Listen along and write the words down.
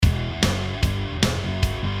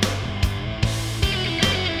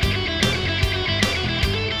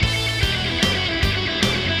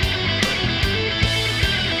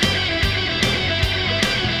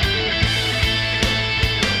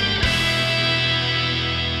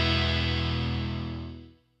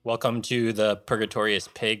Welcome to the Purgatorious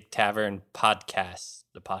Pig Tavern podcast,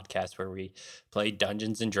 the podcast where we play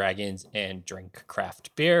Dungeons and Dragons and drink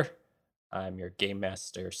craft beer. I'm your game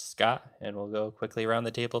master, Scott, and we'll go quickly around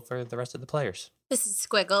the table for the rest of the players. This is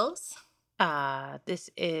Squiggles. This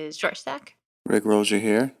is Short Stack. Rick Rozier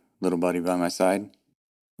here, little buddy by my side.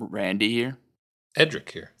 Randy here.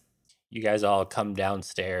 Edric here. You guys all come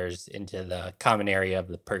downstairs into the common area of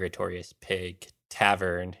the Purgatorious Pig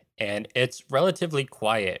Tavern, and it's relatively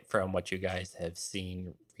quiet from what you guys have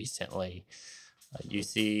seen recently. You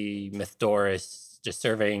see Mythoris just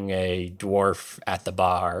serving a dwarf at the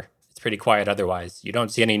bar. It's pretty quiet otherwise. You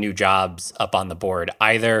don't see any new jobs up on the board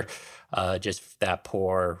either. Just that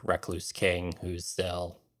poor recluse king who's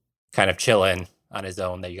still kind of chilling on his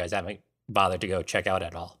own that you guys haven't bothered to go check out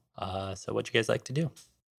at all. So what you guys like to do?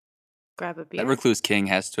 Grab a beer. That recluse king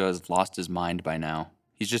has to have lost his mind by now.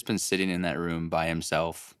 He's just been sitting in that room by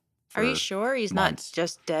himself. Are you sure he's months. not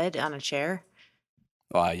just dead on a chair?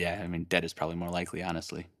 Yeah, I mean, dead is probably more likely,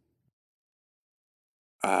 honestly.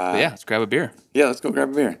 Uh, But yeah, let's grab a beer. Yeah, let's go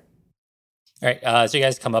grab a beer. All right, so you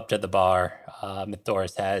guys come up to the bar.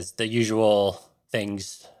 Mythoris has the usual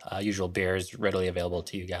things, usual beers readily available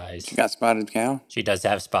to you guys. You got spotted cow? She does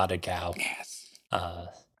have spotted cow. Yes.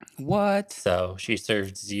 What? So she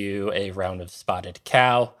serves you a round of spotted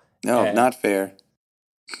cow. No, And- not fair.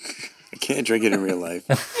 I can't drink it in real life.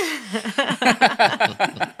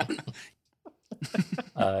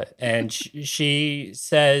 And she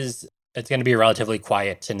says it's going to be relatively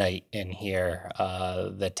quiet tonight in here.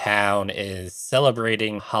 The town is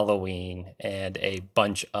celebrating Halloween, and a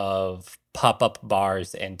bunch of pop-up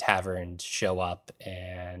bars and taverns show up,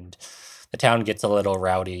 and the town gets a little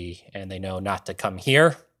rowdy, and they know not to come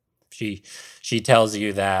here. She tells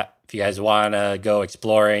you that if you guys want to go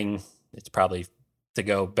exploring, it's probably to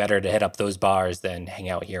go better to hit up those bars than hang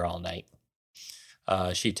out here all night.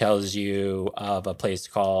 She tells you of a place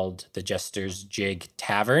called the Jester's Jig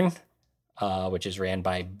Tavern, which is ran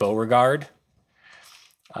by Beauregard.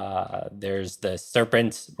 There's the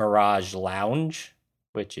Serpent's Mirage Lounge,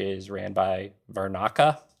 which is ran by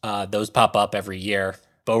Vernaka. Those pop up every year.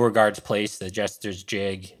 Beauregard's place, the Jester's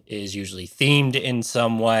Jig, is usually themed in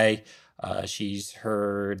some way. She's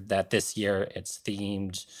heard that this year it's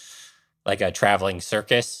themed like a traveling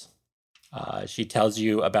circus. She tells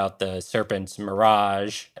you about the Serpent's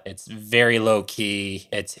Mirage. It's very low key.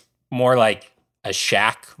 It's more like a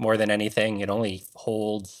shack more than anything. It only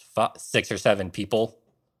holds 6 or 7 people.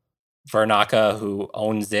 Vernaka, who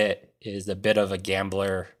owns it, is a bit of a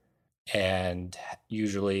gambler, and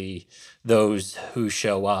usually those who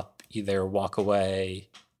show up either walk away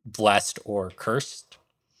blessed or cursed.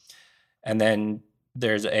 And then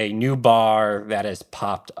there's a new bar that has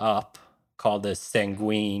popped up called the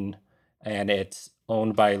Sanguine, and it's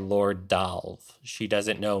owned by Lord Dalv. She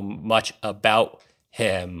doesn't know much about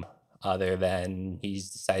him other than he's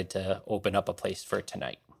decided to open up a place for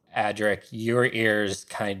tonight. Adric, your ears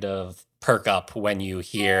kind of perk up when you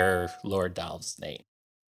hear Lord Dalv's name.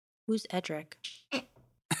 Who's Edric?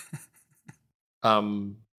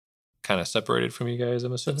 Kind of separated from you guys,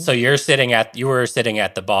 I'm assuming. So you were sitting at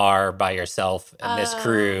the bar by yourself, and this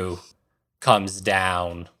crew comes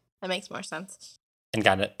down That makes more sense.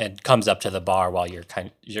 and comes up to the bar while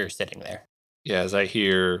you're sitting there. Yeah, as I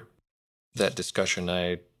hear that discussion,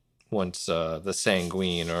 once the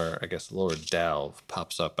Sanguine, or I guess Lord Dalv,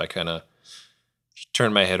 pops up, I kind of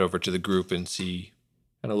turn my head over to the group and see,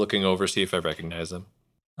 kind of looking over, see if I recognize them.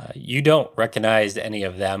 You don't recognize any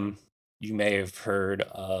of them. You may have heard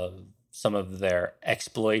of some of their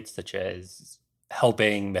exploits, such as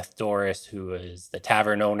helping Mythoris, who is the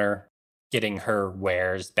tavern owner, getting her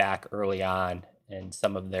wares back early on, and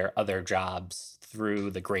some of their other jobs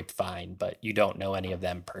through the grapevine, but you don't know any of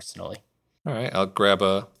them personally. All right, I'll grab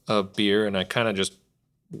a beer, and I kind of just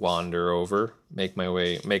wander over, make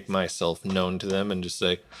myself known to them, and just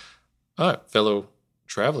say, "All right, fellow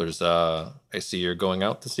travelers, I see you're going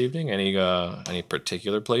out this evening. Any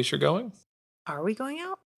particular place you're going?" Are we going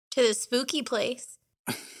out? To the spooky place.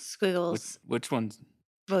 Squiggles. Which one's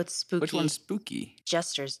Votes spooky. Which one's spooky?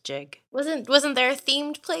 Jester's Jig. Wasn't there a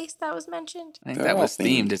themed place that was mentioned? I think They're that all was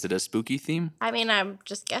themed. themed. Is it a spooky theme? I mean, I'm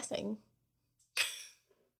just guessing.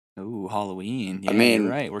 Ooh, Halloween. I Yeah, mean-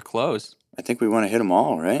 you're right. We're close. I think we want to hit them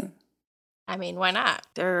all, right? I mean, why not?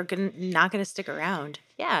 They're not gonna stick around.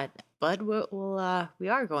 Yeah, Bud. We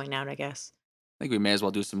are going out, I guess. I think we may as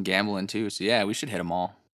well do some gambling too. So yeah, we should hit them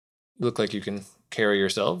all. You look like you can carry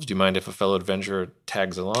yourselves. Do you mind if a fellow adventurer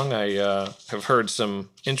tags along? I have heard some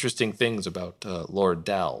interesting things about Lord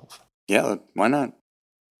Dalv. Yeah, why not?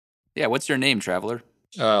 Yeah, what's your name, traveler?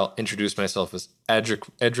 I'll introduce myself as Edric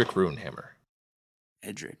Runehammer.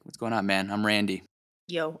 Edric, what's going on, man? I'm Randy.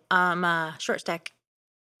 Yo, short stack.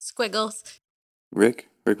 Squiggles. Rick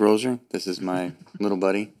Rozier. This is my little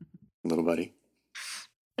buddy. Little buddy.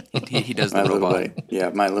 He does My the little robot. buddy. Yeah,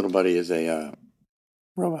 my little buddy is a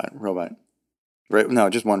robot. No,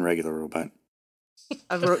 just one regular robot.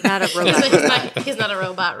 Not a he's, robot. he's not a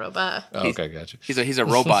robot. Oh, okay, gotcha. He's a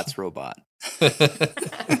robot's robot.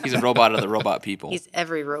 He's a robot of the robot people. He's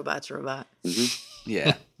every robot's robot. Mm-hmm.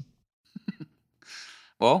 Yeah.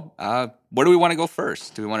 Well, where do we want to go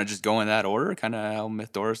first? Do we want to just go in that order, kind of how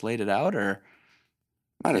Mythoris laid it out, or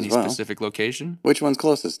Might any as well. specific location? Which one's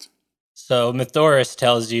closest? So Mythoris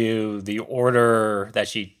tells you the order that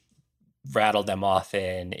she rattled them off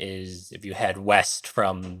in is if you head west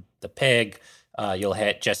from the pig, you'll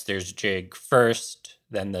hit Jester's Jig first,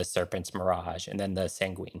 then the Serpent's Mirage, and then the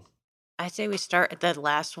Sanguine. I'd say we start at the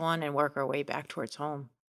last one and work our way back towards home.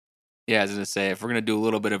 Yeah, I was gonna say if we're gonna do a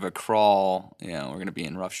little bit of a crawl, we're gonna be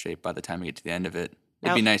in rough shape by the time we get to the end of it.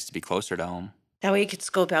 It'd be Nope. nice to be closer to home. That way you could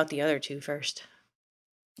scope out the other two first.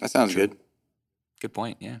 That sounds True. good. Good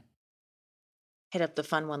point. Yeah. Hit up the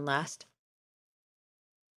fun one last.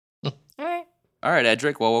 All right. All right,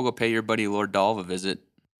 Edric. Well, we'll go pay your buddy Lord Dolv a visit.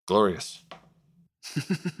 Glorious.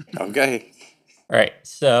 Okay. All right,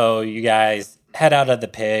 so you guys head out of the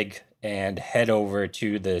pig and head over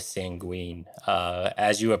to the Sanguine.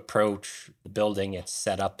 As you approach the building it's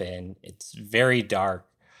set up in, it's very dark.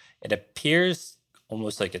 It appears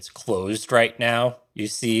almost like it's closed right now. You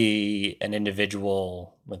see an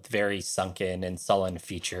individual with very sunken and sullen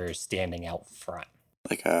features standing out front.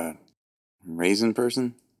 Like a raisin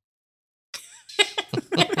person?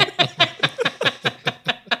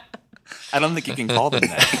 I don't think you can call them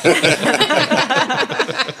that.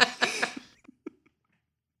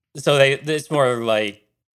 So it's more like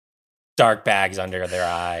dark bags under their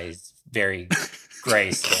eyes, very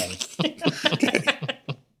gray skin.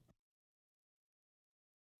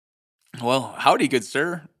 Well, howdy, good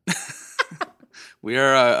sir. We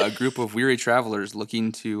are a group of weary travelers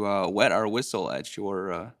looking to wet our whistle at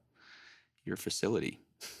your facility.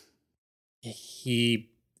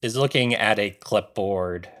 He is looking at a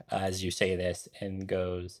clipboard as you say this and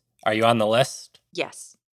goes, "Are you on the list?"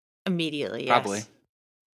 Yes. Immediately, yes. Probably.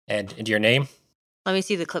 And your name? Let me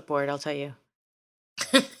see the clipboard, I'll tell you.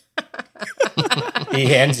 He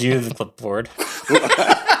hands you the clipboard.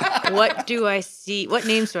 What do I see? What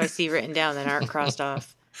names do I see written down that aren't crossed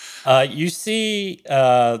off? You see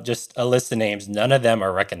just a list of names. None of them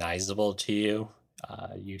are recognizable to you.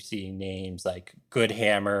 You see names like Good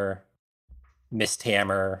Hammer, Mist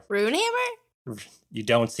Hammer. Runehammer? You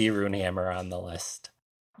don't see Runehammer on the list.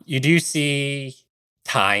 You do see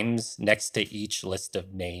times next to each list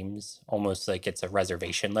of names, almost like it's a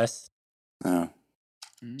reservation list. Oh.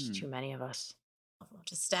 There's too many of us.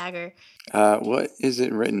 To stagger. What is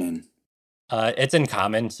it written in? It's in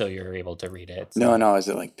common, so you're able to read it. No, is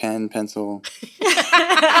it like pen, pencil?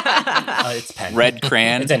 It's pen. Red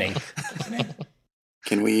crayon. It's an ink.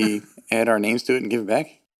 Can we add our names to it and give it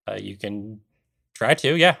back? You can try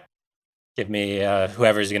to, yeah. Give me,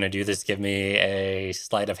 whoever's going to do this, give me a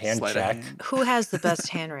sleight of hand Sleight of check. hand. Who has the best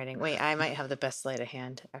handwriting? Wait, I might have the best sleight of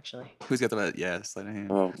hand, actually. Who's got the best? Yeah, sleight of hand.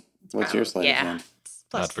 Well, what's your sleight of Yeah. hand? It's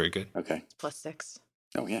plus, Not very good. Okay. plus 6.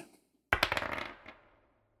 Oh, yeah.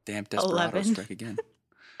 Damn, Desperado 11. strike again.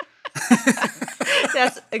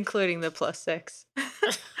 That's including the plus 6.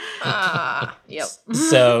 Yep.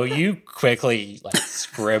 So you quickly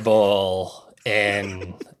scribble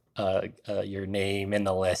in your name in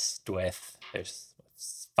the list with, there's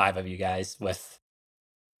 5 of you guys, with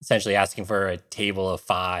essentially asking for a table of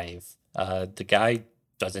 5. The guy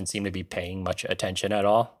doesn't seem to be paying much attention at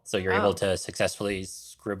all. So you're able to successfully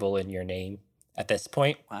scribble in your name at this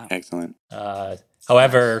point. Wow. Excellent.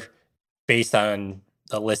 However, based on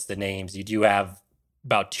the list of names, you do have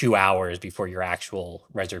about 2 hours before your actual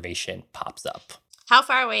reservation pops up. How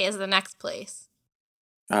far away is the next place?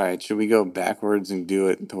 All right. Should we go backwards and do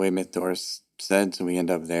it the way Mythoris said so we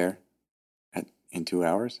end up there in 2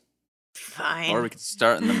 hours? Fine. Or we could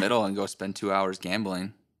start in the middle and go spend 2 hours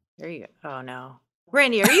gambling. There you go. Oh, no.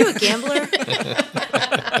 Randy, are you a gambler?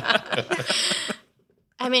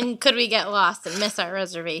 I mean, could we get lost and miss our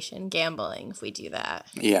reservation gambling if we do that?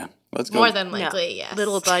 Yeah. Let's go. More than likely, yes.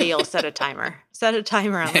 Little buddy will set a timer. Set a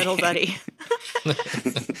timer on little buddy.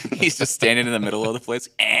 He's just standing in the middle of the place.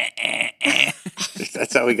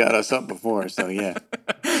 That's how we got us up before. So, yeah.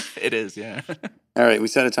 It is, yeah. All right. We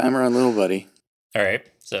set a timer on Little Buddy. All right.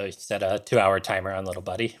 So you set a 2-hour timer on Little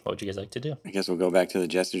Buddy. What would you guys like to do? I guess we'll go back to the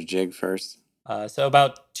Jester's Jig first. So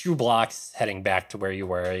about 2 blocks heading back to where you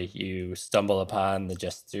were, you stumble upon the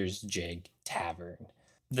Jester's Jig Tavern.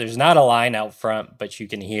 There's not a line out front, but you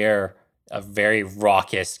can hear a very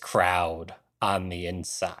raucous crowd on the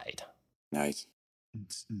inside. Nice.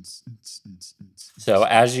 So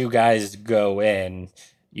as you guys go in,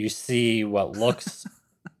 you see what looks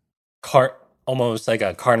almost like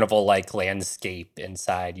a carnival-like landscape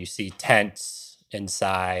inside. You see tents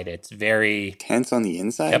inside. It's very... Tents on the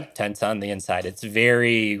inside? Yep, tents on the inside. It's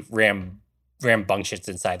very rambunctious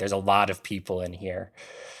inside. There's a lot of people in here.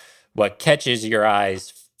 What catches your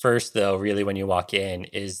eyes first, though, really, when you walk in,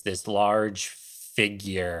 is this large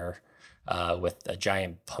figure with a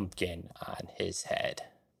giant pumpkin on his head.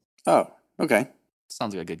 Oh, okay.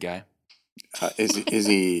 Sounds like a good guy. Is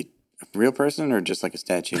he a real person or just like a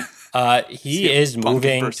statue? He is pumpkin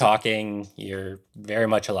moving, person? talking. You're very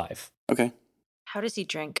much alive. Okay. How does he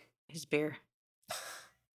drink his beer?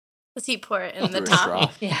 Does he pour it in the Through a top?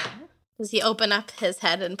 straw. Yeah. Does he open up his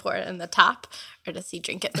head and pour it in the top? Or does he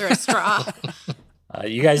drink it through a straw?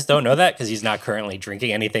 You guys don't know that because he's not currently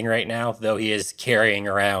drinking anything right now, though he is carrying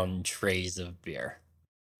around trays of beer.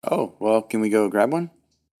 Oh, well, can we go grab one?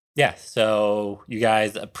 Yeah, so you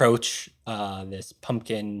guys approach this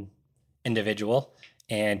pumpkin individual,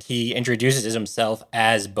 and he introduces himself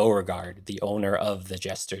as Beauregard, the owner of the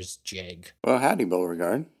Jester's Jig. Well, howdy,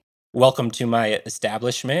 Beauregard. Welcome to my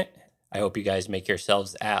establishment. I hope you guys make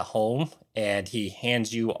yourselves at home, and he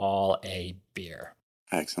hands you all a beer.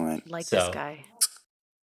 Excellent. Like So- this guy.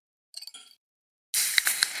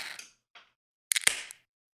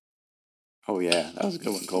 Oh, yeah, that was a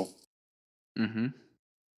good one, Cole. Mm-hmm.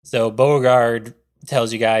 So Beauregard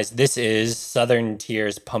tells you guys this is Southern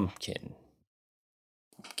Tier's Pumpkin.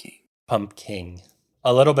 Okay. Pumpkin.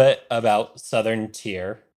 A little bit about Southern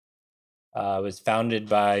Tier. It was founded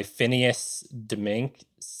by Phineas Demink,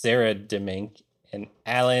 Sarah Demink, and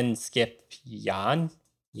Alan Skip Yan.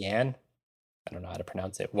 I don't know how to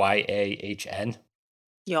pronounce it. Yahn.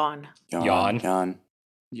 Yawn. Yawn.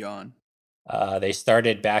 Yawn. They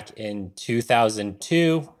started back in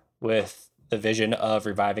 2002 with the vision of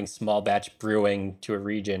reviving small batch brewing to a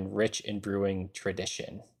region rich in brewing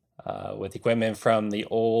tradition. With equipment from the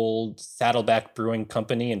old Saddleback Brewing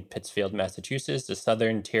Company in Pittsfield, Massachusetts, the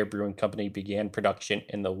Southern Tier Brewing Company began production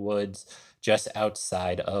in the woods just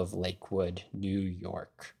outside of Lakewood, New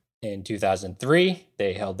York. In 2003,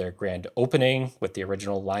 they held their grand opening with the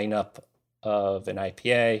original lineup of an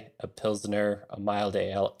IPA, a Pilsner, a mild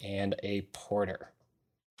ale, and a porter.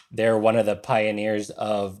 They're one of the pioneers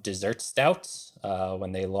of dessert stouts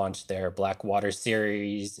when they launched their Blackwater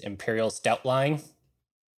Series Imperial Stout line.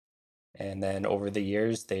 And then over the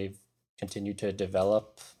years, they've continued to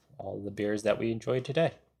develop all the beers that we enjoy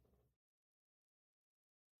today.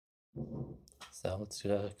 So let's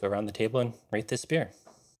go around the table and rate this beer.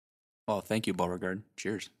 Well, thank you, Beauregard.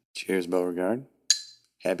 Cheers. Cheers, Beauregard.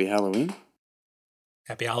 Happy Halloween.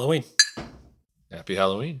 Happy Halloween. Happy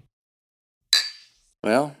Halloween.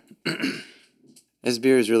 Well, this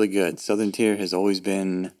beer is really good. Southern Tier has always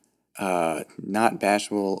been not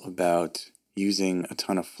bashful about using a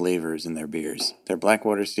ton of flavors in their beers. Their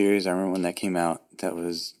Blackwater series, I remember when that came out, that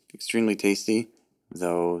was extremely tasty,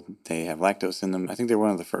 though they have lactose in them. I think they're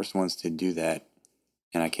one of the first ones to do that,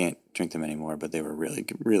 and I can't drink them anymore, but they were really,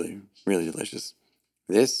 really, really delicious.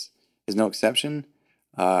 This is no exception.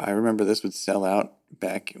 I remember this would sell out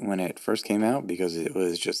back when it first came out because it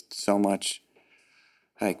was just so much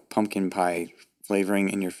like pumpkin pie flavoring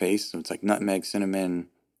in your face. So it's like nutmeg, cinnamon,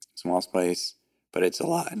 some allspice, but it's a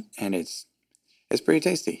lot, and it's pretty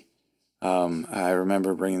tasty. I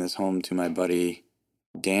remember bringing this home to my buddy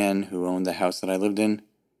Dan, who owned the house that I lived in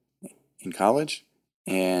college,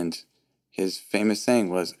 and his famous saying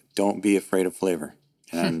was, "Don't be afraid of flavor."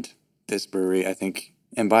 And this brewery, I think,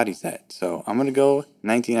 embodies that. So I'm going to go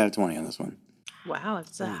 19 out of 20 on this one. Wow,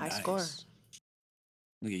 it's a high score.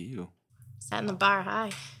 Look at you. Setting the bar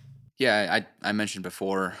high. Yeah, I mentioned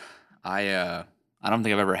before, I don't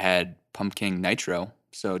think I've ever had pumpkin nitro.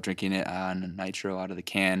 So drinking it on nitro out of the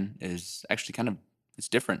can is actually it's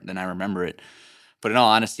different than I remember it. But in all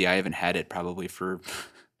honesty, I haven't had it probably for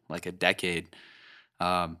like a decade.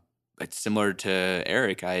 It's similar to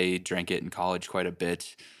Eric. I drank it in college quite a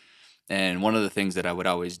bit. And one of the things that I would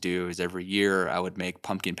always do is every year I would make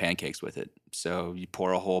pumpkin pancakes with it. So you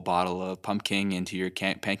pour a whole bottle of pumpkin into your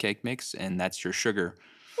pancake mix, and that's your sugar.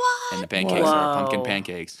 What? And the pancakes are pumpkin Whoa.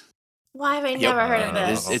 pancakes. Why have I never heard of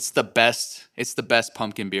this? It's the best. It's the best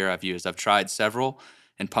pumpkin beer I've used. I've tried several,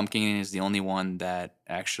 and pumpkin is the only one that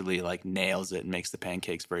actually like nails it and makes the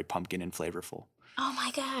pancakes very pumpkin and flavorful. Oh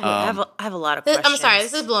my god. I have a lot of I'm questions. sorry,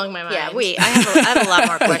 this is blowing my mind. Yeah, wait. I have a lot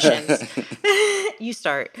more questions. You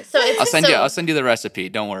start. So it's I'll send you the recipe.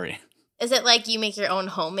 Don't worry. Is it like you make your own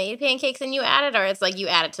homemade pancakes and you add it, or it's like you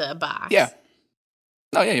add it to a box? Yeah.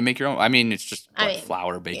 Oh, yeah, you make your own. I mean, it's just I like mean,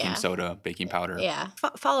 flour, baking yeah. soda, baking powder. Yeah.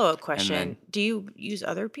 Follow-up question. then- Do you use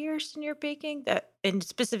other beers in your baking and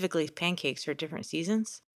specifically pancakes for different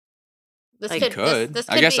seasons? This Like, You could could. this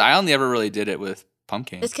I could guess be I only ever really did it with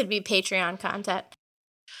pumpkin. this could be Patreon content.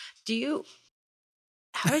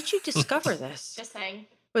 How did you discover this? Just saying.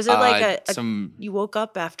 Was it like some. you woke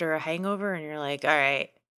up after a hangover and you're like, all right,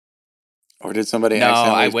 Or did somebody No, I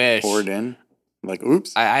accidentally wish. pour it in? Like,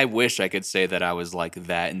 oops. I wish I could say that I was like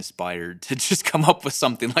that inspired to just come up with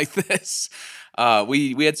something like this.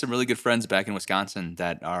 We had some really good friends back in Wisconsin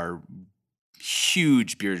that are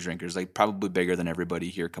huge beer drinkers, like probably bigger than everybody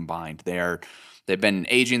here combined. They've been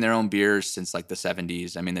aging their own beers since like the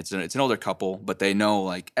 70s. I mean, it's an older couple, but they know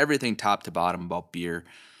like everything top to bottom about beer.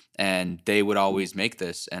 And they would always make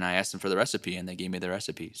this, and I asked them for the recipe, and they gave me the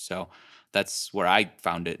recipe. So that's where I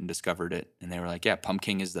found it and discovered it. And they were like, "Yeah,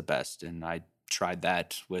 pumpkin is the best." And I tried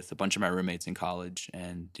that with a bunch of my roommates in college,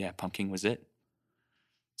 and yeah, pumpkin was it.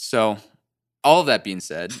 So, all of that being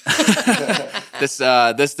said,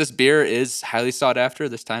 this beer is highly sought after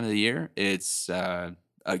this time of the year. It's a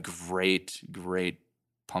great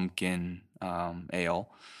pumpkin ale,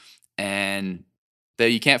 and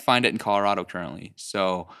that you can't find it in Colorado currently.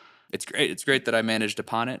 So it's great. It's great that I managed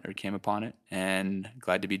upon it or came upon it, and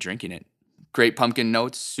glad to be drinking it. Great pumpkin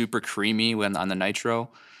notes, super creamy when on the nitro,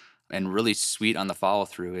 and really sweet on the follow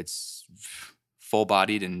through. It's full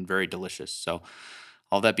bodied and very delicious. So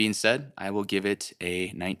all that being said, I will give it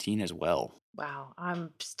a 19 as well. wow, I'm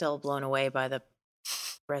still blown away by the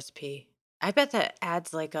recipe. I bet that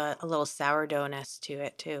adds like a little sourdoughness to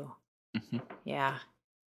it too. hmm Yeah.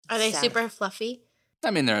 Are they Sour- super fluffy?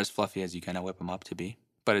 I mean, they're as fluffy as you kind of whip them up to be,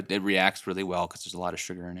 but it reacts really well because there's a lot of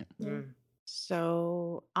sugar in it. Mm.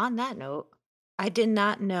 So, on that note, I did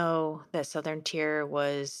not know that Southern Tier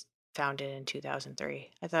was founded in 2003.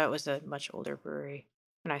 I thought it was a much older brewery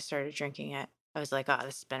when I started drinking it. I was like, oh,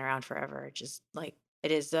 this has been around forever. Just like it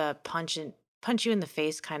is a punch you in the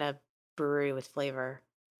face kind of brewery with flavor.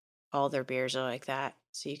 All their beers are like that.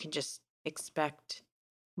 So you can just expect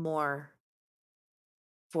more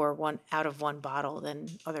for one out of one bottle than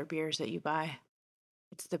other beers that you buy.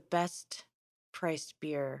 It's the best priced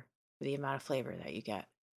beer for the amount of flavor that you get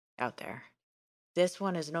out there. This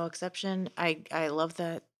one is no exception. I love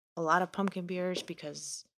that a lot of pumpkin beers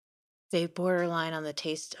because they borderline on the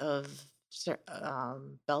taste of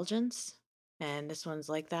Belgians, and this one's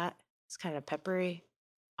like that. It's kind of peppery,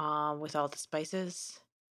 with all the spices,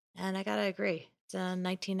 and I gotta agree, it's a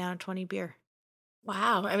 19 out of 20 beer.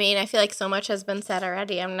 Wow. I mean, I feel like so much has been said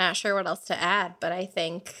already. I'm not sure what else to add, but I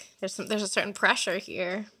think there's a certain pressure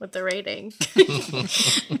here with the rating.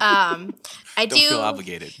 I Don't feel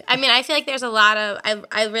obligated. I mean, I feel like there's a lot of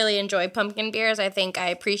I really enjoy pumpkin beers. I think I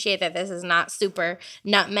appreciate that this is not super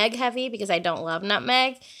nutmeg heavy because I don't love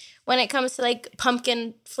nutmeg. When it comes to like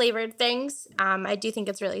pumpkin flavored things, I do think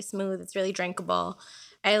it's really smooth. It's really drinkable.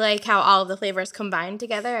 I like how all of the flavors combine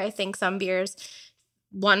together. I think some beers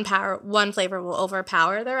one flavor will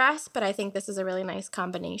overpower the rest, but I think this is a really nice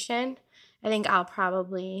combination. I think I'll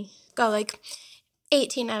probably go like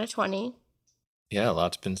 18 out of 20. Yeah, a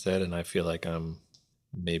lot's been said, and I feel like I'm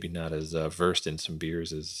maybe not as versed in some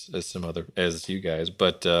beers as you guys,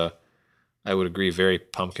 but I would agree. Very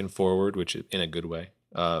pumpkin forward, which in a good way.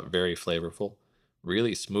 Very flavorful,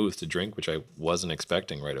 really smooth to drink, which I wasn't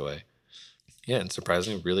expecting right away. Yeah, and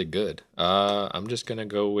surprisingly really good. I'm just gonna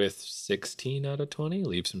go with 16 out of 20.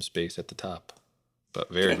 Leave some space at the top,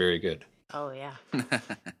 but very good. Oh yeah,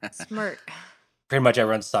 smart. Pretty much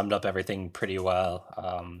everyone summed up everything pretty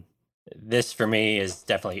well. This for me is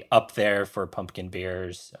definitely up there for pumpkin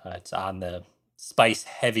beers. It's on the spice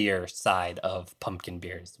heavier side of pumpkin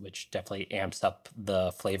beers, which definitely amps up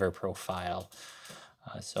the flavor profile.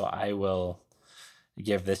 So I will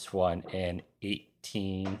give this one an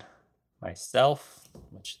 18 myself,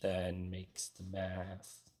 which then makes the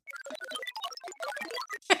math.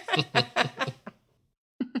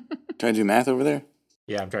 Trying to do math over there?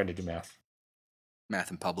 Yeah, I'm trying to do math. Math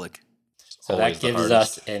in public. So Always that the gives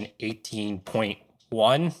hardest. us an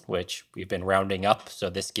 18.1, which we've been rounding up. So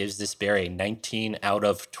this gives this beer a 19 out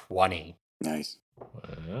of 20. Nice.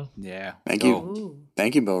 Well, Yeah. Thank go. you. Ooh.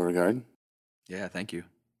 Thank you, Beauregard. Yeah, thank you.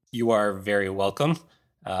 You are very welcome.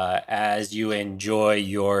 As you enjoy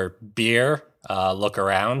your beer, look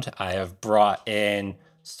around. I have brought in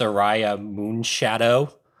Soraya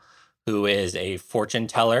Moonshadow, who is a fortune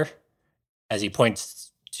teller. As he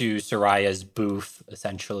points to Soraya's booth,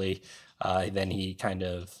 essentially, then he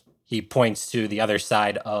points to the other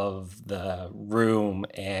side of the room,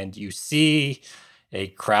 and you see a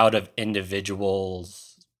crowd of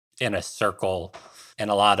individuals in a circle and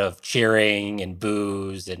a lot of cheering and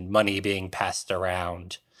boos and money being passed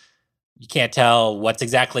around. You can't tell what's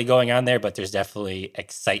exactly going on there, but there's definitely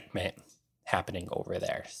excitement happening over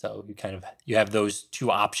there. So you have those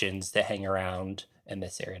two options to hang around in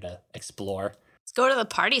this area to explore. Let's go to the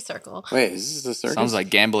party circle. Wait, is this a circus? Sounds like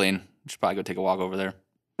gambling. We should probably go take a walk over there.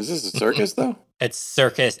 Is this a circus though? It's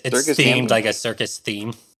circus. It's Circus themed gambling? like a circus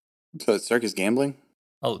theme. So it's circus gambling?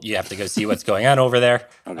 Oh, you have to go see what's going on over there.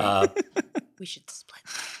 Okay. We should split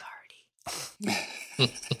the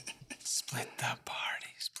party. Split the party.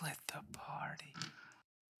 Split the party.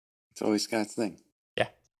 It's always Scott's thing. Yeah.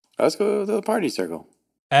 Let's go to the party circle.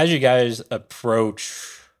 As you guys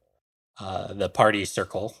approach the party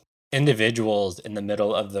circle, individuals in the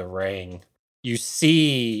middle of the ring, you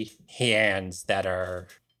see hands that are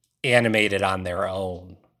animated on their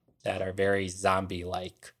own, that are very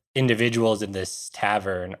zombie-like. Individuals in this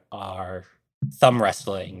tavern are thumb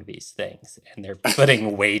wrestling these things, and they're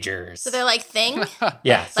putting wagers. So they're like Thing?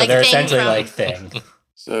 Yeah, so like they're Thing essentially from- like Thing.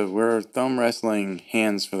 So we're thumb wrestling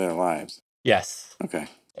hands for their lives. Yes. Okay.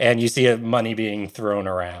 And you see money being thrown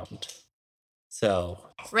around. So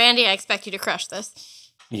Randy, I expect you to crush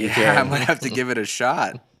this. you Yeah, I can... might have to give it a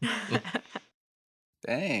shot.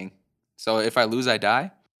 Dang. So if I lose, I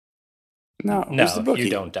die? No, who's the No, bookie? you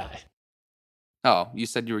don't die. Oh, you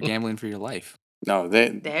said you were gambling for your life. No, There,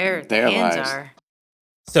 the their hands lives. are.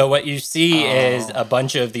 So what you see is Oh. a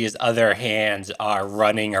bunch of these other hands are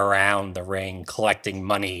running around the ring collecting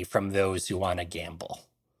money from those who want to gamble.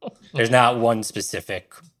 There's not one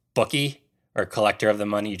specific bookie or collector of the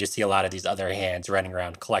money. You just see a lot of these other hands running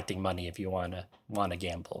around collecting money if you want to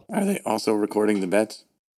gamble. Are they also recording the bets?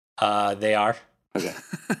 They are. Okay.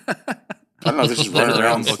 I don't know. They're just They're running their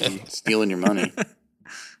own around bookie. stealing your money.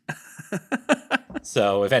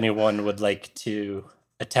 So if anyone would like to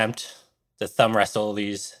attempt to thumb wrestle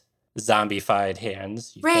these zombified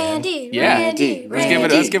hands, you can. Randy, Yeah. Randy,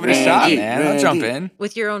 Let's give it a shot, Randy, man. I'll jump Randy. in.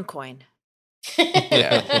 With your own coin.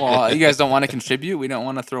 Yeah. Well, you guys don't want to contribute? We don't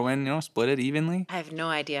want to throw in, split it evenly? I have no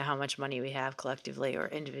idea how much money we have collectively or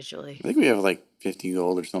individually. I think we have like 50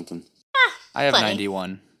 gold or something. I have Plenty.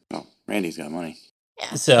 91. Oh, Randy's got money.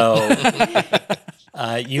 So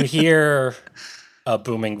you hear a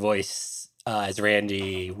booming voice as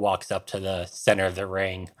Randy walks up to the center of the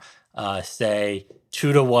ring say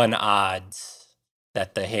 2-to-1 odds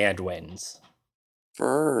that the hand wins.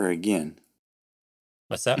 Fur again.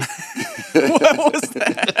 What's that? What was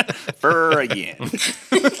that? Fur again.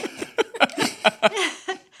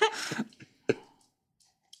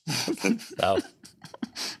 So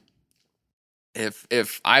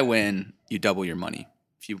If I win, you double your money.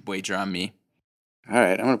 If you wager on me, All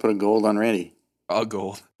right, I'm going to put a gold on Randy. I'll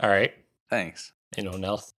gold. all right. Thanks. Anyone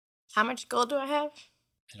else? How much gold do I have?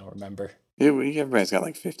 I don't remember. Yeah, everybody's got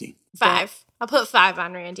like 50. 5. I'll put 5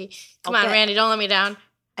 on Randy. Come I'll on, bet. Randy, don't let me down.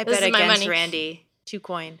 I This bet is my against money. Randy. 2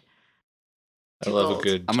 coin. I Two love gold. a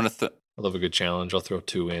good. I'm gonna. I love a good challenge. I'll throw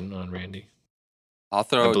 2 in on Randy. I'll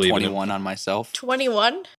throw believe in him. 21 on myself.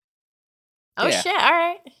 21? Oh, Yeah. shit. All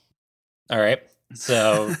right. All right.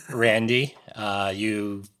 So Randy,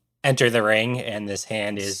 you enter the ring and this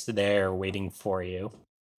hand is there waiting for you.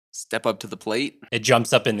 Step up to the plate. It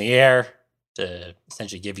jumps up in the air to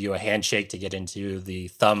essentially give you a handshake to get into the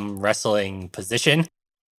thumb wrestling position.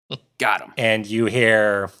 Got him. And you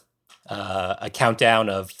hear a countdown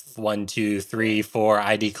of 1, 2, 3, 4.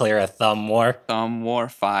 I declare a thumb war. Thumb war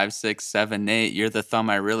 5, 6, 7, 8. You're the thumb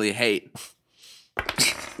I really hate.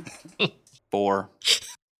 4.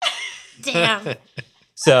 Damn.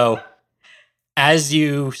 So as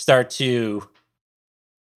you start to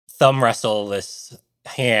thumb wrestle this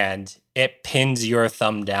hand, it pins your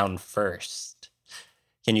thumb down first.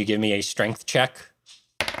 Can you give me a strength check?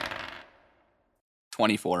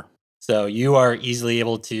 24. So you are easily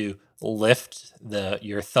able to lift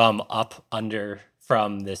your thumb up under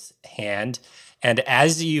from this hand, and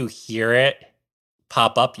as you hear it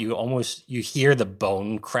pop up, you hear the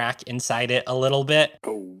bone crack inside it a little bit.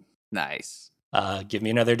 Oh, Nice. Give me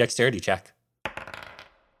another dexterity check.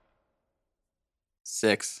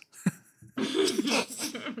 6.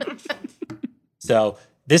 So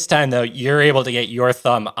this time though, you're able to get your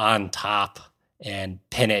thumb on top and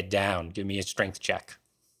pin it down. Give me a strength check.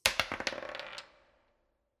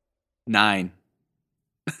 9.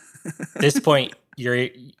 At this point,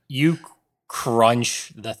 you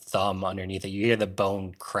crunch the thumb underneath it. You hear the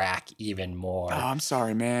bone crack even more. Oh, I'm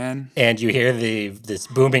sorry, man. And you hear this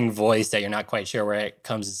booming voice that you're not quite sure where it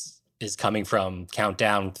is coming from.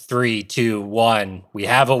 Countdown 3, 2, 1. We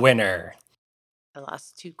have a winner. I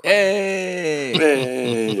lost 2 coins. Hey!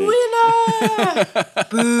 Hey. Winner!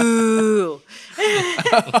 Boo!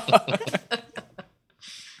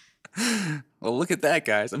 Well, look at that,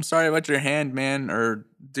 guys. I'm sorry about your hand, man, or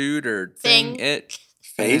dude, or thing. Thing. I didn't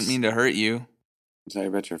Face? mean to hurt you. Sorry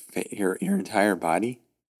about your entire body.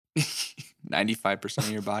 95%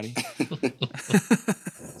 of your body.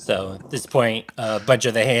 So at this point, a bunch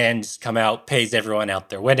of the hands come out, pays everyone out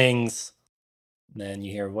their winnings. And then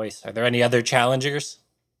you hear a voice. Are there any other challengers?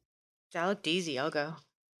 That looked easy. I'll go.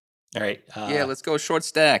 All right. Yeah, let's go short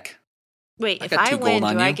stack. Wait, I if got I 2 gold win,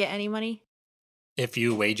 on do I you. get any money? If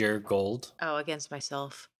you wager gold, Oh, against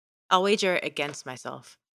myself. I'll wager against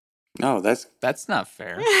myself. No, That's not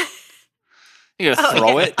fair. You gonna Oh,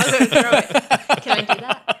 throw yeah. it? I'm gonna throw it. Can I do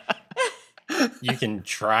that? you can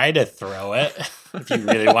try to throw it. If you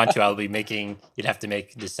really want to, you'd have to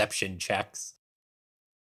make deception checks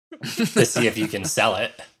to see if you can sell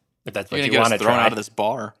it. If that's You're what gonna you get want us to thrown try. out of this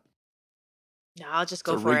bar. No, I'll just It's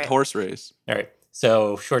go a for rigged it. horse race. All right.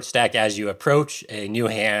 So short stack, as you approach, a new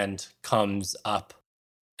hand comes up,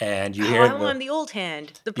 and you hear I want the old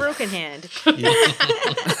hand, the broken hand.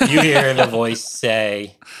 you hear the voice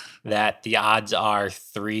say that the odds are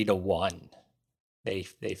 3-1. They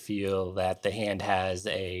feel that the hand has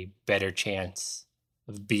a better chance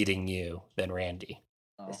of beating you than Randy.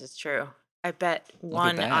 This is true. I bet at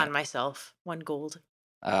 1 that. on myself. 1 gold.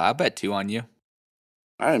 I bet 2 on you.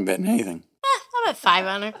 I didn't bet anything. I'm at 5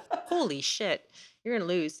 on her. Holy shit. You're gonna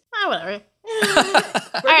lose. Whatever.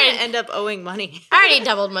 We're gonna end up owing money. I already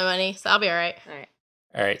doubled my money, so I'll be all right. All right.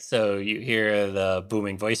 All right. So you hear the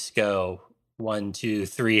booming voice go 1, 2,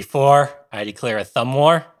 3, 4. I declare a thumb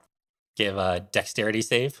war. Give a dexterity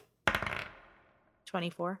save.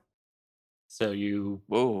 24. So you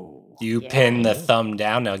Whoa. pin the Yeah. thumb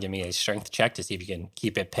down. Now give me a strength check to see if you can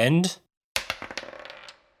keep it pinned.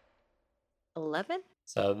 11?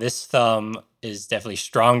 So this thumb is definitely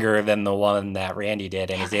stronger than the one that Randy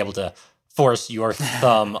did and is able to force your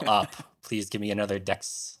thumb up. Please give me another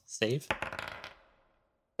dex save.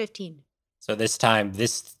 15. So this time,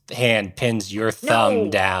 this hand pins your thumb No.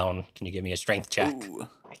 down. Can you give me a strength check? Ooh.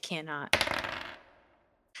 I cannot.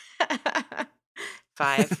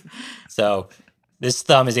 5. So this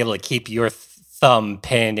thumb is able to keep your thumb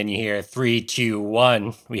pinned, and you hear 3, 2,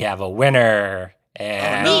 1. We have a winner.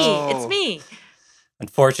 And no. Me! It's me!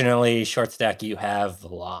 unfortunately, short stack, you have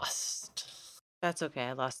lost. That's okay.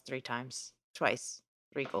 I lost 3 times. Twice.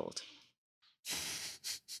 3 gold.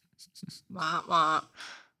 Womp womp.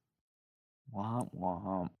 Womp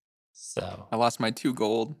womp. So I lost my 2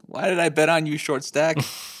 gold. Why did I bet on you, short stack?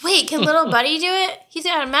 Wait, can little buddy do it? He's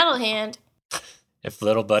got a metal hand. if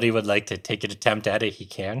little buddy would like to take an attempt at it, he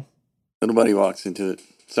can. Little buddy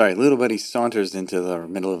saunters into the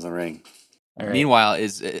middle of the ring. All right. Meanwhile,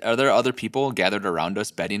 are there other people gathered around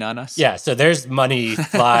us betting on us? Yeah, so there's money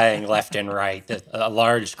flying left and right. A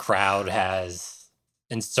large crowd has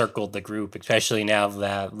encircled the group, especially now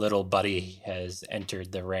that little buddy has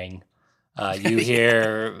entered the ring. You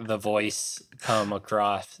hear the voice come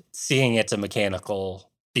across, seeing it's a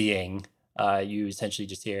mechanical being. You essentially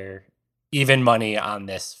just hear even money on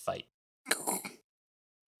this fight.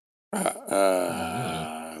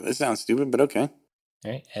 This sounds stupid, but okay.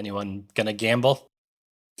 All right, anyone gonna gamble?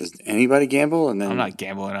 Does anybody gamble? And then I'm not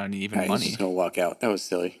gambling on even He's money. just gonna walk out. That was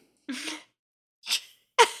silly.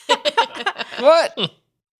 What?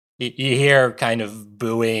 You hear kind of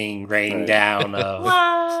booing rain Right. down.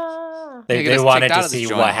 Wow. They You're gonna get wanted kicked out to of this see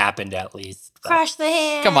joint. what happened at least. but- Crush the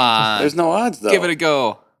hand. Come on. There's no odds though. Give it a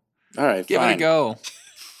go. All right, Give fine. it a go.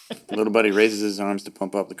 Little buddy raises his arms to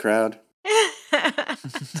pump up the crowd.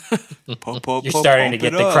 You're starting to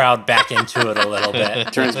get the crowd back into it a little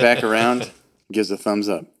bit. Turns back around, gives a thumbs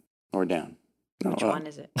up or down. No, Which up. one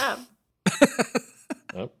is it? Oh.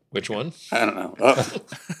 Oh, which one? I don't know. Up.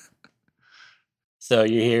 So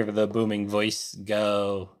you hear the booming voice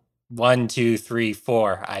go 1, 2, 3,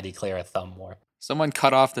 4. I declare a thumb war. Someone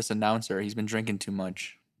cut off this announcer. He's been drinking too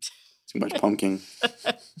much. Too much pumpkin.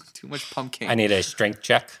 Too much pumpkin. I need a strength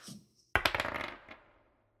check.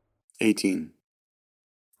 18.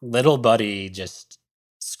 Little buddy just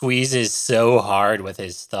squeezes so hard with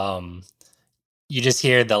his thumb. You just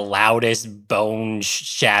hear the loudest bone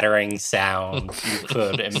shattering sound you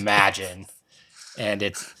could imagine. And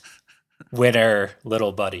it's winner,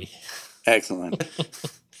 little buddy. Excellent.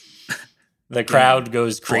 The crowd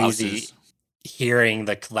goes crazy Blouses. hearing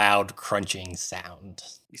the loud crunching sound.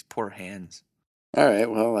 These poor hands. All right,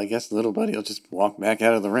 well, I guess little buddy will just walk back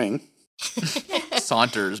out of the ring,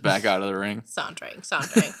 Saunters back out of the ring. Sauntering.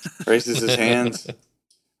 raises his hands.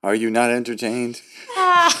 Are you not entertained?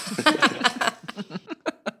 All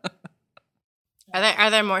Are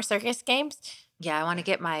there more circus games? Yeah, I want to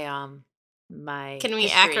get my my. Can we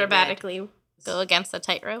history read. acrobatically go against the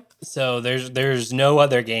tightrope? So there's no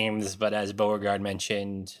other games, but as Beauregard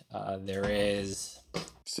mentioned, there is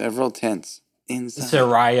Several tents inside.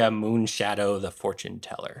 Soraya Moonshadow, the fortune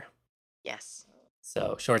teller. Yes.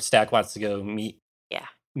 So Short Stack wants to go meet Yeah.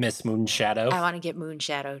 Miss Moonshadow. I want to get moon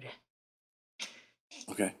shadowed.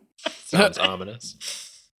 Okay. Sounds ominous.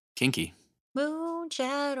 Kinky. Moon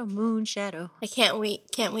shadow, moon shadow. I can't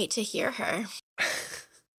wait to hear her.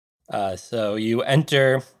 So you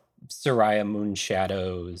enter Soraya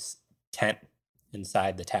Moonshadow's tent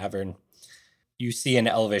inside the tavern. You see an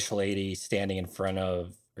elvish lady standing in front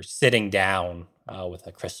of, or sitting down with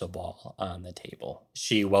a crystal ball on the table.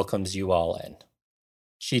 She welcomes you all in.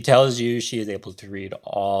 She tells you she is able to read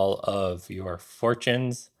all of your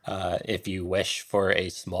fortunes if you wish for a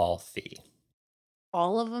small fee.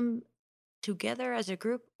 All of them together as a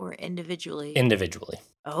group or individually? Individually.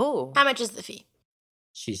 Oh. How much is the fee?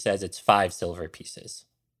 She says it's 5 silver pieces.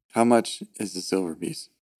 How much is the silver piece?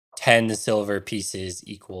 10 silver pieces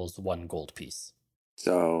equals 1 gold piece.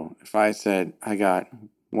 So if I said I got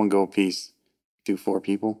 1 gold piece to 4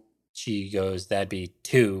 people, She goes, that'd be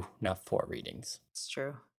 2, not 4 readings. It's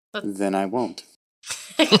true. then I won't.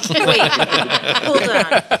 Wait, hold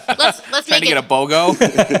on. Let's Trying make to get a it. BOGO?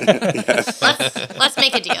 Yes. Let's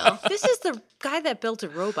make a deal. This is the guy that built a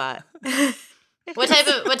robot. What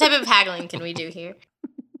type of haggling can we do here?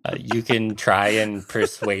 You can try and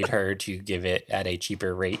persuade her to give it at a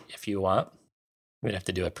cheaper rate if you want. We'd have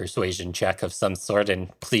to do a persuasion check of some sort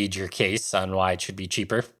and plead your case on why it should be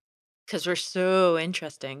cheaper. Because we're so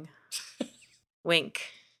interesting. Wink.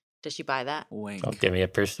 Does she buy that? Wink. Oh, give me a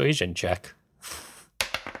persuasion check.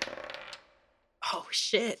 Oh,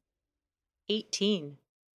 shit. 18.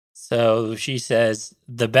 So she says,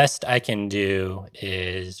 the best I can do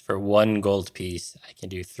is for 1 gold piece, I can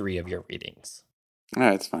do 3 of your readings. All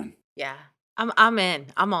right, it's fine. Yeah. I'm in.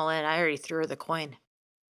 I'm all in. I already threw her the coin.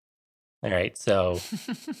 All right, so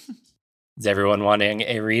is everyone wanting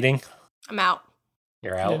a reading? I'm out.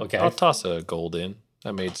 You're out, Yeah, okay. I'll toss a gold in.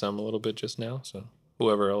 I made some a little bit just now, so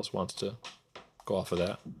whoever else wants to go off of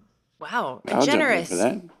that. Wow. A I'll jump in generous. for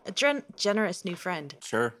that. A generous new friend.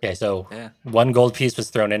 Sure. Okay, so Yeah. 1 gold piece was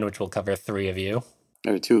thrown in, which will cover 3 of you.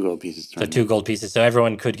 There are 2 gold pieces. So 2 gold pieces. So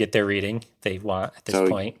everyone could get their reading if they want at this So,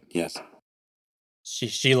 point. Yes.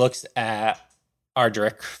 She looks at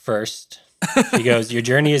Ardric first. She goes, your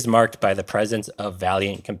journey is marked by the presence of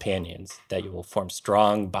valiant companions that you will form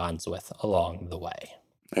strong bonds with along the way.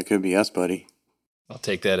 That could be us, buddy. I'll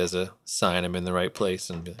take that as a sign I'm in the right place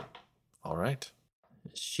and be like, all right.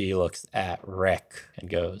 She looks at Rick and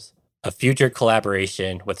goes, a future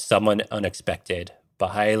collaboration with someone unexpected,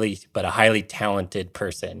 but a highly talented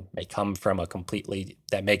person may come from a completely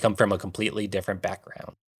different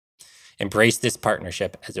background. Embrace this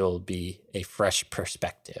partnership as it will be a fresh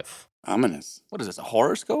perspective. Ominous. What is this, a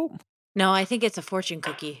horoscope? No, I think it's a fortune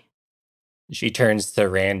cookie. She turns to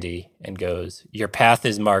Randy and goes, your path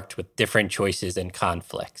is marked with different choices and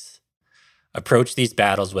conflicts. Approach these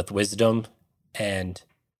battles with wisdom and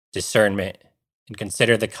discernment and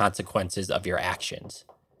consider the consequences of your actions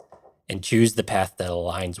and choose the path that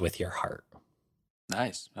aligns with your heart.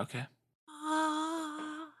 Nice. Okay.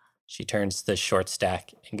 She turns to Short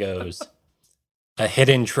Stack and goes, a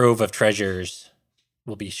hidden trove of treasures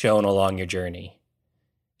will be shown along your journey.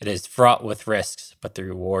 It is fraught with risks, but the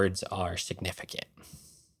rewards are significant.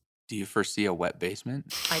 Do you foresee a wet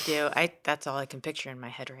basement? I do. That's all I can picture in my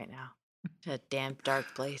head right now. A damp,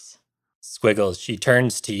 dark place. Squiggles, she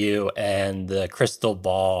turns to you and the crystal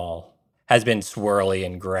ball has been swirly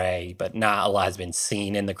and gray, but not a lot has been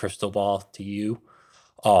seen in the crystal ball to you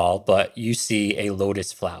all, but you see a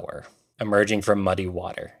lotus flower emerging from muddy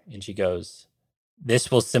water. And she goes,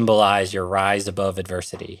 this will symbolize your rise above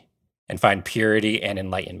adversity and find purity and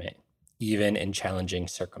enlightenment, even in challenging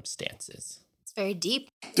circumstances. It's very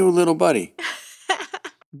deep. Do a little buddy.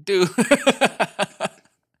 Dude.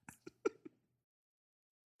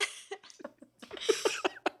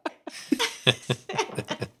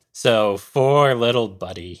 So for little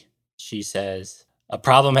buddy, she says, a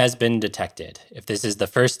problem has been detected. If this is the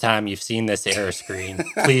first time you've seen this error screen,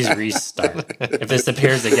 please restart. If this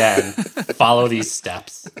appears again, follow these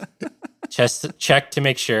steps. Just check to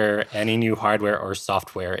make sure any new hardware or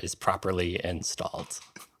software is properly installed.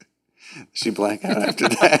 She black out after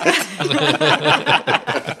that.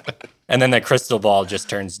 And then the crystal ball just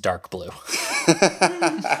turns dark blue.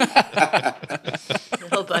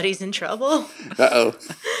 Little buddy's in trouble. Uh-oh.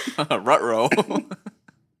 Ruh-roh.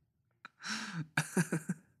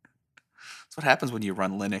 That's what happens when you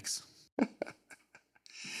run Linux.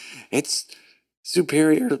 It's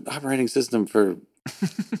superior operating system for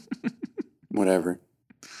whatever.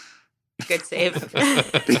 Good save. For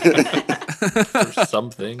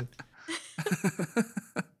something.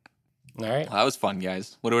 All right. Well, that was fun,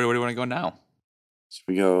 guys. Where do we want to go now? Should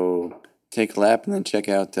we go take a lap and then check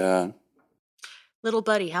out? Little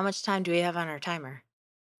buddy, how much time do we have on our timer?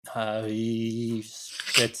 He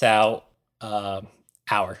spits out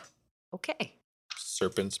hour. Okay.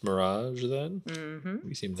 Serpent's Mirage, then? Mm-hmm.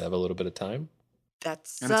 We seem to have a little bit of time.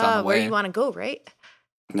 That's And it's on the where way. you want to go, right?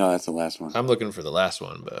 No, that's the last one. I'm looking for the last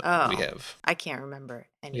one, but Oh. we I can't remember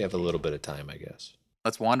anything. have a little bit of time, I guess.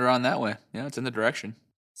 Let's wander on that way. Yeah, it's in the direction.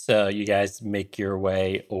 So you guys make your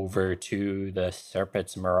way over to the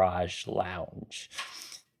Serpent's Mirage Lounge.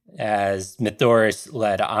 As Mythoris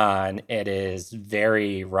led on, it is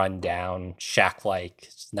very rundown, shack-like.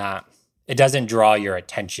 It doesn't draw your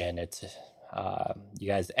attention. It's you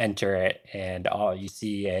guys enter it, and you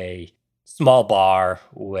see a small bar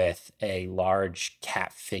with a large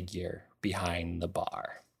cat figure behind the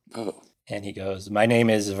bar. Oh, And he goes, "My name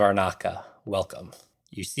is Varnaka. Welcome."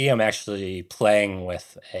 You see him actually playing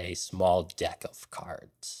with a small deck of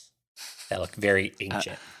cards that look very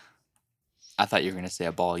ancient. I thought you were going to say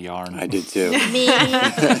a ball of yarn. I did too. Me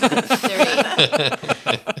three.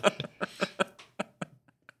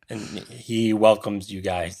 And he welcomes you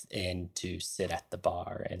guys in to sit at the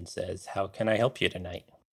bar and says, "How can I help you tonight?"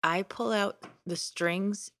 I pull out the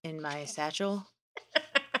strings in my satchel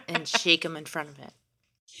and shake them in front of it.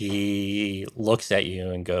 He looks at you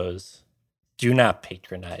and goes, "Do not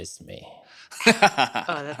patronize me." Oh,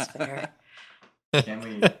 that's fair. Can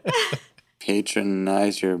we?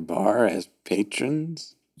 Patronize your bar as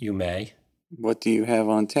patrons? You may. What do you have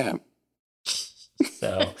on tap?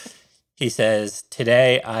 So he says,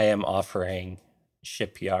 "Today I am offering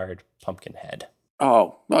Shipyard Pumpkinhead."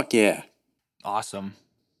 Oh, fuck yeah. Awesome.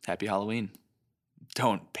 Happy Halloween.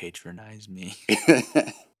 Don't patronize me.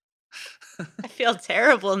 I feel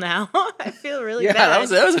terrible now. I feel really Yeah, bad.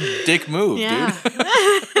 that was a dick move, yeah. dude.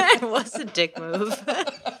 It was a dick move.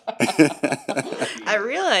 I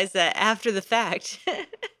realized that after the fact.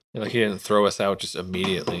 Like he didn't throw us out just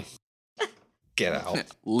immediately. Get out.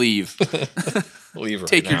 Leave. Leave right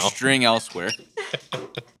Take now. your string elsewhere.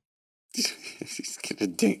 He's gonna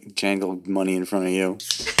jangle money in front of you.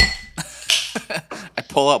 I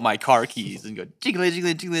pull out my car keys and go jiggly,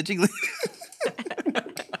 jiggly, jiggly, jiggly.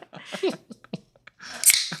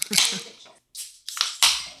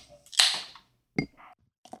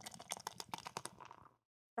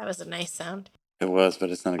 That was a nice sound. It was, but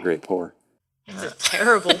it's not a great pour. It's a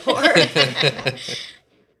terrible pour.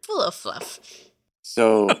 Full of fluff.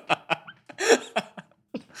 So, I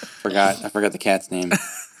forgot the cat's name.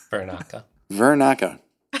 Varnaka. Vernaka.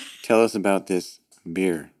 Tell us about this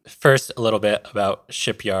beer. First, a little bit about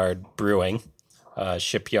Shipyard Brewing.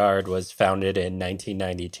 Shipyard was founded in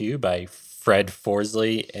 1992 by Fred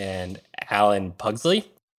Forsley and Alan Pugsley.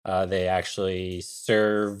 They actually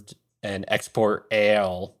served an export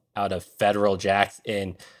ale out of Federal Jacks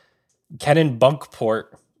in Kennebunckport,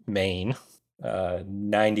 Maine.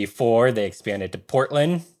 94, they expanded to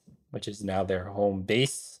Portland, which is now their home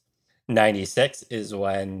base. 96 is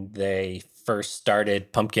when they first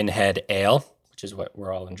started Pumpkinhead Ale, which is what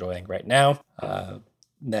we're all enjoying right now.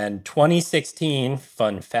 Then 2016,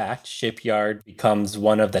 fun fact, Shipyard becomes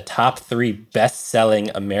one of the top 3 best-selling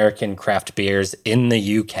American craft beers in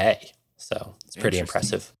the UK. So it's pretty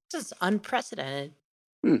Interesting. impressive. This is unprecedented.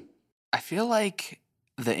 I feel like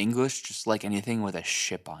the English just like anything with a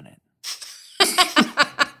ship on it.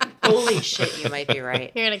 Holy shit, you might be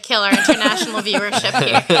right. You're going to kill our international viewership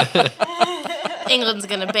here. England's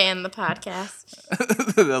going to ban the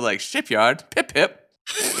podcast. They're like, shipyard, pip pip.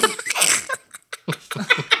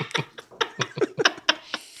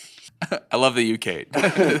 I love the UK.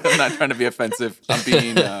 I'm not trying to be offensive. I'm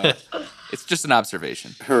being, it's just an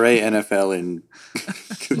observation. Hooray, NFL in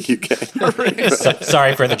UK.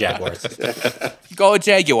 Sorry for the Jaguars. Go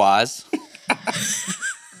Jaguars.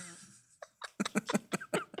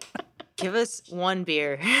 Give us one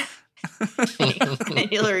beer.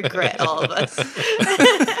 And you'll regret all of us.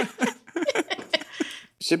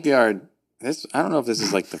 Shipyard. I don't know if this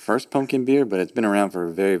is like the first pumpkin beer, but it's been around for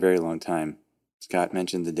a very, very long time. Scott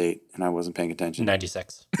mentioned the date, and I wasn't paying attention.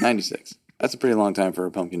 96. 96. That's a pretty long time for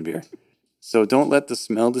a pumpkin beer. So don't let the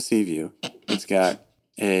smell deceive you. It's got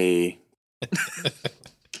it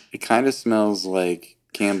kind of smells like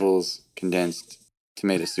Campbell's condensed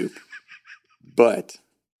tomato soup. But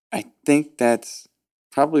I think that's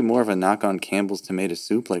probably more of a knock on Campbell's tomato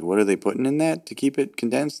soup. Like, what are they putting in that to keep it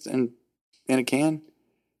condensed and in a can?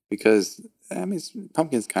 Because I mean,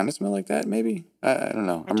 pumpkins kind of smell like that, maybe. I don't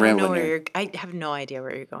know. I'm I don't know rambling where here. I have no idea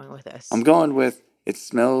where you're going with this. I'm going with it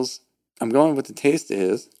smells. I'm going with the taste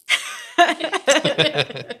is.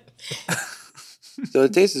 So the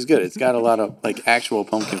taste is good. It's got a lot of like actual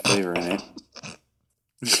pumpkin flavor in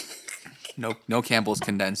it. No Campbell's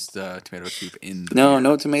condensed tomato soup in the No, beer.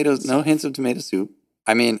 no tomatoes, no hints of tomato soup.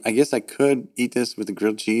 I mean, I guess I could eat this with the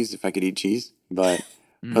grilled cheese if I could eat cheese, but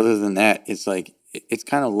other than that, it's like it's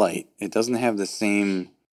kind of light. It doesn't have the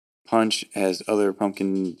same punch as other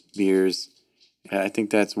pumpkin beers. I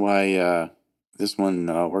think that's why this one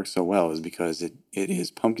works so well, is because it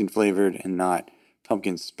is pumpkin flavored and not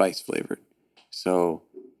pumpkin spice flavored. So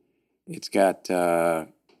it's got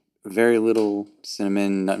very little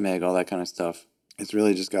cinnamon, nutmeg, all that kind of stuff. It's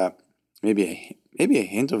really just got maybe a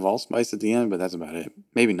hint of allspice at the end, but that's about it.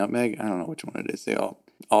 Maybe nutmeg. I don't know which one it is. They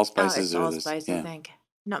all spices it's are allspice, yeah. I think.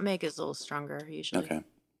 Nutmeg is a little stronger usually. Okay.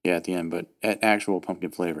 Yeah, at the end, but actual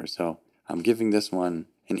pumpkin flavor. So I'm giving this one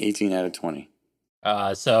an 18 out of 20.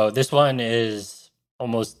 So this one is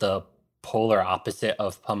almost the polar opposite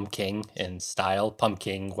of Pumpkin in style.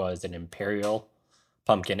 Pumpkin was an imperial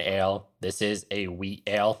pumpkin ale. This is a wheat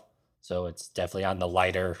ale, so it's definitely on the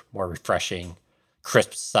lighter, more refreshing,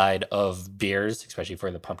 crisp side of beers, especially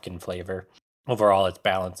for the pumpkin flavor. Overall, it's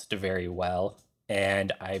balanced very well,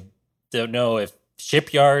 and I don't know if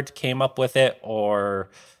Shipyard came up with it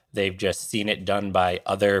or they've just seen it done by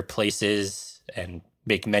other places and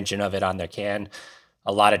make mention of it on their can.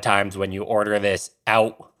 A lot of times when you order this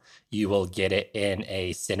out, you will get it in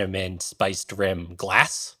a cinnamon spiced rim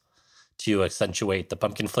glass to accentuate the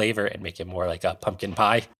pumpkin flavor and make it more like a pumpkin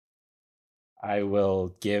pie. I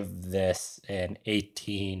will give this an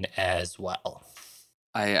 18 as well.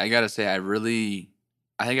 I gotta say, I think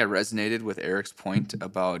I resonated with Eric's point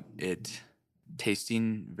about it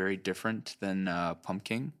tasting very different than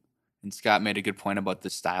pumpkin. And Scott made a good point about the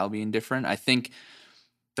style being different. I think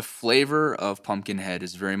the flavor of Pumpkinhead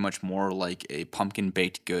is very much more like a pumpkin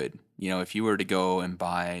baked good. You know, if you were to go and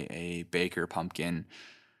buy a baker pumpkin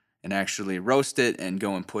and actually roast it and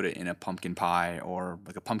go and put it in a pumpkin pie or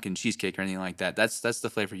like a pumpkin cheesecake or anything like that, that's the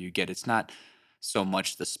flavor you get. It's not so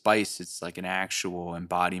much the spice, it's like an actual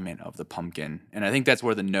embodiment of the pumpkin. And I think that's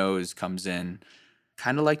where the nose comes in,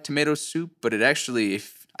 kind of like tomato soup, but it actually,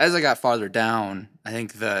 as I got farther down, I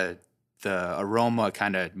think the aroma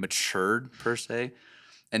kind of matured per se.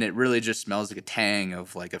 And it really just smells like a tang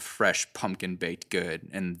of like a fresh pumpkin baked good.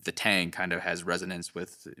 And the tang kind of has resonance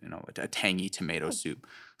with, a tangy tomato soup.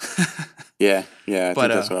 Yeah, I think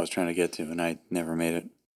that's what I was trying to get to, and I never made it.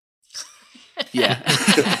 Yeah.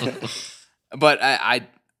 But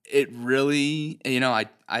it really,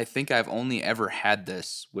 I think I've only ever had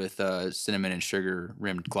this with a cinnamon and sugar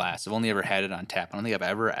rimmed glass. I've only ever had it on tap. I don't think I've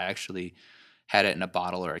ever actually had it in a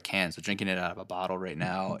bottle or a can. So drinking it out of a bottle right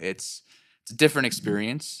now, it's a different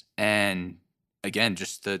experience. And again,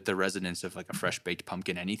 just the resonance of like a fresh baked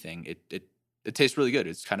pumpkin, anything, it tastes really good.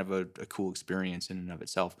 It's kind of a cool experience in and of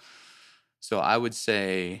itself. So I would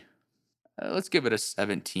say, let's give it a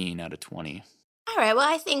 17 out of 20. All right.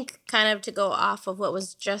 Well, I think kind of to go off of what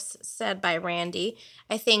was just said by Randy,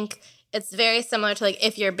 I think it's very similar to like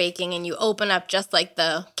if you're baking and you open up just like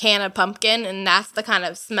the can of pumpkin and that's the kind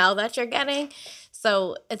of smell that you're getting.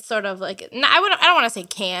 So it's sort of like I don't want to say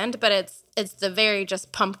canned, but it's the very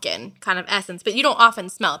just pumpkin kind of essence. But you don't often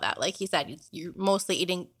smell that. Like he said, you're mostly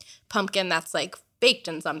eating pumpkin that's like baked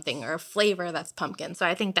in something or a flavor that's pumpkin. So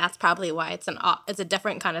I think that's probably why it's a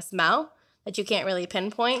different kind of smell that you can't really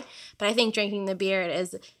pinpoint. But I think drinking the beer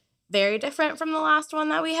is very different from the last one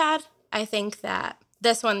that we had. I think that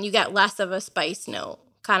this one, you get less of a spice note,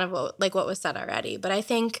 kind of like what was said already. But I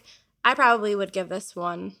think I probably would give this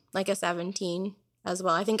one like a 17 as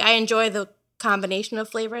well. I think I enjoy the combination of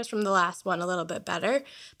flavors from the last one a little bit better.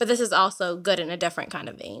 But this is also good in a different kind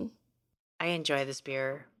of vein. I enjoy this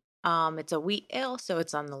beer. It's a wheat ale, so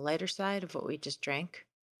it's on the lighter side of what we just drank,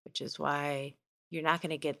 which is why you're not going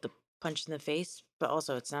to get the punch in the face, but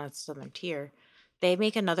also it's not a Southern Tier. They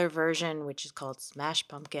make another version which is called Smash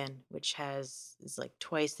Pumpkin, which is like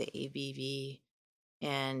twice the ABV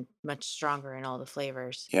and much stronger in all the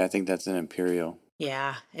flavors. Yeah, I think that's an imperial.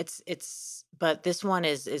 Yeah, but this one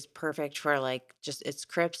is perfect for like just it's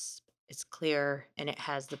crisp, it's clear, and it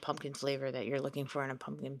has the pumpkin flavor that you're looking for in a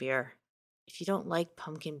pumpkin beer. If you don't like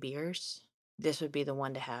pumpkin beers, this would be the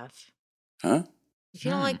one to have. Huh? If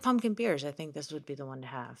you don't like pumpkin beers, I think this would be the one to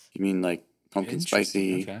have. You mean like pumpkin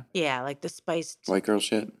spicy Yeah, like the spiced white girl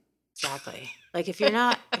shit? Exactly. Like if you're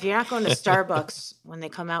not going to Starbucks when they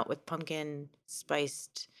come out with pumpkin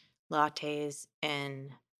spiced lattes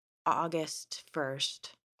in August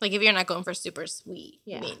 1st. Like if you're not going for super sweet.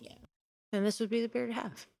 Yeah. I mean, yeah. then this would be the beer to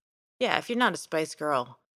have. Yeah, if you're not a spice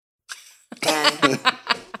girl, then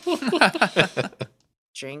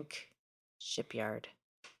drink Shipyard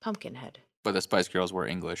Pumpkinhead. But the Spice Girls were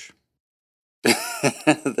English.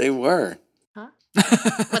 They were. Huh?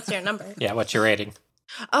 What's your number? Yeah, what's your rating?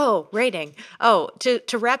 Oh, rating. Oh, to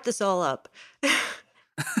wrap this all up.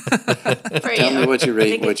 For Tell me you. what you I rate.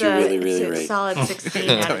 think What it's you really, it's really a rate. solid 16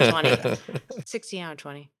 out of 20. 16 out of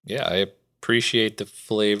 20. Yeah, I appreciate the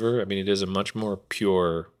flavor. I mean, it is a much more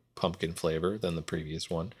pure pumpkin flavor than the previous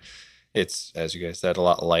one. It's, as you guys said, a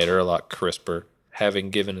lot lighter, a lot crisper. Having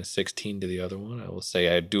given a 16 to the other one, I will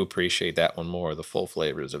say I do appreciate that one more, the full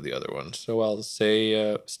flavors of the other one. So I'll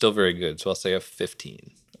say still very good. So I'll say a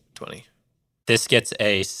 15, 20. This gets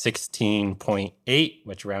a 16.8,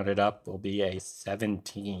 which rounded up will be a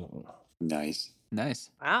 17. Nice. Nice.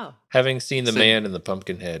 Wow. Having seen the So- man in the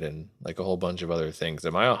pumpkin head and like a whole bunch of other things,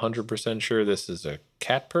 am I 100% sure this is a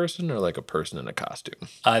cat person or like a person in a costume?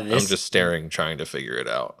 I'm just staring, trying to figure it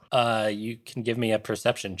out. You can give me a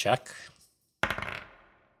perception check.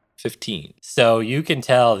 15. So you can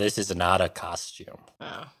tell this is not a costume.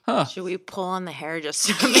 Oh. Huh. Should we pull on the hair just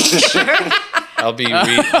to make sure? I'll be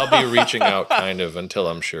reaching out kind of until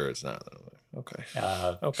I'm sure it's not. Okay.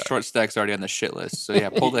 Okay. Short stack's already on the shit list. So yeah,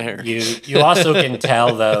 pull the hair. You also can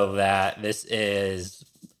tell though that this is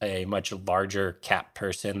a much larger cat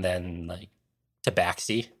person than like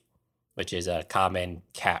tabaxi, which is a common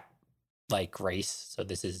cat like race. So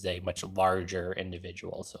this is a much larger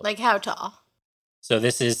individual. So Like how tall? so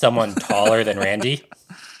this is someone taller than Randy.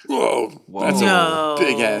 Whoa. Whoa. That's No. a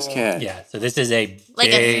big ass cat. Yeah. So this is a Like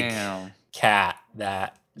a- big Damn. cat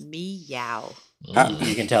that Meow.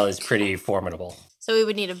 you can tell is pretty formidable. So we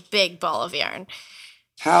would need a big ball of yarn.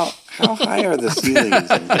 How high are the ceilings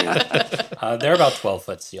in here? They're about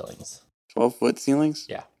 12-foot ceilings. 12-foot ceilings?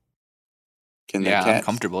 Yeah. Can the Yeah, I'm cats?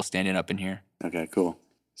 comfortable standing up in here. Okay, cool.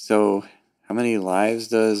 So, how many lives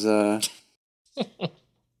does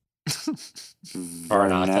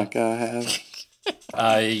Varnaka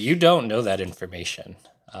have? You don't know that information.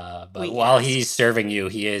 But We while asked. he's serving you,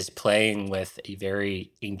 he is playing with a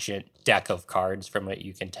very ancient deck of cards from what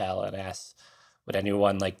you can tell and asks, would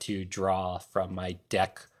anyone like to draw from my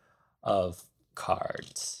deck of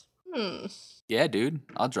cards? Hmm. Yeah, dude.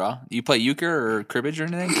 I'll draw. You play euchre or cribbage or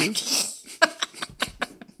anything, too?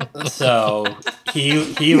 So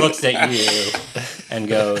he looks at you and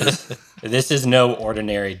goes, this is no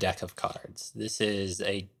ordinary deck of cards. This is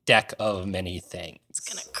a deck of many things. It's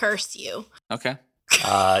gonna curse you. Okay.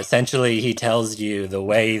 Essentially, he tells you the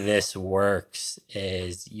way this works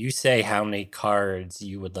is you say how many cards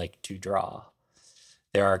you would like to draw.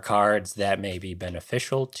 There are cards that may be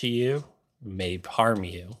beneficial to you, may harm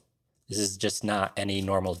you. This is just not any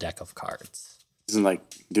normal deck of cards. Isn't like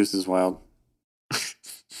Deuces Wild?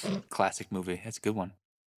 Classic movie. That's a good one.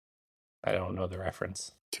 I don't know the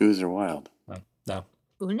reference. Twos are wild. No.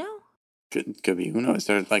 Uno? Could be Uno. Is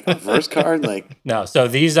there like a reverse card? Like, No, so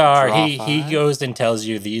these are Draw he five? goes and tells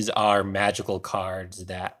you these are magical cards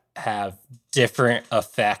that have different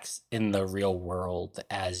effects in the real world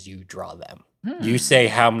as you draw them. You say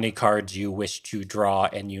how many cards you wish to draw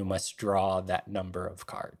and you must draw that number of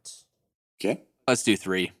cards. okay. Let's do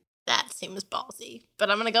 3. That seems ballsy, but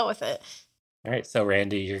I'm gonna go with it. All right, so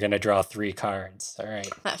Randy, you're going to draw 3 cards. All right.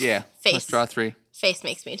 That Yeah. Face. Let's draw 3. Face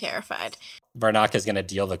makes me terrified. Varnaka is going to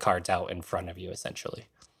deal the cards out in front of you, essentially.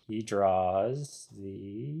 He draws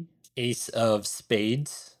the Ace of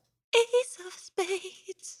Spades. Ace of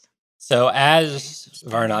Spades. So as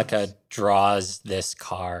Varnaka draws this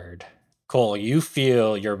card, Cole, you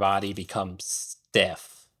feel your body become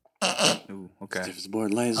stiff. Ooh, okay. Stiff as a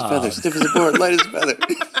board, light as a feather. Stiff as a board, light as a feather.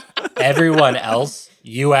 Everyone else,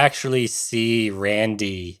 you actually see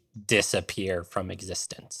Randy disappear from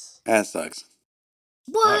existence. That sucks.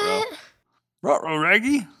 What? Ruh-roh,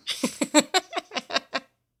 Reggie?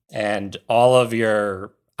 And all of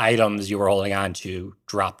your items you were holding on to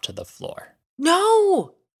drop to the floor.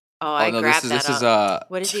 No. Oh, I no, grabbed this that is up.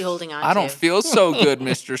 What is he holding on to? I don't feel so good,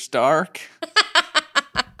 Mr. Stark.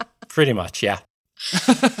 Pretty much, yeah.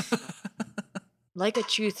 Like a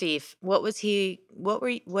true thief. What was he?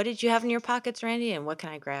 What did you have in your pockets, Randy? And what can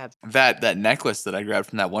I grab? That necklace that I grabbed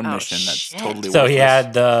from that one Oh, mission that's shit. totally So he worthless.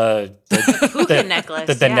 had the Puka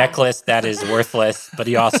necklace. the yeah. necklace that is worthless, but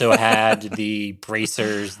he also had the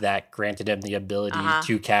bracers that granted him the ability Uh-huh.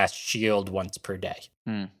 to cast shield once per day.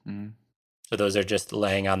 Mm-hmm. So those are just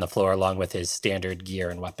laying on the floor along with his standard gear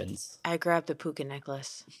and weapons. I grabbed the puka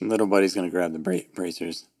necklace. Little buddy's gonna grab the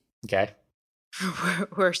bracers. Okay.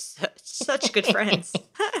 We're such good friends.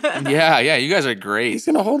 Yeah, you guys are great. He's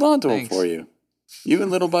gonna hold on to Thanks. him for you. You and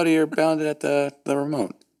little buddy are bounded at the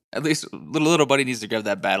remote. At least little buddy needs to grab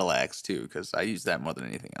that battle axe too, because I use that more than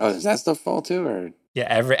anything Oh, else. does that stuff fall too, or Yeah,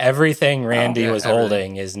 everything Randy yeah, was everything.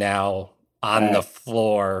 holding is now on the Alright.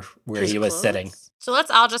 floor where His he was sitting. clothes? So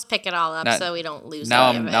let's all just pick it all up Now- so we don't lose Now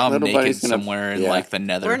any I'm of it. now I'm Little naked buddy's gonna- somewhere in yeah. like the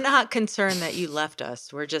nether. We're not concerned that you left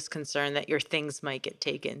us. We're just concerned that your things might get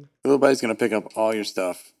taken. little buddy's gonna pick up all your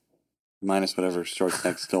stuff, minus whatever short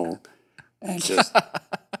neck stole, and just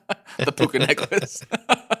the puka necklace.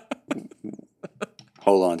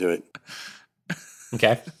 hold on to it.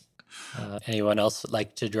 Okay. Anyone else would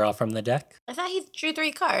like to draw from the deck? I thought he drew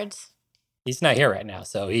 3 cards. He's not here right now,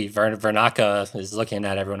 so Vernaka is looking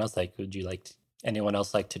at everyone else like, would you anyone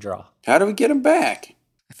else like to draw? How do we get him back?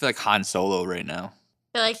 I feel like Han Solo right now.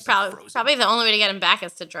 I feel like probably the only way to get him back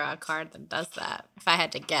is to draw a card that does that, if I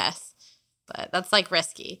had to guess. But that's like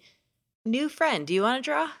risky. New friend, do you want to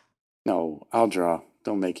draw? No, I'll draw.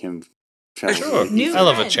 Don't make him travel. Sure. New I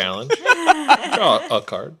love a friend. challenge. Draw a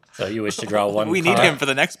card. So you wish to draw one We need card? him for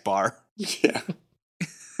the next bar. Yeah.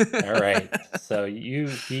 All right. So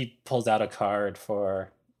he pulls out a card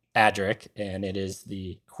for Adric, and it is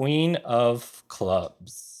the Queen of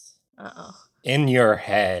Clubs. Uh-oh. In your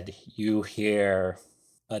head, you hear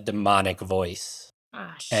a demonic voice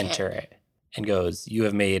Ah, shit. enter it and goes, "You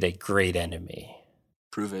have made a great enemy."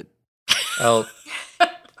 Prove it.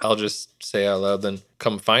 I'll just say out loud then,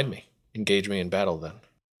 come find me. Engage me in battle then.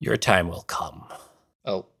 Your time will come.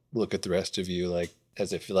 I'll look at the rest of you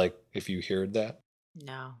as if you heard that.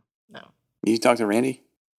 No. No. You talk to Randy?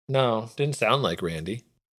 No, didn't sound like Randy.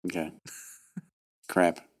 Okay.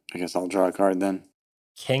 Crap. I guess I'll draw a card then.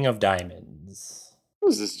 King of Diamonds.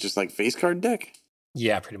 What is this, just like face card deck?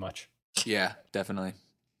 Yeah, pretty much. Yeah, definitely.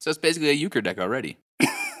 So it's basically a euchre deck already.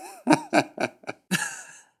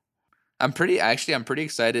 I'm pretty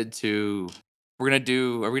excited to. Are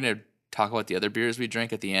we gonna talk about the other beers we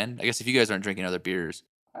drank at the end? I guess if you guys aren't drinking other beers,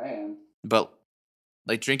 I am. but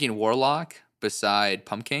like drinking Warlock beside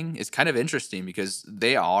Pumpkin is kind of interesting because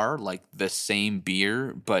they are like the same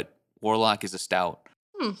beer, but Warlock is a stout.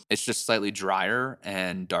 It's just slightly drier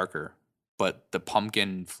and darker, but the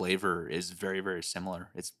pumpkin flavor is very, very similar.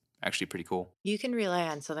 It's actually pretty cool. You can rely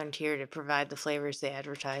on Southern Tier to provide the flavors they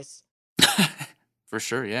advertise. For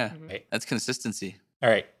sure, yeah. Mhm. Right. That's consistency. All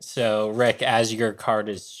right. So, Rick, as your card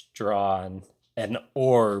is drawn, an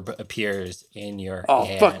orb appears in your Oh,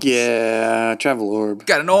 hands. fuck yeah. Travel orb.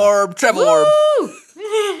 Got an orb, travel orb,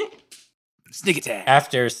 Woo! sneak attack.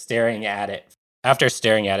 After staring at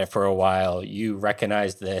it for a while, you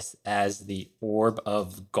recognize this as the Orb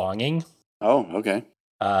of Gonging. Oh, okay.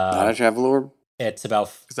 Not a travel orb? It's about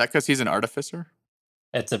Is that because he's an artificer?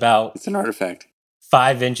 it's about It's an artifact.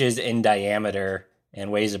 5 inches in diameter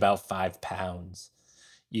and weighs about 5 pounds.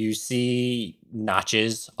 You see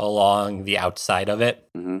notches along the outside of it,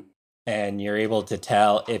 Mm-hmm. and you're able to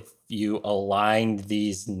tell if you align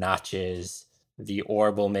these notches, the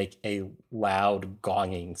orb will make a loud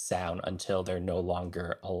gonging sound until they're no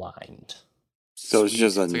longer aligned. So it's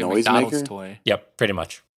just a It's like noise McDonald's maker? toy. Yep, pretty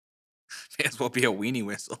much. May as well be a weenie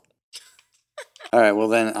whistle. All right, well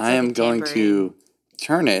then I like am a going to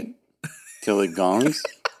turn it till it gongs.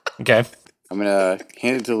 Okay. I'm going to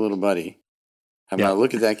hand it to the little buddy. I'm Yeah. going to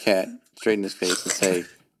look at that cat straight in his face and say,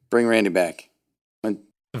 bring Randy back.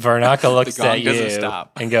 Vernaka looks gong at doesn't you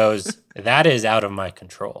stop. and goes, "That is out of my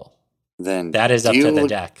control. Then That is up to the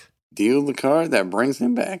deck." deal the card that brings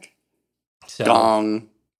him back. So, Gong.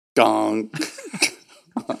 Gong.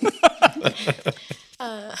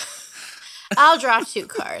 I'll draw 2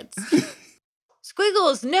 cards.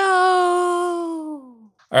 Squiggles, no!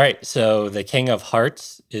 all right. So the King of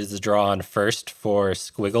Hearts is drawn first for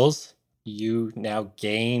Squiggles. You now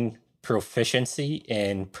gain proficiency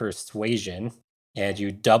in Persuasion, and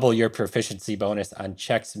you double your proficiency bonus on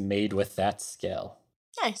checks made with that skill.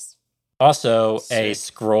 Nice. Also, a Sick.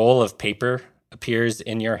 scroll of paper appears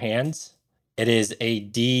in your hands. It is a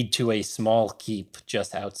deed to a small keep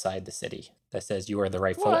just outside the city that says you are the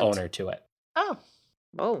rightful What? owner to it. Oh.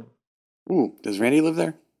 Whoa. Ooh, does Randy live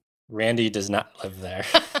there? Randy does not live there.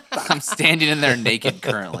 I'm standing in there naked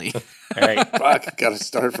currently. All right. Fuck, gotta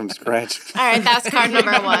start from scratch. All right, that's card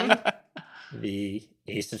number 1. The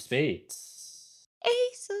Ace of Spades.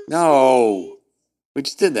 Ace of No. We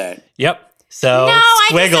just did that. Yep. So, No, I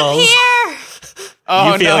Squiggles, disappear!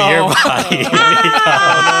 Oh, you feel no. your body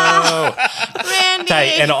become Randy!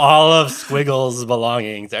 tight, and all of Squiggles'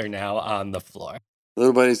 belongings are now on the floor.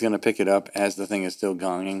 Little buddy's gonna pick it up as the thing is still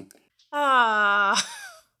gonging. Ah,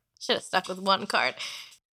 should have stuck with 1 card.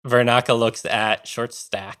 Vernaka looks at Short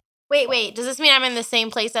Stack. Wait. Does this mean I'm in the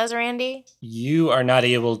same place as Randy? You are not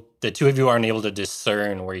able, the two of you aren't able to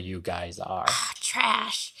discern where you guys are. Ah,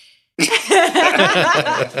 trash.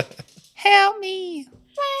 Help me.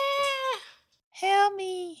 Help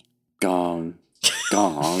me. Gong.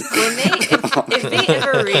 Gong. When if they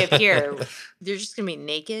ever reappear, they're just gonna be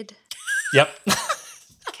naked. Yep.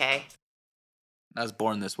 Okay, I was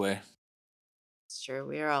born this way. it's true.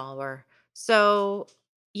 We all were. So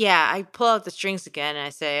yeah, I pull out the strings again and I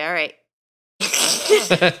say, "All right."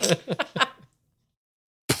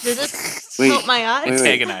 Does this Wait, help my odds? wait.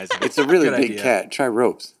 Antagonizing. It's a really Good big idea. cat. Try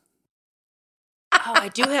ropes. Oh, I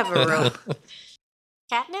do have a rope.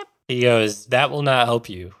 Catnip? He goes, that will not help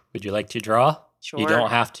you. Would you like to draw? Sure. You don't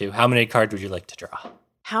have to. How many cards would you like to draw?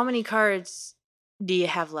 How many cards do you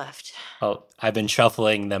have left? Oh, I've been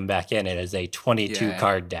shuffling them back in. It is a 22 Yeah.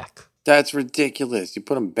 card deck. That's ridiculous. You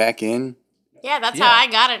put them back in? Yeah, that's Yeah. how I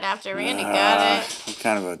got it after Randy got it. What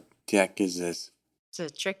kind of a deck is this? It's a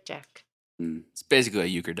trick deck. It's basically a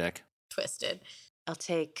euchre deck. Twisted. I'll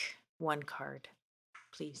take one card,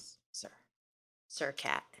 please, sir. Sir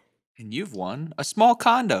Cat. And you've won a small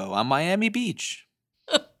condo on Miami Beach.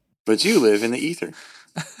 But you live in the ether.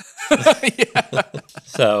 Yeah.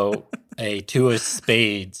 So a 2 of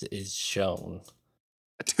spades is shown.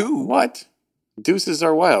 A 2. What? Deuces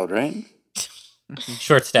are wild, right?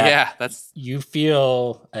 Short stack. Yeah, that's You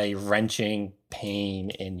feel a wrenching pain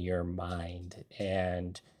in your mind,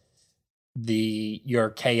 and your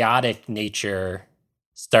chaotic nature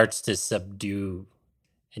starts to subdue,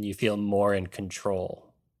 and you feel more in control.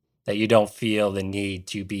 That you don't feel the need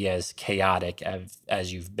to be as chaotic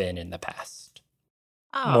as you've been in the past.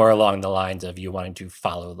 Oh. More along the lines of you wanting to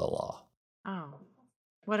follow the law. Oh.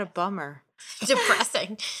 What a bummer.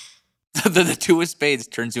 Depressing. the 2 of spades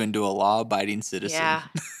turns you into a law-abiding citizen. Yeah.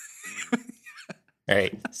 All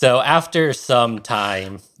right. So after some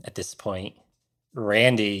time at this point,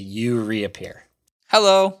 Randy, you reappear.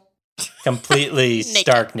 Hello. Completely Naked.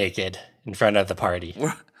 stark naked in front of the party.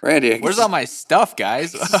 Randy, Where's all my stuff,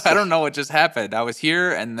 guys? I don't know what just happened. I was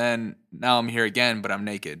here, and then now I'm here again, but I'm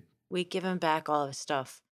naked. We give him back all of his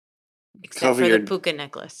stuff. Except Cover for your- the puka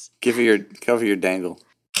necklace. cover your dangle.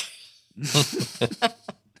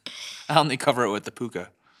 I only cover it with the puka.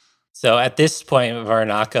 So at this point,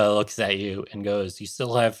 Varnaka looks at you and goes, you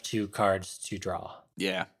still have 2 cards to draw.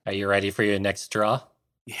 Yeah. Are you ready for your next draw?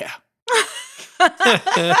 Yeah.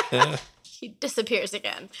 He disappears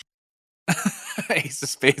again. Ace of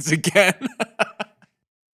spades again.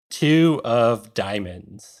 2 of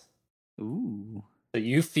diamonds. Ooh. So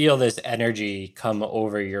you feel this energy come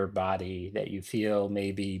over your body that you feel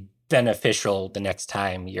may be beneficial the next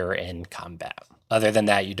time you're in combat. Other than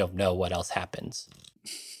that, you don't know what else happens.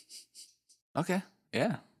 Okay.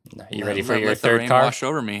 Yeah. Are you ready for Let- your let the third rain card? wash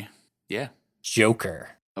over me. Yeah.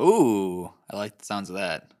 Joker. Ooh. I like the sounds of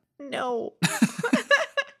that. No.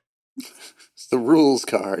 It's the rules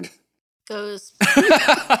card. Goes.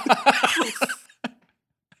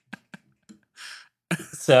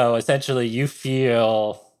 So essentially, you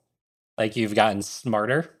feel like you've gotten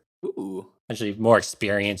smarter, Ooh. essentially more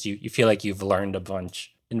experience. You feel like you've learned a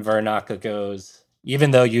bunch. And Varnaka goes,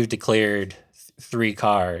 even though you've declared 3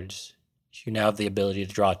 cards, you now have the ability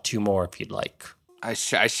to draw 2 more if you'd like. I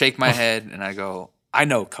shake my head and I go, I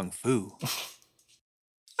know Kung Fu.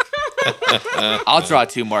 I'll draw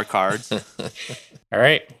 2 more cards. All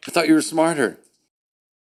right. I thought you were smarter.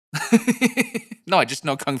 No, I just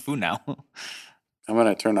know Kung Fu now. I'm going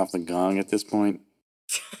to turn off the gong at this point.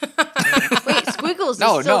 Wait, Squiggles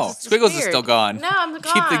No, is still no. Squiggles is still gone. No, I'm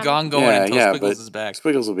gone. Keep the gong going until Squiggles is back.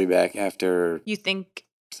 Squiggles will be back after You think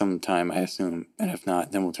some time, I assume. And if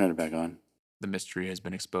not, then we'll turn it back on. The mystery has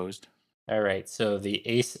been exposed. All right. So the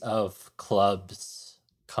Ace of Clubs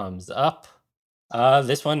comes up.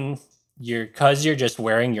 This one, you're just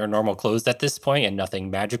wearing your normal clothes at this point and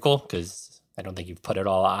nothing magical, because I don't think you've put it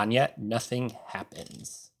all on yet. Nothing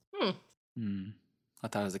happens. I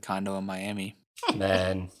thought it was a condo in Miami. And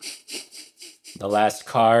then the last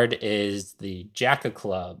card is the Jack of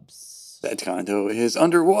Clubs. That condo is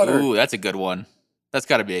underwater. Ooh, that's a good one. That's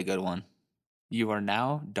got to be a good one. You are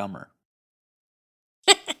now dumber.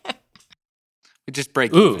 We just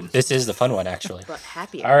break Ooh, even. this is the fun one, actually. but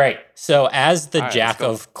happy? All right. So as the All right, Jack let's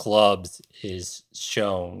go. of Clubs is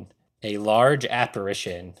shown, a large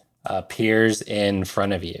apparition appears in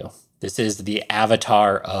front of you. This is the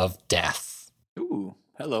Avatar of Death. Ooh,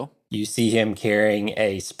 hello. You see him carrying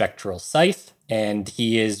a spectral scythe, and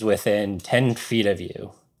he is within 10 feet of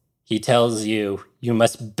you. He tells you you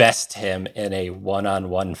must best him in a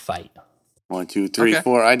one-on-one fight. 1, 2, 3, Okay.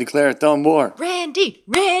 4. I declare thumb war. Randy!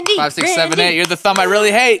 5, 6, 7, Randy! 8. You're the thumb I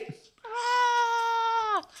really hate.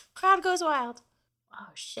 Ah! Crowd goes wild. Oh,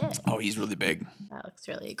 shit. Oh, he's really big. That looks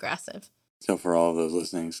really aggressive. So for all of those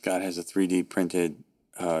listening, Scott has a 3D printed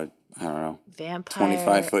I don't know, Vampire.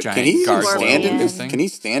 25 foot. Giant Can he even gargoyle stand in this? thing. Can he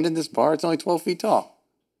stand in this bar? It's only 12 feet tall.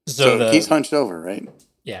 So So he's hunched over, right?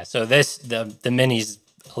 yeah, so the mini's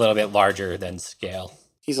a little bit larger than scale.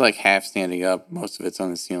 He's like half standing up. Most of it's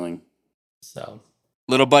on the ceiling. So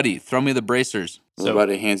Little buddy, throw me the bracers.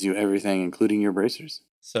 Everybody hands you everything, including your bracers.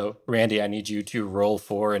 so Randy, I need you to roll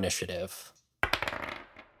for initiative.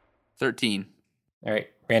 13. All right,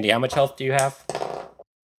 Randy, how much health do you have?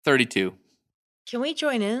 32. Can we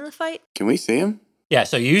join in the fight? Can we see him? Yeah,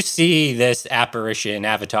 so you see this apparition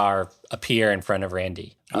avatar appear in front of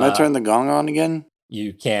Randy. Can I turn the gong on again?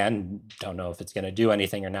 You can. Don't know if it's going to do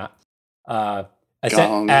anything or not.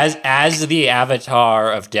 Gong. As the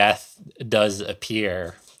avatar of death does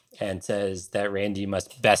appear and says that Randy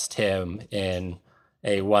must best him in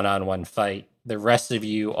a one-on-one fight, the rest of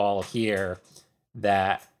you all hear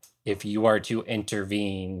that if you are to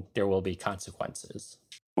intervene, there will be consequences.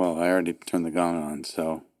 Well, I already turned the gong on,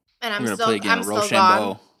 so And I'm We're going to still, play again. I'm still gone.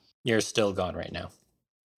 Rochambeau. You're still gone right now.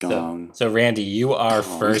 gong. So Randy, you are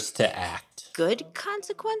Gong. first to act. Good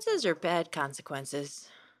consequences or bad consequences?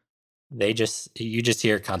 You just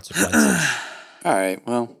hear consequences. All right,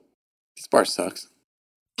 well, this bar sucks.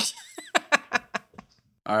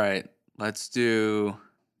 All right, let's do.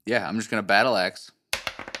 Yeah, I'm just gonna battle axe.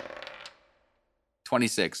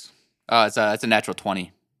 26. Oh, it's a natural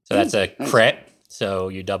 20. So that's a Nice. crit. So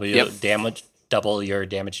you double your Yep.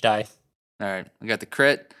 damage, die. All right, I got the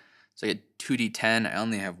crit. So I get 2d10. I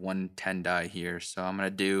only have one 10 die here, so I'm gonna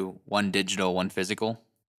do one digital, one physical.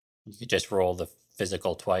 You could just roll the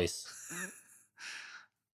physical twice.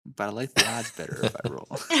 But I like the odds better if I roll.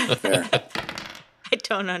 Fair. I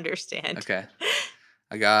don't understand. Okay,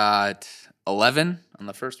 I got 11 on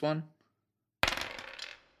the first one.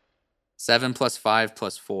 7 plus 5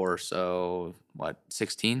 plus 4, so what?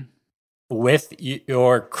 16. With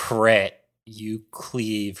your crit, you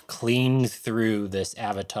cleave clean through this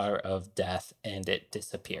avatar of death, and it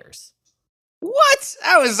disappears. What?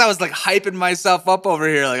 I was like hyping myself up over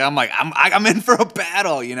here. I'm in for a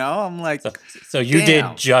battle, you know? I'm like, So you Damn.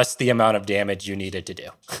 did just the amount of damage you needed to do.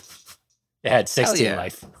 It had 16 yeah.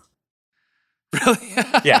 life. really?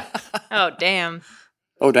 Yeah. Oh, damn.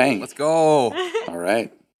 Oh, dang. Let's go. All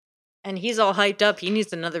right. And he's all hyped up. He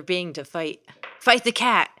needs another being to fight. Fight the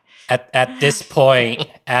cat. At this point,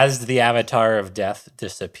 as the avatar of death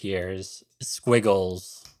disappears,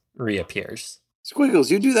 Squiggles reappears. Squiggles,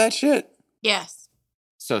 you do that shit. Yes.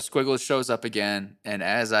 So Squiggles shows up again, and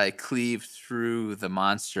as I cleave through the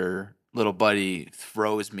monster, little buddy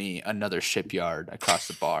throws me another shipyard across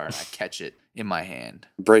the bar, and I catch it in my hand.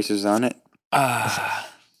 Braces on it.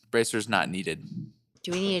 Bracer's not needed.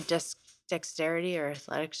 Do we need a dexterity or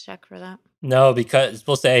athletics check for that? No, because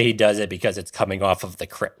we'll say he does it because it's coming off of the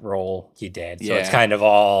crit roll he did. So it's Yeah. kind of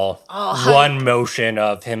all Oh, one motion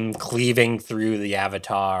of him cleaving through the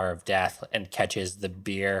avatar of death and catches the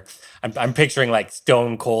beer. I'm picturing like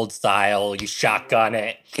Stone Cold style. You shotgun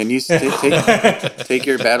it. Can you take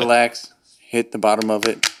your battle axe, hit the bottom of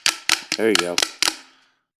it? There you go.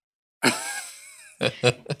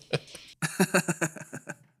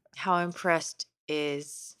 How impressed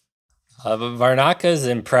is... Varnaka's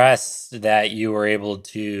impressed that you were able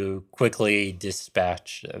to quickly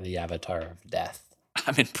dispatch the avatar of death.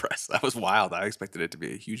 I'm impressed. That was wild. I expected it to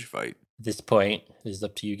be a huge fight. At this point, it's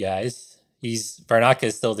up to you guys. Varnaka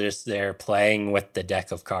is still just there playing with the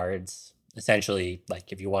deck of cards. Essentially,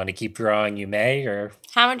 like if you want to keep drawing, you may, or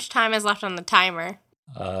How much time is left on the timer?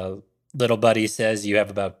 little buddy says you have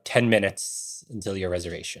about 10 minutes until your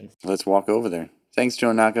reservation. Let's walk over there. Thanks,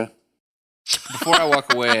 Joe Naka. Before I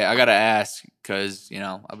walk away, I gotta ask because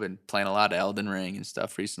I've been playing a lot of Elden Ring and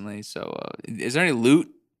stuff recently. So, is there any loot?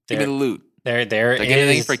 Give me the loot. There Did I get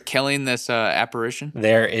anything is for killing this apparition?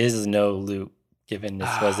 there is no loot, given this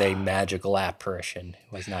was a magical apparition.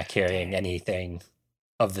 It was not carrying anything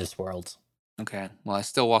of this world. Okay. Well, I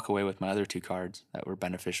still walk away with my other 2 cards that were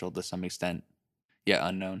beneficial to some extent, yet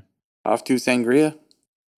unknown. Off to Sangria.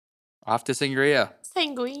 Off to Sangria.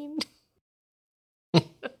 Sanguine.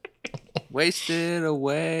 Wasted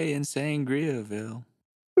away in Sangriaville.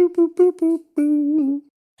 Boop, boop, boop, boop, boop.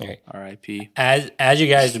 All right. R.I.P. As you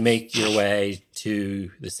guys make your way to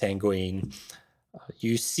the Sanguine,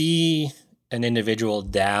 you see an individual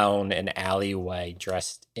down an alleyway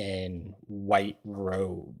dressed in white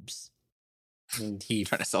robes. And he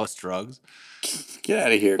Trying to sell us drugs. Get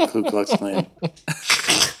out of here, Ku Klux Klan.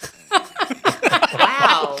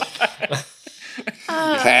 Wow. You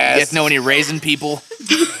Pass. guys know any raisin people?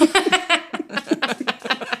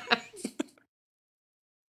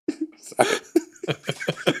 Sorry.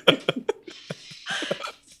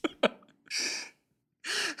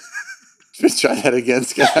 try that again,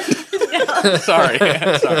 Scott. Sorry.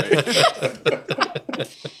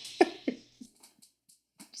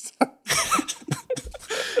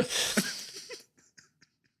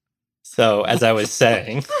 So, as I was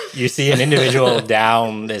saying, you see an individual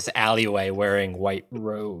down this alleyway wearing white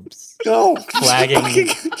robes. Go. Flagging.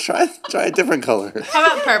 Try a different color.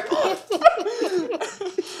 How about purple?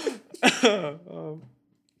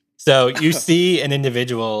 So, you see an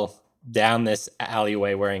individual down this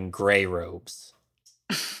alleyway wearing gray robes.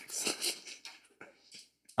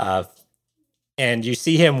 And you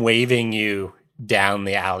see him waving you down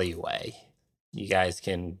the alleyway. You guys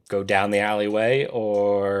can go down the alleyway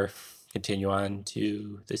or continue on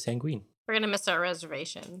to the Sanguine. We're going to miss our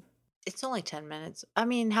reservation. It's only 10 minutes. I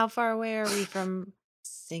mean, how far away are we from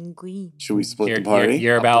Sanguine? Should we split the party?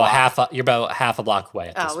 You're about half a block away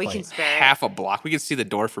at this Oh, we point. can spare it. Half a block. We can see the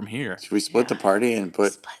door from here. Should we split the party and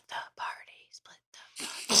put... Split the party.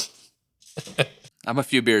 I'm a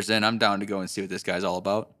few beers in. I'm down to go and see what this guy's all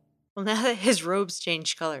about. Well, now that his robes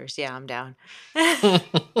changed colors, yeah, I'm down. I'm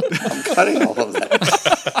cutting all of that.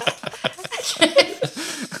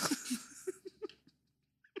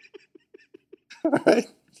 All right.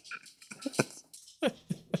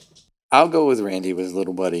 I'll go with Randy with his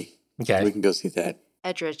little buddy. Okay. We can go see that.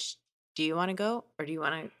 Edrich, do you want to go, or do you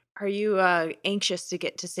want to? Are you anxious to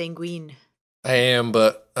get to Sanguine? I am,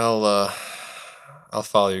 but I'll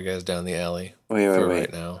follow you guys down the alley Wait.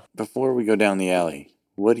 right now. Before we go down the alley,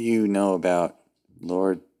 what do you know about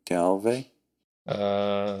Lord Dalve?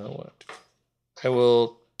 What? I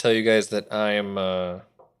will tell you guys that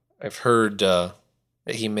I've heard that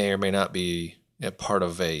he may or may not be a part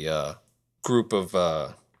of a group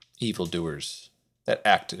of evildoers that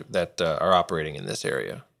are operating in this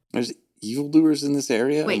area. There's evildoers in this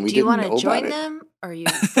area? Wait, and we do you didn't want know to join about it? them? Or are you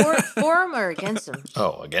for them or against them?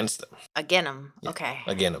 Oh, against them. Against them. Yeah, Okay.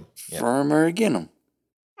 Again them. Yeah. Firm or against them?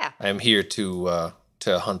 I am here to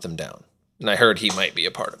hunt them down, and I heard he might be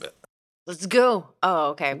a part of it. Let's go. Oh,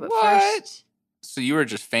 okay. But What? first, So you were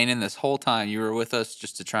just feigning this whole time. You were with us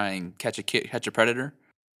just to try and catch a predator?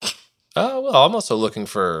 Well, I'm also looking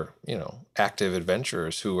for active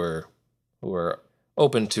adventurers who are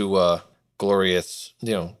open to glorious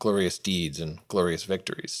deeds and glorious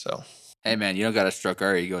victories. So Hey man, you don't got to stroke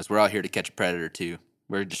our egos. We're out here to catch a predator too.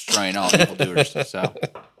 We're destroying all evildoers. So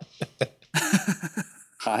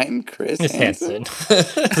I'm Chris Miss Hansen.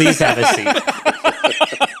 Hansen, please have a seat.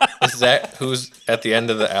 is that who's at the end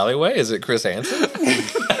of the alleyway? Is it Chris Hansen?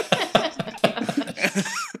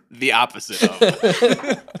 the opposite of.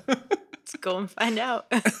 let's go and find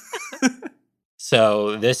out. So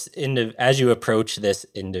as you approach this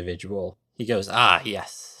individual, he goes, "Ah,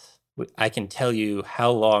 yes, I can tell you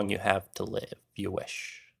how long you have to live, if you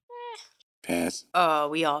wish." Pass. Oh,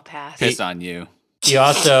 we all passed. Piss on you. He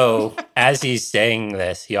also, as he's saying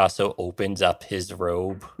this, he also opens up his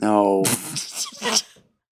robe. No.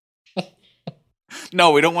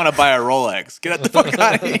 No, we don't want to buy a Rolex. Get the fuck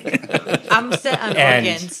out of here. I'm set on And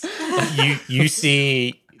organs. you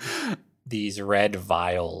see these red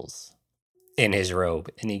vials in his robe,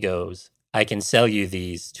 and he goes, "I can sell you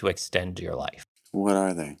these to extend your life. What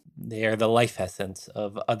are they? They are the life essence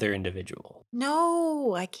of other individuals."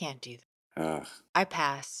 No, I can't do that. Ugh. I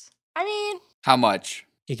pass. I mean, How much?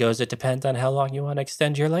 He goes, "It depends on how long you want to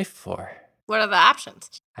extend your life for. what are the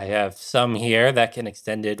options? I have some here that can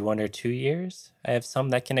extend it 1 or 2 years. I have some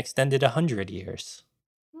that can extend it 100 years."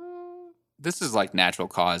 This is like natural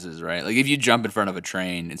causes, right? Like if you jump in front of a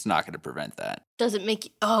train, it's not going to prevent that. Does it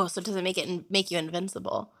make make you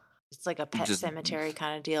invincible? It's like a pet Just- cemetery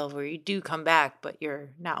kind of deal where you do come back, but you're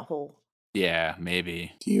not whole. Yeah,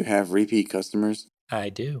 maybe. Do you have repeat customers? I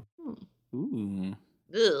do. Ooh.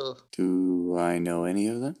 Ugh. Do I know any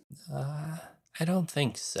of them? I don't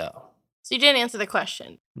think so. So you didn't answer the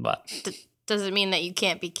question. But, Does it mean that you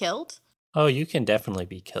can't be killed? oh, you can definitely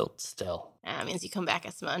be killed still. That means you come back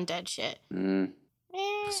as some undead shit. Mm.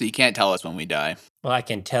 So you can't tell us when we die. Well, I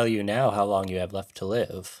can tell you now how long you have left to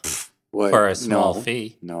live What? for a small No.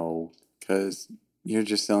 fee. No, because you're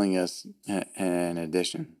just selling us an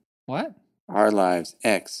addition. What? Our lives,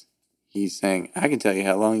 X. He's saying, I can tell you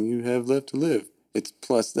how long you have left to live. It's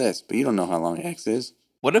plus this, but you don't know how long X is.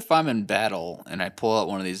 What if I'm in battle and I pull out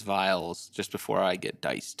one of these vials just before I get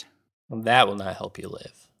diced? Well, that will not help you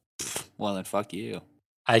live. Well, then fuck you.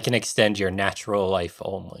 I can extend your natural life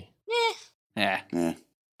only. Yeah,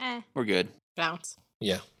 Eh. we're good. Bounce. He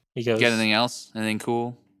You goes, got anything else? Anything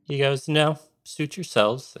cool? No, suit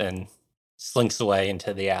yourselves, and slinks away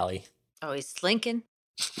into the alley. Oh, he's slinking.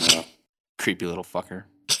 Well, Creepy little fucker.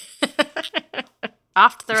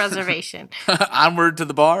 Off to the reservation. Onward to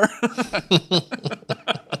the bar.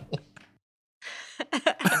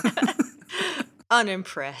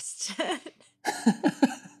 Unimpressed.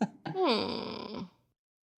 All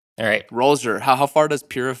right. Rolzer, how far does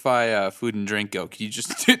Purify food and drink go? Can you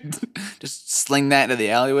just just sling that into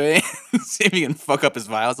the alleyway? See if you can fuck up his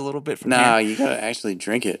vials a little bit from Nah, here? you gotta actually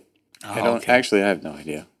drink it. Oh, I don't okay. actually. I have no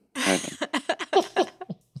idea.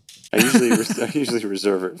 I usually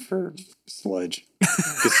reserve it for sludge,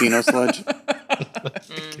 casino sludge.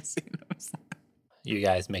 Casinos. You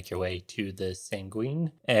guys make your way to the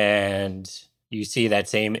Sanguine, and you see that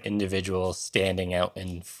same individual standing out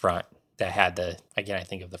in front that had the, again, I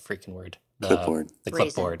think of the freaking word. Clipboard. The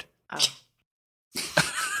Raisin. clipboard. Oh.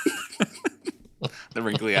 The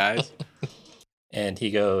wrinkly eyes. And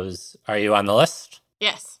he goes, "Are you on the list?"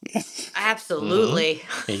 Yes. Absolutely.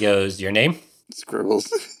 He goes, "Your name?" Scribbles.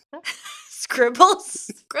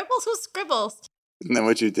 Scribbles? Scribbles who scribbles. Isn't that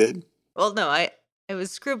what you did? Well, no, it was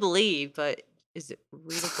scribbly, but is it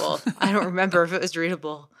readable? I don't remember if it was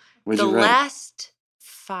readable. What'd The you write? last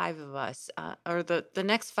 5 of us, or the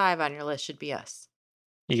next 5 on your list should be us.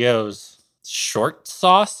 He goes, "Short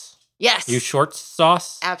sauce? Yes. You short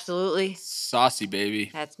sauce?" Absolutely. Saucy, baby.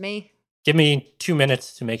 That's me. Give me 2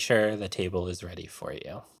 minutes to make sure the table is ready for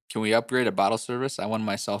you. Can we upgrade a bottle service? I won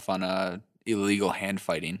myself on illegal hand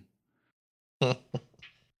fighting.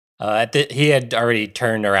 He had already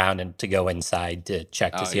turned around and to go inside to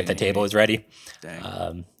check to Oh, see if yeah, the table yeah. is ready.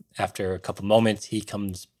 Dang. After a couple moments, he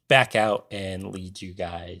comes back out and leads you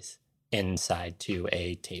guys inside to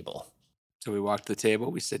a table. So we walk to the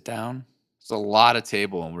table, we sit down. It's a lot of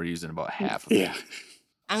table, and we're using about half of it. Yeah.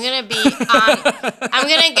 I'm gonna be on. I'm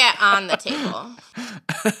gonna get on the table.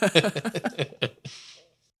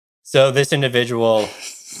 So this individual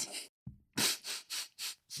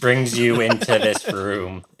brings you into this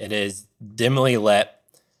room. It is dimly lit.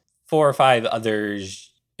 4 or 5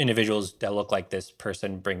 individuals that look like this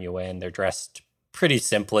person bring you in. They're dressed pretty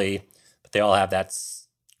simply, but they all have that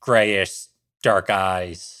grayish, dark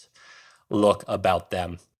eyes look about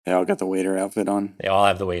them. They all got the waiter outfit on. They all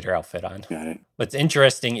have the waiter outfit on. Got it. What's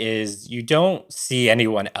interesting is you don't see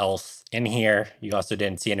anyone else in here. You also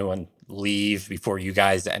didn't see anyone leave before you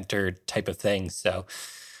guys entered, type of thing. So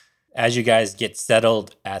as you guys get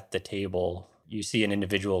settled at the table, you see an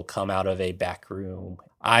individual come out of a back room.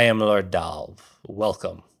 "I am Lord Dalv.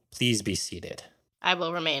 Welcome. Please be seated." I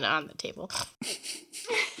will remain on the table.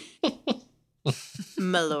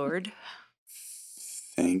 My lord.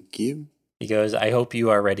 Thank you. He goes, "I hope you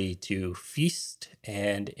are ready to feast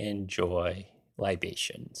and enjoy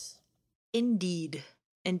libations." Indeed.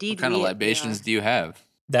 Indeed. What kind of we libations are. do you have?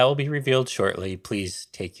 That will be revealed shortly. Please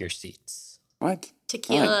take your seats. What?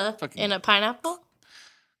 Tequila Fucking- in a pineapple.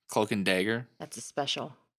 Cloak and dagger? That's a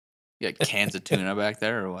special. You got cans of tuna back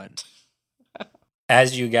there or what?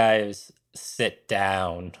 As you guys sit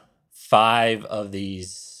down, 5 of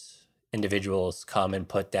these individuals come and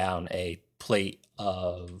put down a plate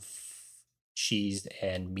of cheese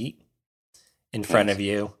and meat in front Nice. of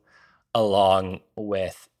you, along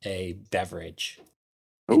with a beverage.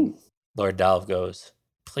 Oh, Lord Dalv goes,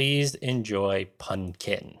 "Please enjoy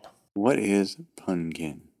punkin." what is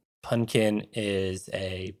pumpkin? Punkin is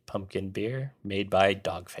a pumpkin beer made by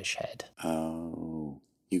Dogfish Head. Oh,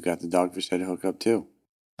 you got the Dogfish Head hookup too.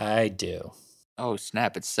 I do. Oh,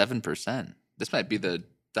 snap. It's 7%. This might be the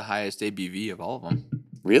highest ABV of all of them.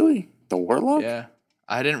 Really? The Warlock? Yeah.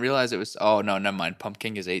 I didn't realize it was. Oh, no, never mind.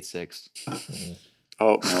 Pumpkin is 8.6.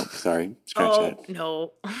 Oh, no, sorry. Scratch that.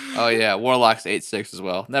 No. Oh, yeah. Warlock's 8.6 as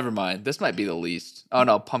well. Never mind. This might be the least. Oh,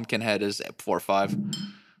 no. Pumpkinhead is 4.5.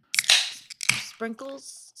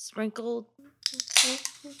 Sprinkles? Sprinkled?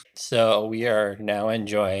 So we are now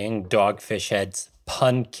enjoying Dogfish Head's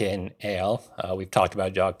Pumpkin Ale. We've talked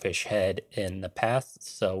about Dogfish Head in the past,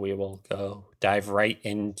 so we will dive right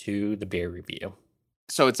into the beer review.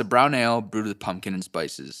 So it's a brown ale brewed with pumpkin and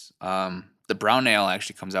spices. The brown ale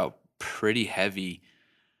actually comes out pretty heavy.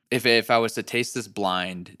 If I was to taste this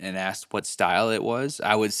blind and asked what style it was,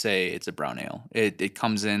 I would say it's a brown ale. It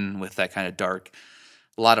comes in with that kind of dark,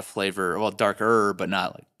 a lot of flavor, well, darker, but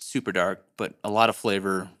not like super dark, but a lot of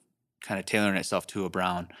flavor, kind of tailoring itself to a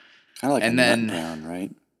brown. Kind of like And a then- nut brown,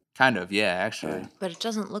 right? Kind of, yeah, actually. Yeah. But it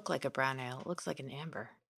doesn't look like a brown ale. It looks like an amber.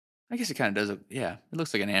 I guess it kind of does. Yeah, it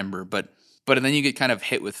looks like an amber, but then you get kind of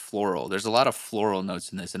hit with floral. There's a lot of floral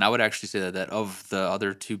notes in this, and I would actually say that of the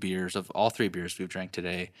other 2 beers, of all 3 beers we've drank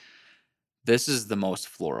today, this is the most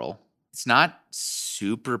floral. It's not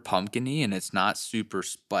super pumpkin-y, and it's not super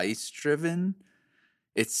spice-driven.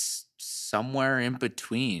 It's somewhere in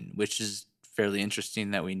between, which is fairly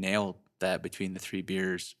interesting that we nailed that between the 3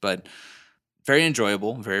 beers. But very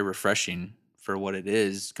enjoyable, very refreshing for what it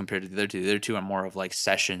is compared to the other 2. The other 2 are more of like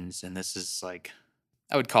sessions, and this is like,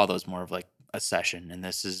 I would call those more of like a session, and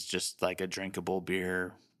this is just like a drinkable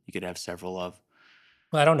beer you could have several of.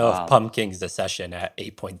 Well, I don't know if Pumpkin's the session at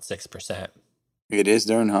 8.6%. It is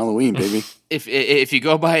during Halloween, baby. If you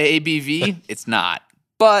go by ABV, it's not.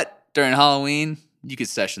 But during Halloween, you could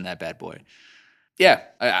session that bad boy. Yeah,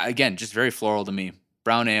 again, just very floral to me.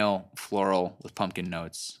 Brown ale, floral with pumpkin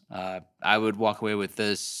notes. I would walk away with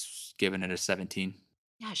this, giving it a 17.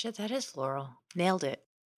 Yeah, shit, that is floral. Nailed it.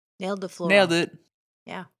 Nailed the floral. Nailed it.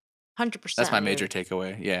 Yeah, 100%. That's my major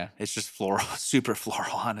takeaway. Yeah, it's just floral, super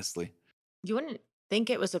floral, honestly. You wouldn't think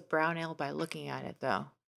it was a brown ale by looking at it, though.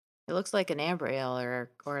 It looks like an amber ale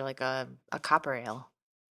or like a copper ale.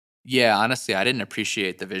 Yeah, honestly, I didn't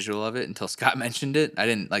appreciate the visual of it until Scott mentioned it. I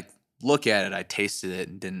didn't look at it. I tasted it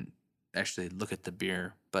and didn't actually look at the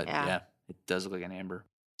beer. But yeah it does look like an amber.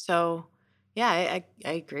 So, yeah,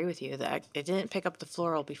 I agree with you that it didn't pick up the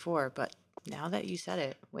floral before, but now that you said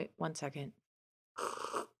it, wait 1 second.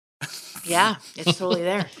 Yeah, it's totally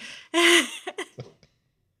there.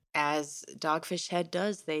 As Dogfish Head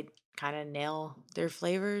does, they kind of nail their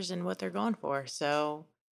flavors and what they're going for. So,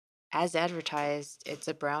 as advertised, it's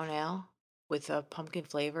a brown ale with a pumpkin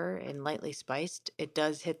flavor and lightly spiced. It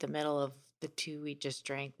does hit the middle of the two we just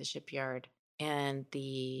drank, the Shipyard and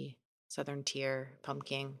the Southern Tier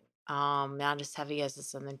pumpkin. Not as heavy as the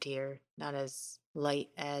Southern Tier, not as light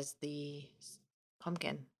as the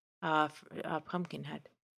pumpkin. Pumpkin Head.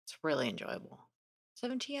 It's really enjoyable.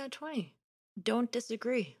 17 out of 20. Don't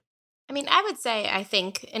disagree. I mean, I would say, I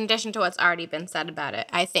think, in addition to what's already been said about it,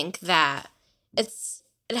 I think that it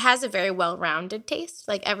has a very well-rounded taste.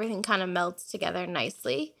 Like, everything kind of melts together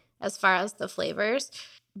nicely as far as the flavors.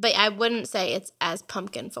 But I wouldn't say it's as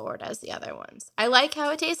pumpkin forward as the other ones. I like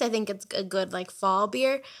how it tastes. I think it's a good, like, fall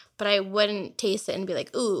beer. But I wouldn't taste it and be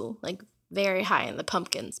like, ooh, like, very high in the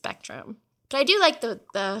pumpkin spectrum. But I do like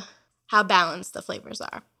the how balanced the flavors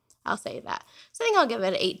are. I'll say that. So I think I'll give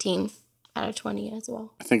it an 18 out of 20 as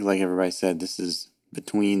well. I think, like everybody said, this is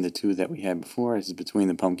between the two that we had before. This is between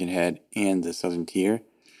the Pumpkinhead and the Southern Tier.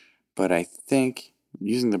 But I think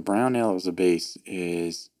using the brown ale as a base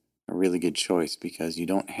is a really good choice because you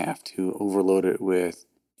don't have to overload it with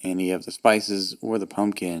any of the spices or the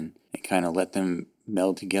pumpkin and kind of let them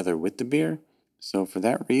meld together with the beer. So for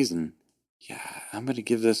that reason, yeah, I'm going to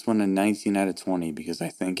give this one a 19 out of 20 because I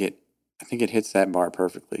think it hits that bar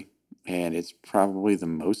perfectly. And it's probably the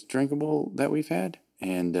most drinkable that we've had.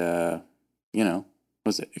 And,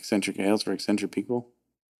 was it eccentric ales for eccentric people?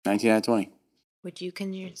 19 out of 20. Would you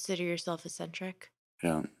consider yourself eccentric? I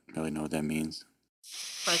don't really know what that means.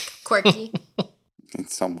 Like quirky? In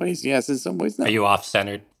some ways, yes. In some ways, no. Are you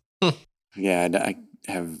off-centered? Yeah, I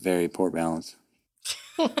have very poor balance.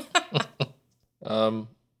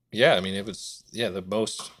 Yeah, I mean, it was, the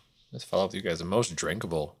most, let's follow up with you guys, the most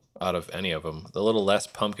drinkable out of any of them. The little less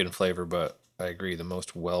pumpkin flavor, but I agree, the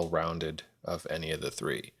most well-rounded of any of the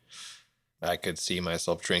three. I could see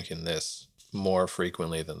myself drinking this more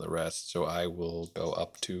frequently than the rest, so I will go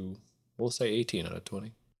up to, we'll say 18 out of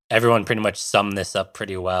 20. Everyone pretty much summed this up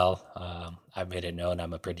pretty well. I've made it known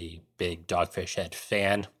I'm a pretty big Dogfish Head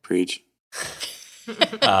fan. Preach.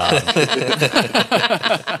 I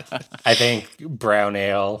think brown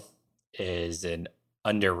ale is an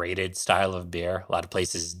underrated style of beer. A lot of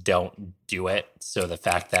places don't do it. So the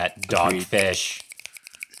fact that Dogfish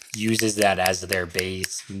uses that as their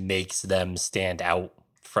base makes them stand out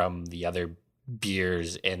from the other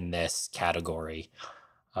beers in this category.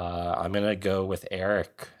 I'm going to go with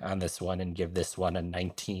Eric on this one and give this one a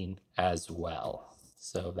 19 as well.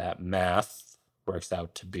 So that math works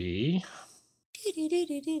out to be...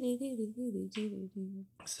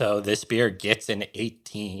 So this beer gets an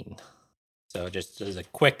 18. So just as a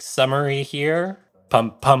quick summary here,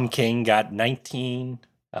 Pumpkin got 19,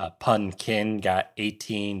 Punkin got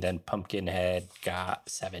 18, then Pumpkinhead got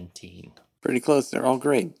 17. Pretty close. They're all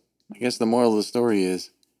great. I guess the moral of the story is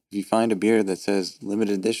if you find a beer that says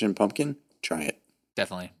limited edition pumpkin, try it.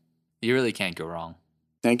 Definitely. You really can't go wrong.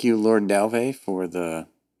 Thank you, Lord Dalve, for the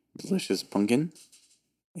delicious pumpkin.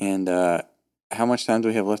 And how much time do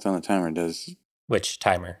we have left on the timer? Which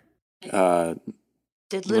timer?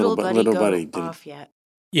 Did Little Buddy go off yet?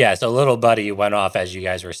 Yeah, so Little Buddy went off as you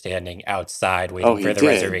guys were standing outside waiting for the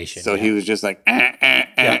reservation. So he was just like,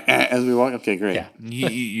 as we walk. Okay, great. Yeah.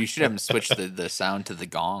 You should have him switch the sound to the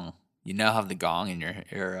gong. You now have the gong in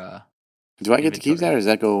your Do I get to keep that or does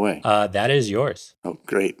that go away? That is yours. Oh,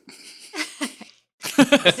 great.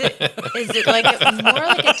 Is it like more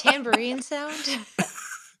like a tambourine sound?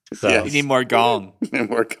 So, you need more gong.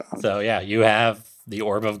 More gong. So yeah, you have the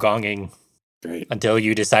orb of gonging. Great. Until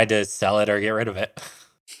you decide to sell it or get rid of it.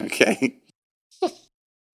 Okay.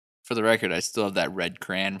 For the record, I still have that red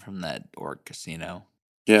crayon from that orc casino.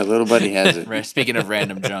 Yeah, little buddy has it. Speaking of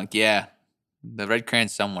random junk, yeah. The red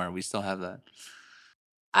crayon's somewhere. We still have that.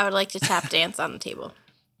 I would like to tap dance on the table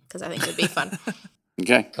because I think it'd be fun.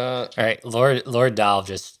 Okay. All right, Lord Dahl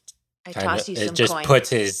just I kind toss of you some just coin. puts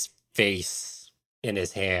his face in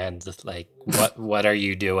his hand, like, what are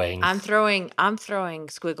you doing? I'm throwing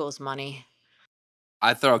Squiggles money.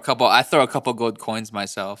 I throw a couple gold coins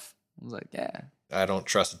myself. I was like, yeah. I don't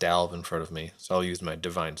trust Dalv in front of me, so I'll use my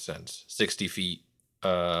divine sense. 60 feet,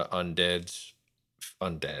 undead,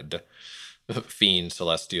 fiend,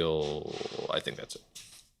 celestial. I think that's it.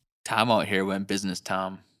 Tom out here went business,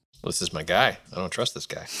 Tom. This is my guy. I don't trust this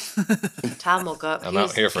guy. Tom woke up. I'm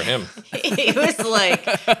out here for him. He was like,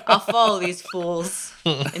 I'll follow these fools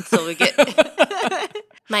until we get.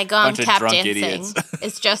 My gong Bunch of tap drunk dancing idiots.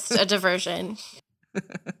 is just a diversion.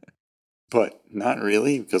 But not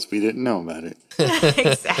really, because we didn't know about it.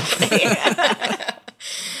 Exactly.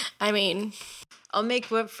 I mean, I'll make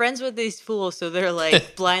friends with these fools so they're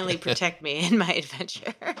like blindly protect me in my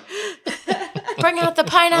adventure. bring out the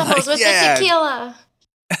pineapples with yeah. the tequila.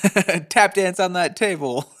 Tap dance on that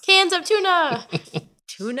table. Cans of tuna.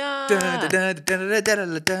 Tuna.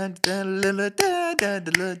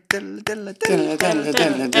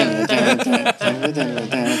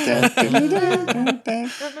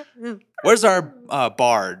 Where's our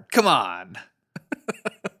bard? Come on.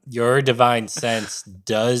 Your divine sense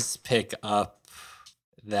does pick up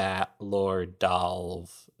that Lord Dahl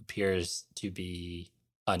appears to be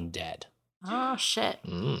undead. Oh, shit.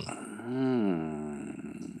 From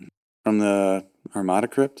the Armada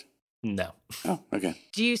crypt? No. Oh, okay.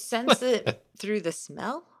 Do you sense it through the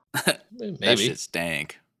smell? That Maybe. shit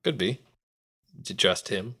stank. Could be. Just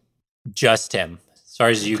him. Just him.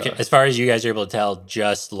 As far as you guys are able to tell,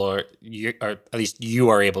 just Lord, or at least you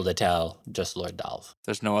are able to tell, just Lord Dalv.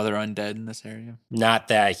 There's no other undead in this area. Not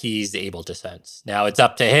that he's able to sense. Now it's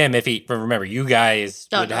up to him if he. Remember, you guys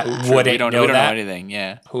Don't know that. wouldn't we don't know know that. anything.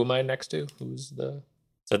 Yeah. Who am I next to? Who's the...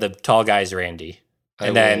 So the tall guy's Randy,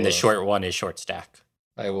 and then the short one is Short Stack.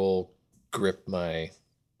 I will grip my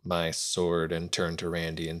sword and turn to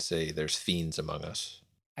Randy and say, "There's fiends among us."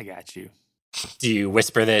 I got you. Do you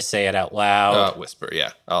whisper this? Say it out loud. Whisper,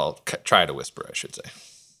 yeah. I'll try to whisper, I should say.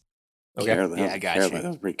 Okay. Careless. Yeah, I got careless. you. That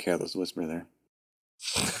was a pretty careless whisper there.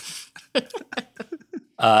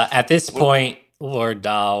 At this point, Lord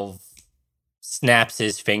Dalv snaps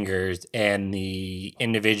his fingers, and the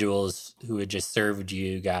individuals who had just served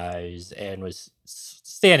you guys and was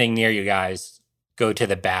standing near you guys go to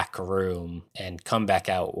the back room and come back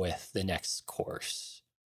out with the next course.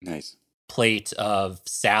 Nice. Plate of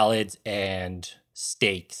salads and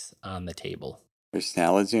steaks on the table. There's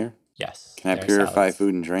salads here? Yes. Can I there are purify salads.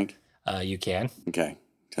 food and drink? You can. Okay.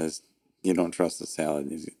 Because you don't trust the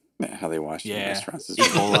salad. How they wash the Yeah. restaurants is E.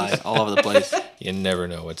 coli all over the place. You never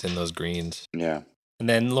know what's in those greens. Yeah. And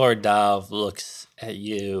then Lord Dalv looks at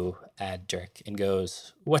you, Adric, and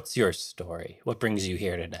goes, "What's your story? What brings you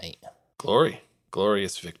here tonight?" Glory.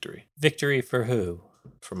 Glorious victory. Victory for who?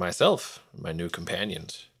 For myself, my new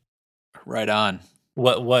companions. Right on.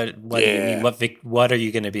 What do you Yeah. mean? What are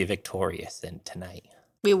you going to be victorious in tonight?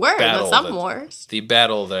 We were in Battle the Thumb that- Wars. The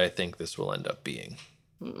battle that I think this will end up being.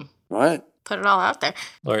 What? Put it all out there.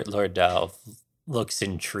 Lord Dalv looks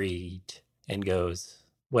intrigued and goes,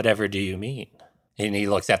 "Whatever do you mean?" And he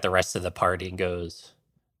looks at the rest of the party and goes,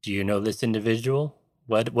 "Do you know this individual?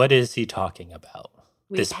 What is he talking about?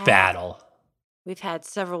 This battle?" We've had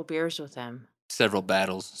several beers with him. Several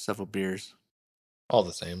battles, several beers. All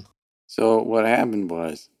the same. So what happened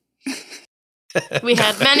was We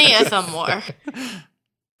had many a Thumb War.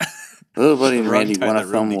 little buddy and Run Randy tied won the a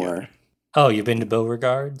room thumb together. war. Oh, you've been to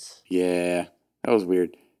Beauregards? Yeah. That was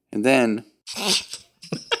weird. And then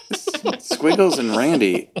Squiggles and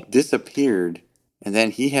Randy disappeared, and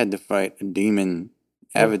then he had to fight a demon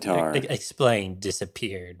avatar. Explain.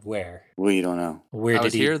 Disappeared. Where? Well, you don't know. Where I did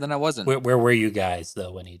was he? here, then I wasn't. Where were you guys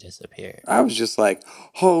though when he disappeared? I was just like,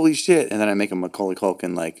 holy shit. And then I make a Macaulay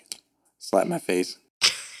Culkin, like, slap my face.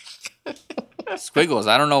 Squiggles,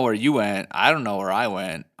 I don't know where you went. I don't know where I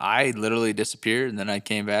went. I literally disappeared, and then I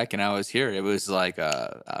came back, and I was here. It was like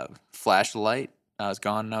a flash of light. I was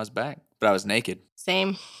gone, and I was back. But I was naked.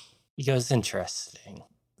 Same. He goes, "Interesting.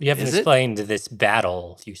 You haven't Is it? explained this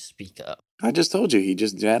battle you speak of." I just told you, he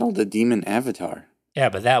just battled a demon avatar. Yeah,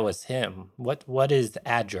 but that was him. What is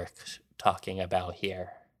Adric talking about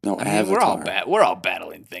here? No, I mean, avatar. we're all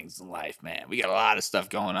battling things in life, man. We got a lot of stuff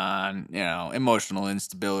going on, emotional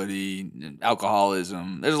instability,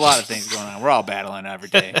 alcoholism. There's a lot of things going on. We're all battling every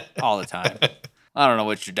day, all the time. I don't know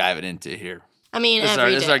what you're diving into here. I mean, This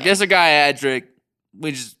every day. is our guy, Adric.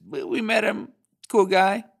 we met him. Cool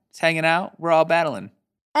guy. He's hanging out. We're all battling.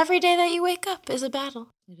 Every day that you wake up is a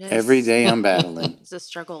battle. It is. Every day I'm battling. It's a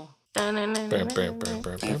struggle. Every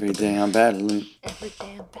day I'm battling. Every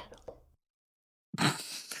day I'm battling.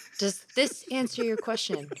 Does this answer your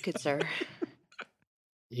question, good sir?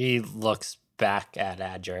 He looks back at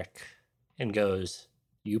Adric and goes,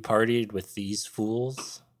 "You partied with these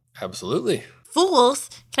fools?" Absolutely. Fools?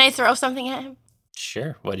 Can I throw something at him?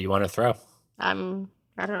 Sure. What do you want to throw? I don't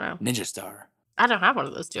know. Ninja Star. I don't have one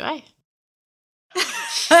of those, do I?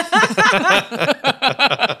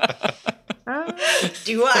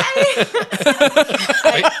 Do I?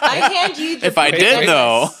 I hand you the If I puka did,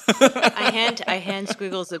 though. necklace. I hand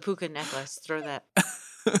Squiggles the puka necklace. Throw that.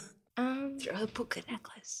 Throw the puka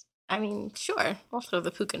necklace. I mean, sure. I'll throw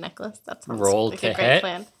the puka necklace. That sounds Roll like to a great hit.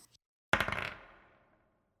 plan.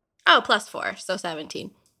 Oh, +4, so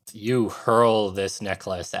 17. You hurl this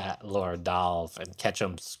necklace at Lord Dolph and catch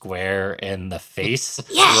him square in the face.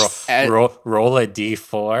 Yes! Roll a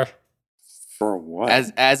d4. For what?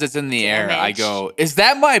 As it's in the air, I Damage. go, "Is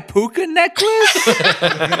that my puka necklace?"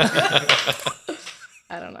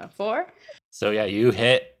 I don't know. 4? So yeah, you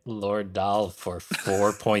hit Lord Dolph for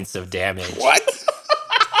 4 points of damage. What?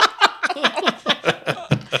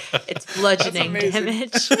 It's bludgeoning amazing.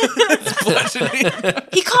 damage.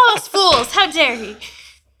 He called us fools! How dare he?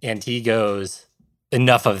 And he goes,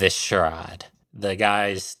 "Enough of this charade." The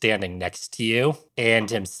guys standing next to you and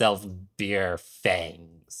himself bear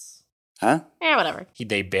fangs. Huh? Yeah, whatever.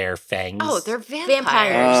 They bear fangs. Oh, they're vampires.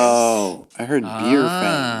 Vampires. Oh, I heard beer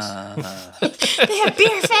fangs. They have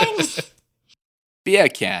beer fangs! Beer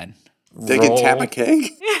can. They can tap a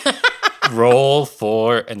keg? Roll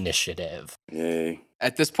for initiative. Yay.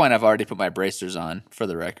 At this point, I've already put my bracers on, for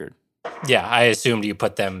the record. Yeah, I assumed you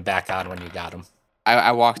put them back on when you got them.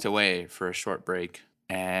 I walked away for a short break,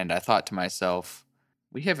 and I thought to myself,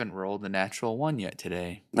 we haven't rolled a natural 1 yet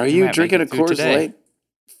today. Are We you might drinking a make it through Coors today. Light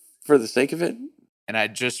for the sake of it? And I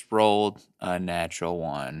just rolled a natural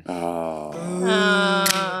 1.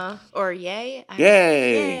 Oh. Or yay?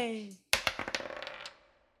 Yay.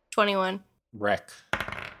 21. Rick.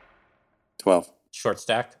 12. Short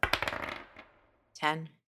stack. 10.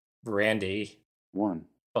 Randy. 1.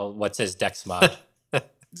 Well, what's his dex mod?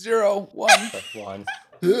 0, 1. That's 1.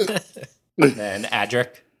 Then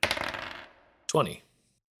Adric. 20.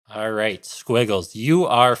 All right, Squiggles, you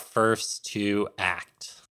are first to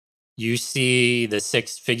act. You see the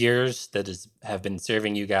 6 figures that have been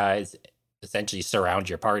serving you guys essentially surround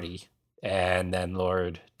your party, and then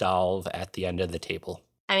Lord Dolph at the end of the table.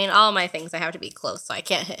 I mean, all my things I have to be close, so I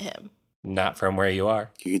can't hit him. Not from where you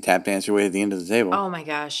are. You can tap dance your way to the end of the table. Oh my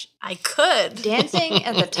gosh. I could. Dancing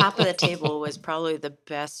at the top of the table was probably the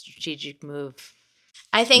best strategic move.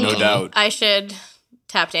 I think No doubt. I should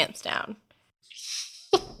tap dance down.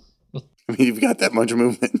 I mean, you've got that much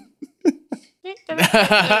movement.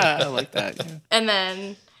 I like that. Yeah. And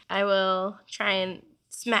then I will try and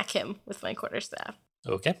smack him with my quarterstaff.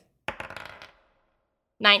 Okay.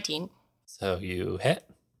 19. So you hit.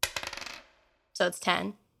 So it's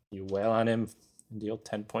 10. You wail on him and deal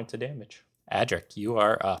 10 points of damage. Adric, you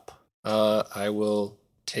are up. I will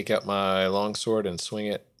take out my longsword and swing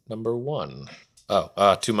it number 1.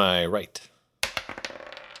 Oh, to my right.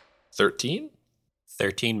 13?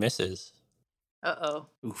 13 misses. Uh-oh.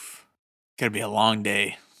 Oof. Gonna be a long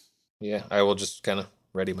day. Yeah, I will just kind of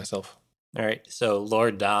ready myself. All right, so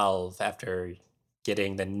Lord Dolph, after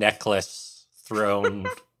getting the necklace thrown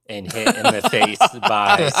and hit in the face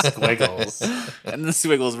by Squiggles, And the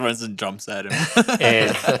Squiggles runs and jumps at him.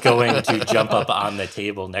 is going to jump up on the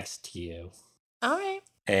table next to you All right.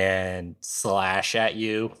 and slash at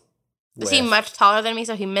you. Is he much taller than me,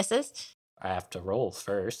 so he misses? I have to roll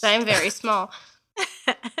first. So I'm very small.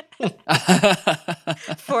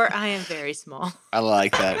 For I am very small. I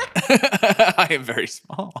like that. I am very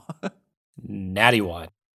small. Natty 1.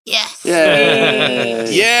 Yes.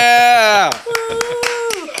 Yay! Yeah!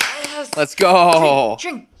 Yes. Let's go.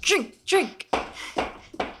 Drink.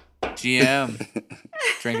 GM.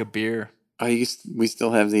 Drink a beer. Oh, we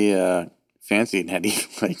still have the fancy Natty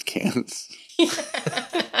Light cans.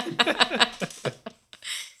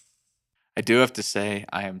 I do have to say,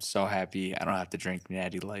 I am so happy I don't have to drink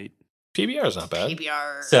Natty Light. PBR is not bad.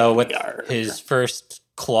 PBR. So with Yarr. his first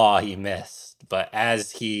claw, he missed. But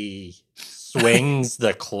as he swings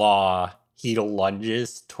the claw, he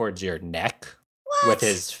lunges towards your neck with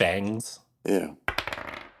his fangs. Yeah.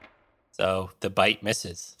 So the bite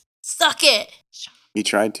misses. Suck it. He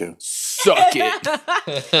tried to. Suck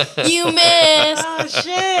it. You missed. Oh,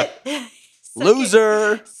 shit.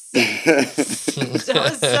 Loser.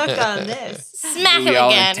 Don't suck on this. Smack him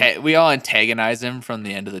again. We all antagonize him from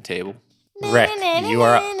the end of the table. Rick, you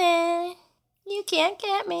are up. You can't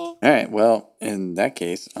get me. All right. Well, in that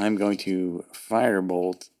case, I'm going to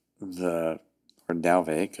firebolt the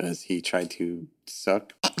Ordalve because he tried to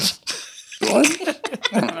suck blood.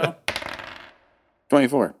 I don't know.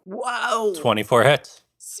 24. Whoa. 24 hits.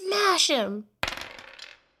 Smash him.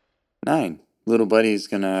 9. Little buddy's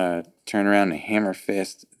gonna turn around and hammer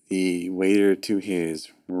fist the waiter to his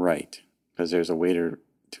right because there's a waiter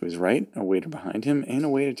to his right, a waiter behind him, and a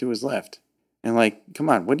waiter to his left. And like, come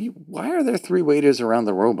on, why are there 3 waiters around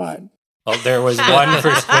the robot? Oh, there was one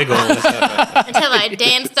for Squiggles. Until I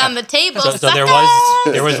danced on the table. So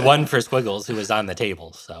there was one for Squiggles who was on the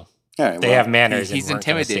table. So All right, they have manners. He's and weren't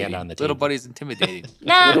gonna intimidating. stand on the table. Little buddy's intimidating.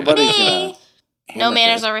 Not Little buddy's me. gonna No hammer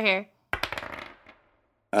manners fist. over here.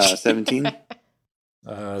 17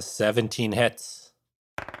 17 hits.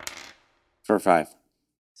 for 5.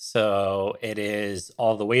 So it is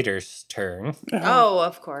all the waiters' turn. Oh,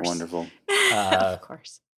 of course. Wonderful. Of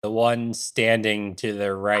course. The one standing to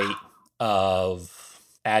the right of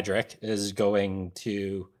Adric is going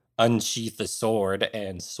to unsheath the sword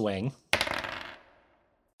and swing.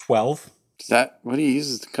 12. Is that what he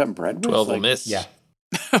uses to cut bread with? 12 will miss. Yeah.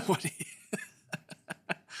 What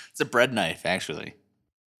it's a bread knife, actually.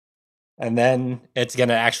 And then it's going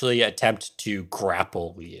to actually attempt to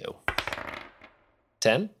grapple you.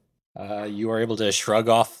 10. You are able to shrug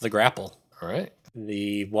off the grapple. All right.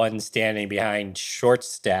 The one standing behind Short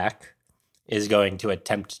Stack is going to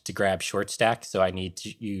attempt to grab Short Stack, so I need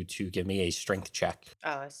you to give me a strength check.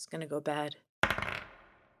 Oh, it's going to go bad.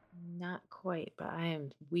 Not quite, but I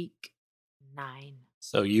am weak 9.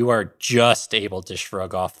 So you are just able to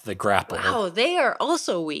shrug off the grapple. Wow, they are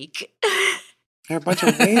also weak. They're a bunch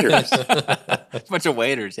of waiters. A bunch of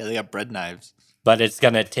waiters. Yeah, they got bread knives. But it's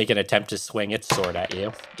going to take an attempt to swing its sword at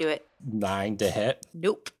you. Do it. 9 to hit.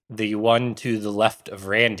 Nope. The one to the left of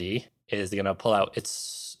Randy is going to pull out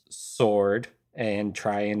its sword and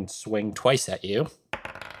try and swing twice at you.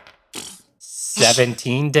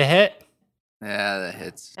 17 to hit Yeah, that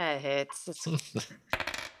hits. That hits.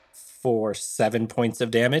 for 7 points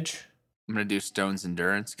of damage. I'm going to do Stone's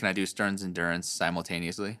Endurance. Can I do Stone's Endurance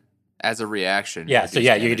simultaneously? As a reaction. Yeah, so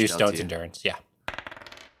yeah, you can do damage dealt to Stone's you. Endurance. Yeah.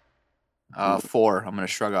 4. I'm going to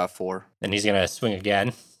shrug off 4. Then he's going to swing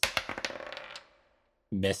again.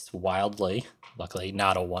 Miss wildly. Luckily,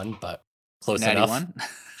 not a 1, but close Natty enough. 1?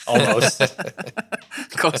 Almost.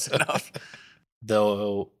 Close enough.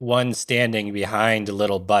 The one standing behind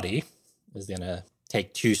Little Buddy is going to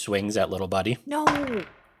take 2 swings at Little Buddy, No.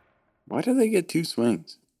 Why do they get 2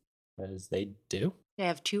 swings? as they do. They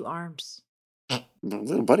have 2 arms. The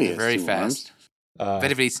little buddy They're has very 2 fast. arms.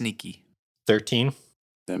 Very, very sneaky. 13,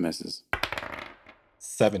 That misses.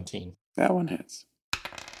 17. That one hits.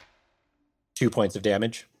 2 points of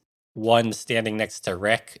damage. One standing next to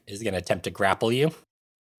Rick is going to attempt to grapple you.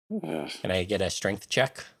 Ugh. Can I get a strength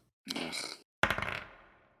check?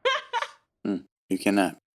 You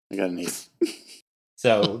cannot. I got an 8.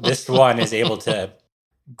 So this one is able to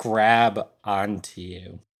grab onto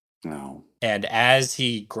you. No. And as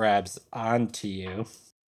he grabs onto you,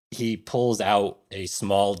 he pulls out a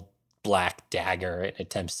small black dagger and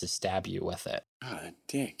attempts to stab you with it. God, a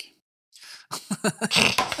dick.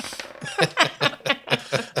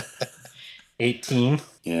 18.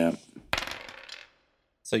 Yeah.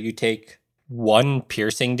 So you take 1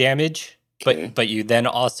 piercing damage, Okay. but you then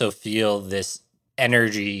also feel this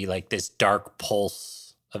energy, like this dark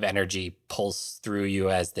pulse of energy pulse through you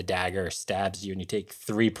as the dagger stabs you, and you take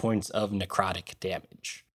 3 points of necrotic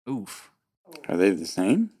damage. Oof. Are they the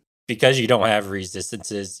same? Because you don't have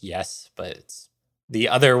resistances, yes, but it's the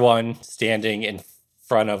other one standing in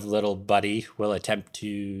front of Little Buddy will attempt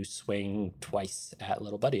to swing twice at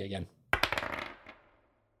Little Buddy again.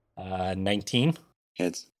 19.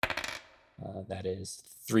 Hits. That is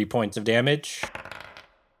 3 points of damage.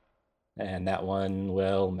 And that one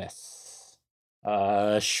will miss.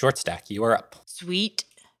 Short Stack, you are up. Sweet.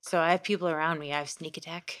 So I have people around me. I have sneak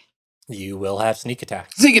attack. You will have sneak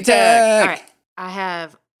attack. Sneak attack! All right. I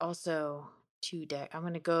have also 2 I'm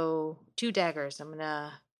going to go 2 daggers. I'm going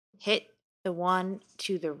to hit the one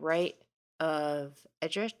to the right of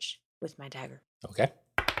Edrich with my dagger. Okay.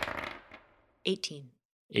 18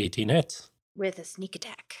 18 hits. with a sneak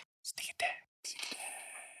attack. Sneak attack.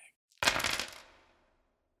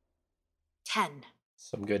 10.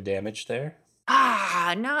 Some good damage there.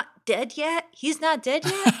 Ah, not dead yet? He's not dead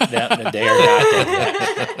yet? No, they are not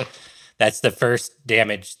dead yet. That's the first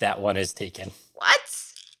damage that one has taken. What?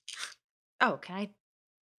 Oh, can I?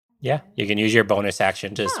 Yeah, you can use your bonus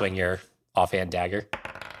action to Oh. swing your offhand dagger.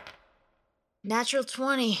 Natural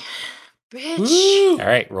 20. Bitch. All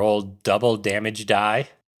right, roll double damage die.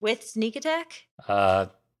 With sneak attack? I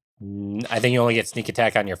think you only get sneak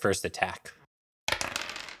attack on your first attack.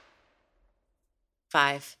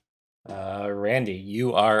 5. Randy,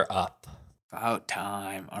 you are up. About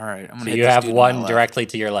time. All right. I'm gonna So hit you this have dude on my one left. directly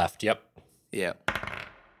to your left. Yep. Yeah.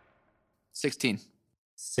 16.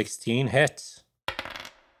 16 hits.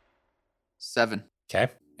 7.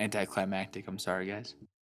 Okay. Anticlimactic. I'm sorry, guys.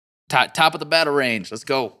 Top of the battle range. Let's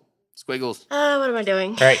go. Squiggles. What am I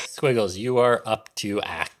doing? All right, Squiggles, you are up to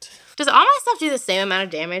act. Does all my stuff do the same amount of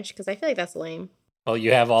damage? Because I feel like that's lame. Well,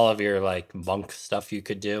 you have all of your like monk stuff you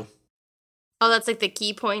could do. Oh, that's like the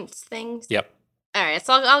key points things? Yep. All right,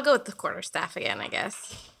 so I'll go with the quarterstaff again, I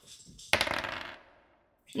guess.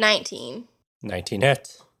 19. 19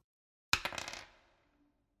 hits.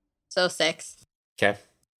 So 6. Okay.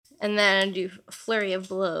 And then I do flurry of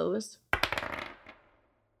blows.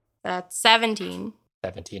 That's 17.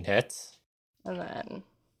 17 hits. And then,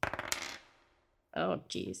 oh,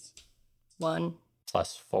 geez. 1.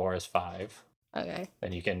 Plus 4 is 5. Okay.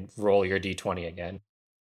 Then you can roll your d20 again.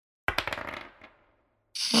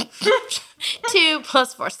 2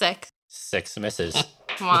 plus 4, 6. 6 misses.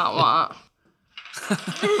 Wah, wah.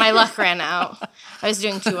 My luck ran out. I was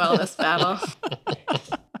doing too well this battle.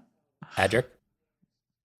 Adric?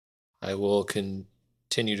 I will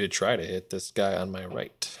continue to try to hit this guy on my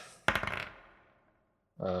right.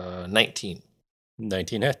 19.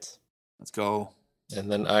 19 hits. Let's go.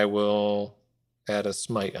 And then I will add a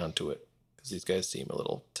smite onto it because these guys seem a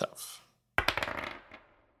little tough.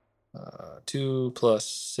 2 plus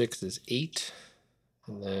 6 is 8.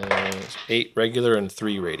 And then 8 regular and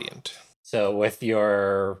 3 radiant. So with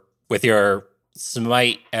your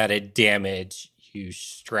smite added damage, you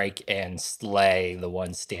strike and slay the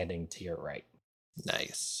one standing to your right.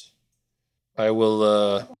 Nice. I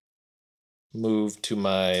will move to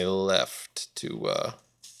my left to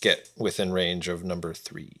get within range of number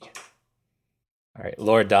 3. All right,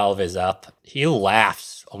 Lord Dolv is up. He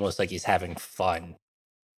laughs almost like he's having fun.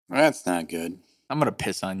 That's not good. I'm gonna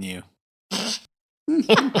piss on you.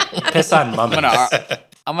 Piss on mummies.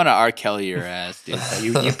 I'm gonna R. Kelly your ass, dude.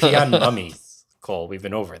 You pee on mummies, Cole. We've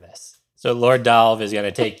been over this. So Lord Dolv is going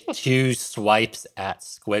to take 2 swipes at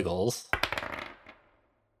Squiggles.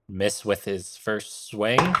 Miss with his first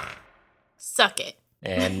swing. Suck it.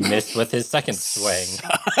 And miss with his second swing.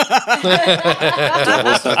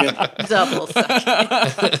 Double suck it. Double suck.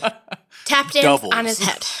 Tap dance Doubles. on his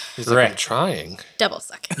head. He's like, I'm trying. Double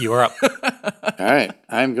suck it. You are up. All right.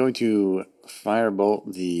 I'm going to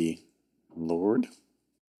firebolt the Lord.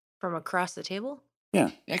 From across the table?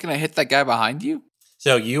 Yeah. Yeah, can I hit that guy behind you?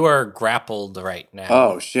 So you are grappled right now.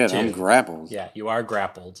 Oh, shit. too. I'm grappled. Yeah, you are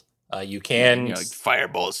grappled. You can like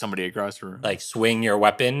firebolt somebody across the room. like swing your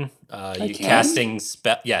weapon. You can? casting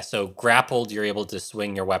spell. Yeah, so grappled, you're able to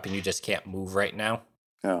swing your weapon. You just can't move right now.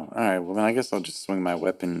 Oh, all right. Well, then I guess I'll just swing my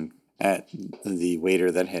weapon at the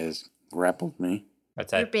waiter that has grappled me.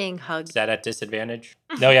 That's You're that. being Is hugged. that at disadvantage?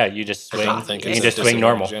 No, yeah, you just swing. don't think You it's can at just swing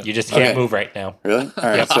normal. disadvantage, yeah. You just can't Okay. move right now. Really? All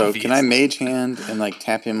right. Yeah, So can I obvious. mage hand and like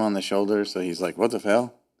tap him on the shoulder so he's like, what the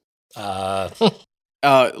hell?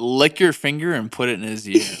 Lick your finger and put it in his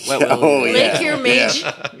ear. Oh, yeah.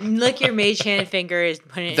 Lick your mage hand finger is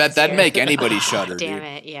put it in his That'd ear. make anybody shudder, Damn dude.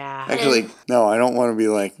 it, yeah. Actually, no, I don't want to be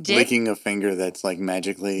like Dip? licking a finger that's like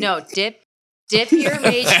magically. No, dip your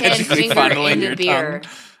mage hand Magically finger funneling in the your beer.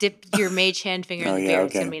 tongue. Dip your mage hand finger in Oh, the yeah, beer.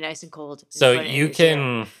 It's okay. gonna be nice and cold. and So put it in you his ear.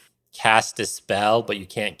 can cast a spell, but you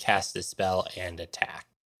can't cast a spell and attack.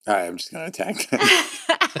 All right, I'm just gonna attack.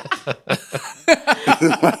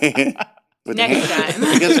 With the Next hand- time.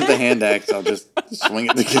 I guess with the hand axe, I'll just swing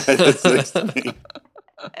it at the guy that's next to me.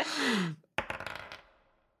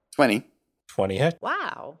 20. 20 hit.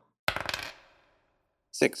 Wow.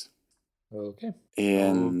 6. Okay.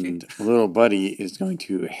 And little buddy is going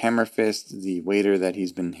to hammer fist the waiter that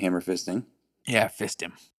he's been hammer fisting. Yeah, fist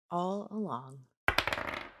him. All along.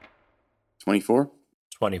 24?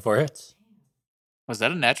 24 hits. Was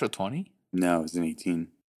that a natural 20? No, it's an 18.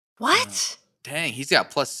 What? Dang, he's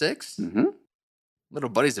got +6. Mm-hmm. Little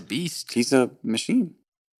buddy's a beast. He's a machine.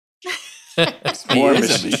 He More is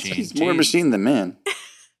a machine. machine, He's more jeez. machine than man.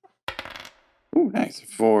 Ooh, nice.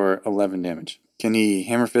 For 11 damage. Can he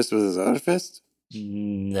hammer fist with his other fist?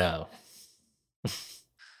 No.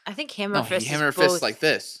 I think hammer No, fist he hammer is both, fists like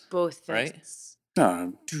this. both right? fists.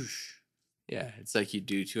 No. Doosh. Yeah, it's like you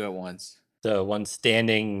do 2 at once. The one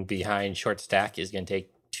standing behind short stack is going to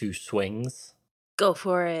take 2 swings. Go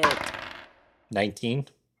for it. 19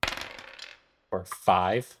 or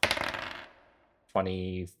 5.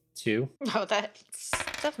 22. No, that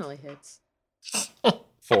definitely hits.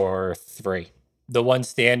 for 3. The one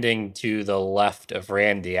standing to the left of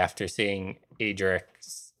Randy after seeing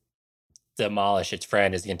Adrix demolish its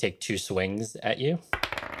friend is going to take 2 swings at you.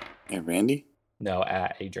 Hey, Randy? No,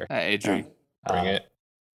 at Adrix. Adrian. Bring it.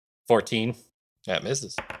 14, That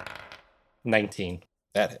misses. 19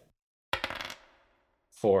 That hit.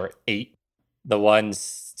 for 8. The one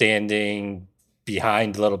standing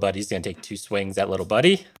behind Little Buddy is going to take 2 swings at Little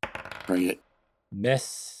Buddy. Bring it.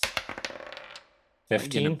 Miss. Are you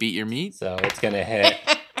gonna 15. beat your meat? So it's going to hit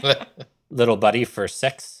Little Buddy for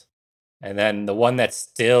 6. And then the one that's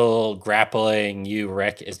still grappling you,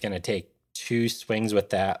 Rick, is going to take 2 swings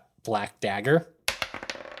with that black dagger.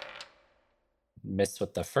 Miss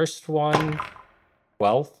with the first one.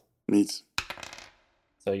 12. Meets.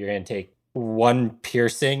 So you're going to take 1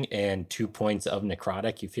 piercing and 2 points of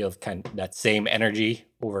necrotic. You feel kind of that same energy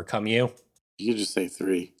overcome you. You could just say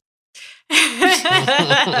 3.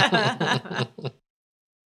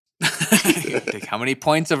 Take how many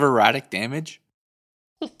points of erotic damage?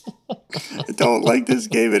 I don't like this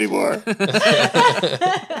game anymore.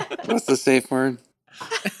 What's the safe word?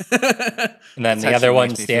 And then This the actually other one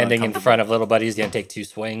makes me feel standing in uncomfortable. front of Little Buddy is going to take 2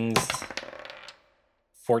 swings.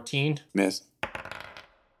 14, Miss.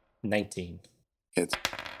 19 Hits.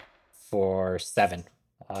 for 7.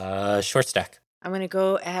 Short stack. I'm going to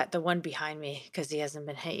go at the one behind me because he hasn't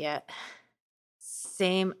been hit yet.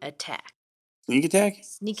 Same attack. Sneak attack?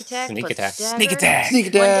 Sneak attack. Sneak plus attack. Dagger, Sneak attack. Sneak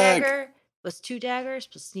One attack. dagger plus 2 daggers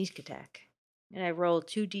plus sneak attack. And I rolled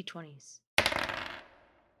 2 d20s.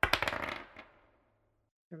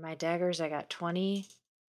 For my daggers, I got 20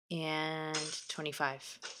 and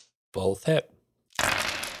 25. Both hit.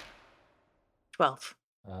 12.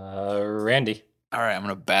 Randy. All right, I'm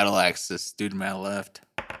gonna battle axe this dude to my left.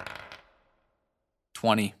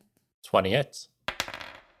 20. 20 hits.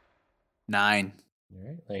 9. All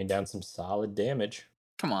right, laying down some solid damage.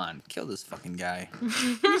 Come on, kill this fucking guy.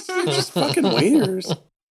 Just fucking waiters.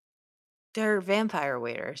 They're vampire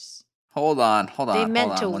waiters. Hold on. They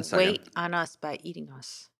meant hold on, 1 to second. wait on us by eating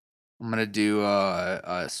us. I'm gonna do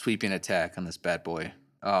a sweeping attack on this bad boy.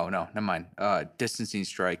 Oh no, never mind. Distancing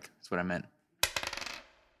strike. That's what I meant.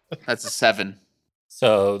 That's a 7.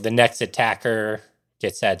 So the next attacker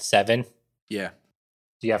gets at 7. Yeah.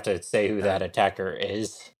 Do you have to say who that attacker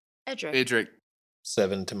is? Edric. Adric.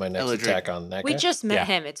 7 to my next Eldritch. attack on that We guy. just met Yeah.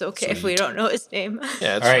 him. It's okay if we Sweet. don't know his name.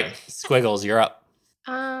 Yeah, All that's right, fine. Squiggles, you're up.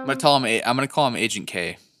 I'm gonna call him. I'm gonna call him Agent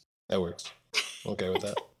K. That works. Okay with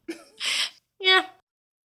that. Yeah.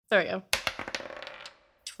 There we go.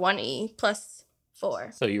 20 plus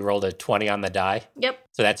 4. So you rolled a 20 on the die. Yep.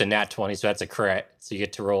 So that's a nat 20, so that's a crit. So you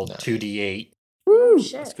get to roll Nice. 2d8. Oh, Let's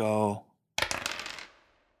shit. go.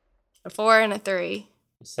 A 4 and a 3.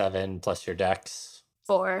 7 plus your dex.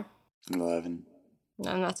 4. 11.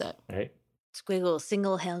 And that's it. All right. Squiggle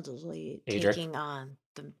single-handedly Adric. taking on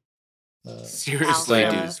the. Seriously,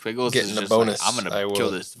 Alpha. dude. Squiggles Getting is a just bonus. Like, I'm I gonna will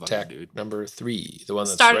kill this fucking attack dude. number 3, the one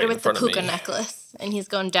that's Started right with in the front of puka me. necklace, and he's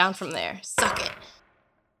going down from there. Suck it.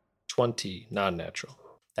 20, non-natural.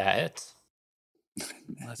 That hits.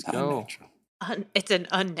 Let's Not go. natural. It's an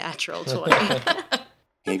unnatural 20.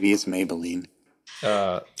 Maybe it's Maybelline.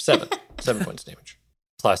 7. 7 points damage.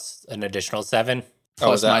 Plus an additional 7.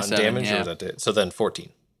 Oh, is Plus my that on 7, damage yeah. or is that to hit? So then 14.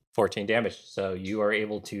 14 damage. So you are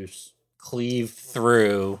able to cleave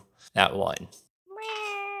through that one.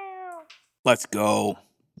 Let's go.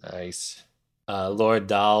 Nice. Lord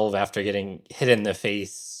Dalv, after getting hit in the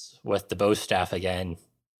face with the bow staff again,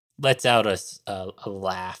 lets out a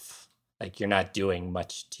laugh. Like you're not doing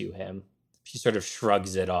much to him. He sort of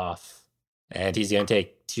shrugs it off. And he's going to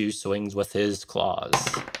take 2 swings with his claws.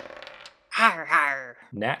 Har har.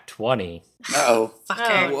 Nat 20. Uh-oh.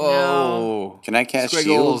 Fucker. Whoa. Can I cast shield?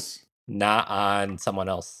 Squiggles. Not on someone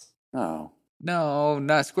else. Oh. No,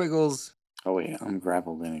 not Squiggles. Oh, wait. I'm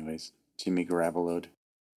grappled anyways. Jimmy grappled.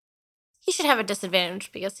 He should have a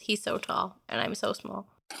disadvantage because he's so tall and I'm so small.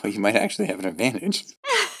 Oh, you might actually have an advantage.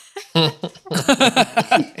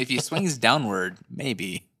 If he swings downward,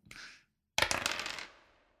 maybe.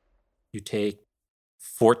 You take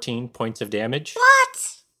 14 points of damage.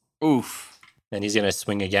 What? Oof. Then he's going to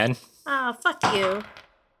swing again. Oh, fuck you.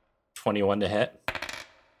 21 to hit.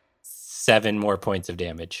 7 more points of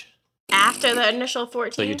damage. After the initial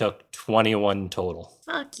 14? So you took 21 total.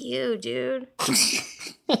 Fuck you, dude.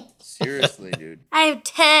 Seriously, dude. I have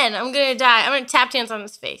 10. I'm gonna die. I'm gonna tap dance on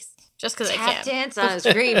his face. Just because I Tap can. dance on his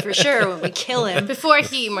grave for sure when we kill him. Before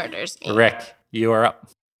he murders me. Rick, you are up.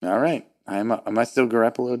 All right. Am I still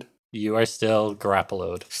grappled? You are still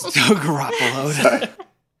grappled. Still Garoppolo. Sorry.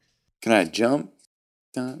 Can I jump?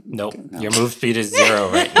 Nope. Okay, no. Your move speed is 0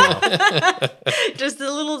 right now. Does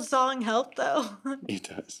the little song help though? It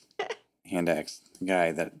does. Hand axe, the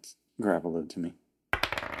guy that grappled to me.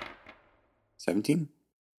 17?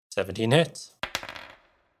 17 hits.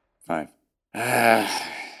 5. All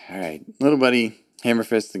right. Little buddy, hammer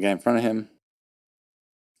fist the guy in front of him.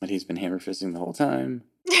 But he's been hammer fisting the whole time.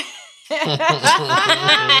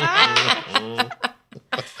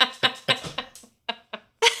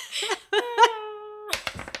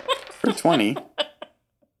 For 20.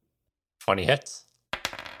 20 hits.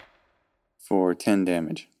 For 10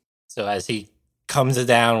 damage. So as he comes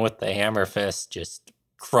down with the hammer fist, just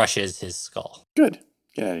crushes his skull. Good.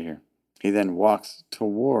 Get out of here. He then walks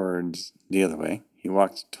towards the other way. He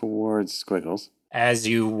walks towards Squiggles. As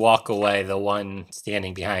you walk away, the one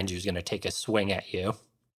standing behind you is going to take a swing at you.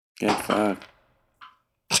 Get fucked.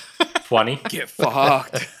 20 Get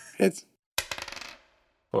fucked. Hits.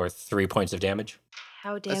 for 3 points of damage.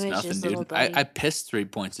 How That's damaged nothing, is little dude. buddy? I pissed 3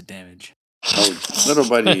 points of damage. Oh, little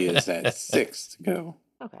buddy is at 6 to go.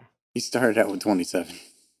 Okay. He started out with 27.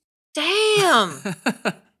 Damn.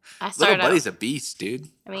 I Little started buddy's out. a beast, dude.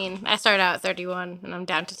 I mean, I started out at 31 and I'm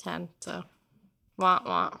down to 10. So, wah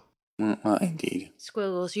wah. Well, indeed.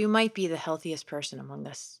 Squiggles, you might be the healthiest person among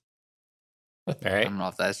us. All I right. don't know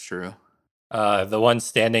if that's true. The one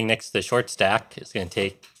standing next to the short stack is going to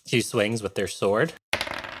take 2 swings with their sword.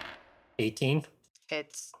 18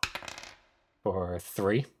 It's for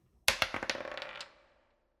 3.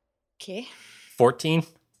 okay. 14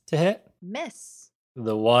 to hit. Miss.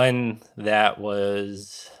 The one that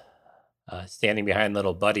was standing behind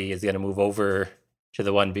little buddy is going to move over to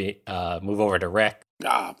the one move over to Rick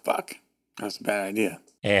Ah, fuck. That's a bad idea.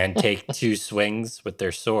 and take 2 swings with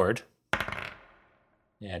their sword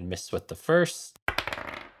and miss with the first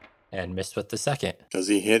and miss with the second. Does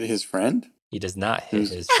he hit his friend? He does not hit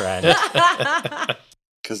his friend.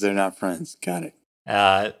 Because they're not friends. Got it.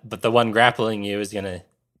 But the one grappling you is going to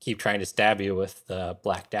keep trying to stab you with the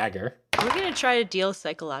black dagger. We're gonna try to deal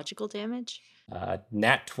psychological damage.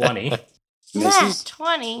 Nat 20. Nat Misses.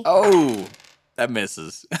 20. Oh, that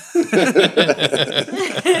misses.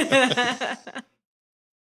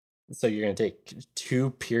 So you're going to take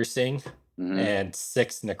 2 piercing Mhm. and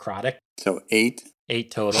 6 necrotic. So 8. 8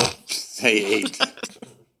 total. Say 8.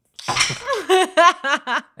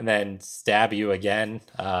 And then stab you again.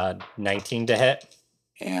 19 to hit.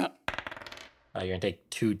 Yeah. You're going to take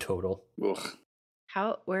 2 total.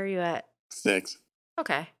 Ugh. Where are you at? 6.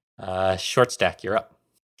 Okay. Short stack, you're up.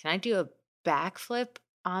 Can I do a backflip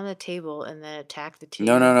on the table and then attack the two?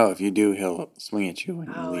 No. If you do, he'll swing at you when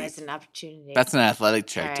you Oh, leave. as an opportunity. That's an athletic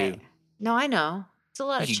check, All too. right. No, I know. It's a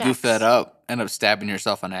lot You of could checks. goof that up, end up stabbing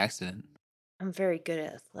yourself on accident. I'm very good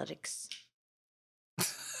at athletics.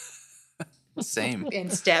 Same.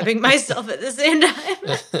 And stabbing myself at the same time.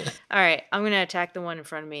 All right, I'm going to attack the one in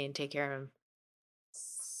front of me and take care of him.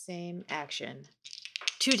 Same action.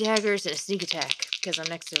 2 daggers and a sneak attack because I'm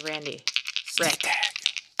next to Randy. Sneak Rick.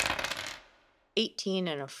 18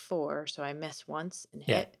 and a 4, so I miss once and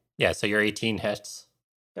Yeah. hit. Yeah, so your 18 hits.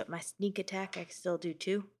 But my sneak attack, I can still do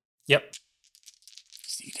 2. Yep.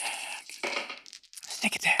 Sneak attack.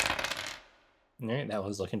 Sneak attack. All right, that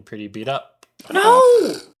one's looking pretty beat up. No!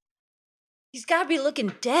 He's got to be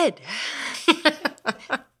looking dead.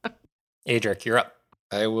 Adric, you're up.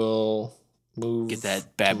 I will move Get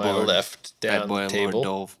that bad to my boy, left bad down boy the table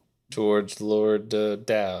Lord Dove, towards Lord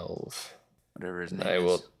Dalv. whatever his And name I is.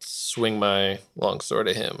 will swing my longsword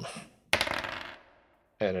at him.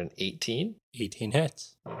 At an 18. 18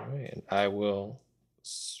 hits. All right, and I will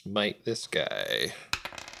smite this guy.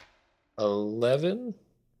 11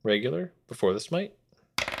 regular before the smite,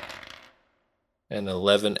 and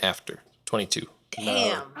 11 after. 22.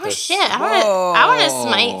 Damn. Oh shit! I want to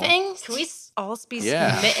smite things. Can we all be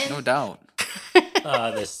Yeah, smitten? no doubt.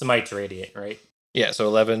 The smite's radiant, right? Yeah, so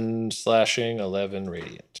 11 slashing, 11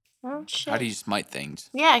 radiant. Oh shit! How do you smite things?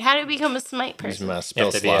 Yeah, how do you become a smite Use person? my You spell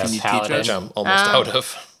have to be a slots, Can you teach paladin. us? which I'm almost out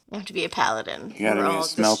of. You have to be a paladin. You gotta We're be all a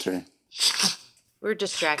just- smelter. We're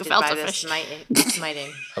distracted Gefilte by this fish.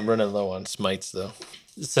 smiting. I'm running low on smites, though.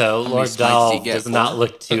 So many Lord smites do you Dahl get does for not it?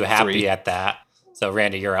 look too happy 3. at that. So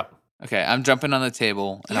Randy, you're up. Okay, I'm jumping on the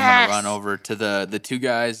table and I'm Yes. gonna run over to the 2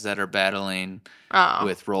 guys that are battling Oh,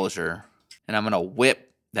 with Roger, and I'm gonna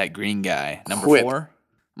whip that green guy, number Whip. 4.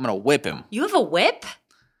 I'm gonna whip him. You have a whip?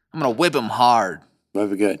 I'm gonna whip him hard.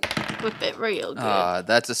 Very good. whip it real good.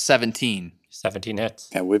 That's a 17. 17 hits.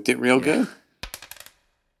 That whipped it real good.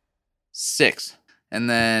 6. And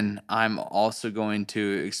then I'm also going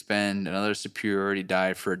to expend another superiority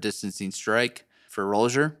die for a distancing strike for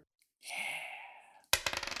Roger.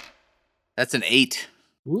 That's an 8.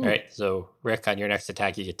 All right, so Rick, on your next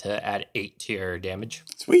attack, you get to add 8 to your damage.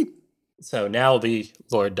 Sweet. So now it'll be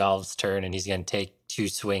Lord Dolph's turn, and he's going to take 2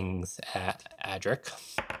 swings at Adric.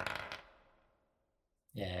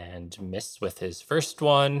 And miss with his first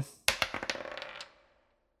one.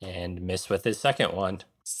 And miss with his second one.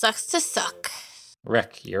 Sucks to suck.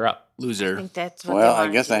 Rick, you're up. I Loser. think that's what Well, they I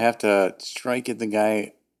wanna guess do. I have to strike at the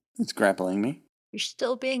guy that's grappling me. You're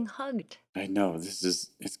still being hugged. I know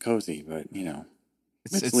it's cozy, but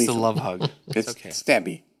It's the lethal. love hug. It's okay.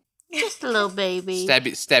 stabby. Just a little baby.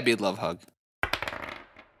 Stabby love hug.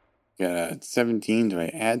 Got a 17. Do I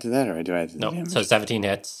add to that or do I add to the Nope. damage? So 17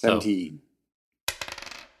 hits. 17.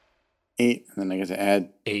 8, and then I get to add. So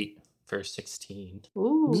 8 for 16.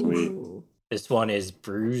 Ooh. Sweet. This one is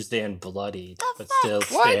bruised and bloodied, The but fuck? still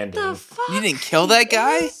What standing. The fuck? You didn't kill that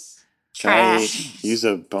guy? Can I Trash. use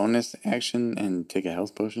a bonus action and take a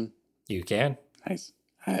health potion? You can. Nice.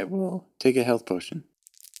 I will take a health potion.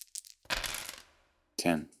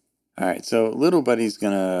 10. All right, so little buddy's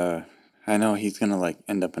gonna. I know he's gonna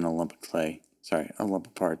end up in a lump of clay. Sorry, a lump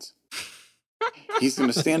of parts. He's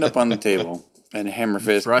gonna stand up on the table and hammer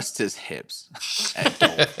fist, Thrust his hips. At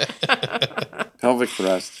Dolph. pelvic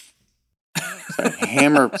thrust.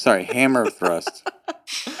 Hammer thrust.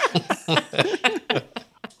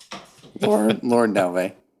 Lord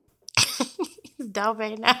Dalve.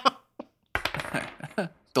 Dalve now.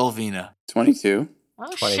 Dolvina. 22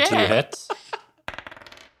 Oh 22 shit. hits.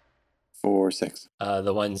 for 6.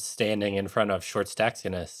 The one standing in front of Short Stack's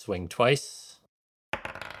going to swing twice.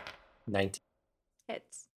 19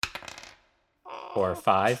 Hits. for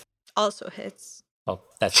 5. Also hits. Oh,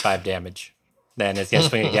 that's 5 damage. Then it's going to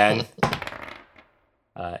swing again.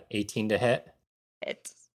 18 to hit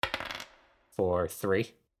Hits. for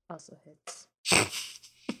 3. Also hits.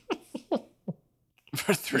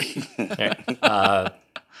 For 3. Okay.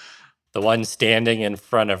 The one standing in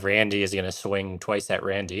front of Randy is going to swing twice at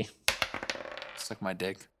Randy. Suck my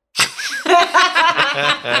dick.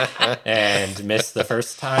 And miss the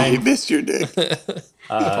first I time. missed your dick.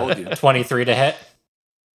 Told you. 23 to hit.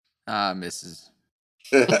 Misses.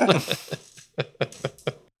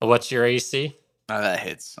 What's your AC? That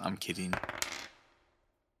hits. I'm kidding.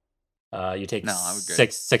 You take No, I'm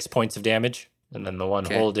good. 6 points of damage. And then the one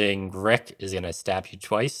Okay. holding Rick is going to stab you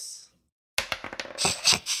twice.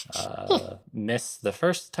 Miss the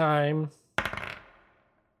first time.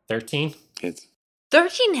 13. Hits.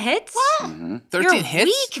 13 hits? Mm-hmm. 13 You're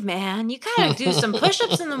hits? weak, man. You gotta do some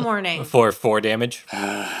push-ups in the morning. For 4 damage.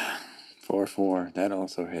 4. That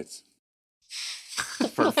also hits.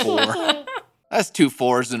 For 4. That's 2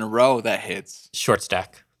 4s in a row. That hits. Short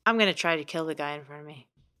Stack. I'm gonna try to kill the guy in front of me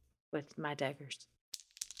with my daggers.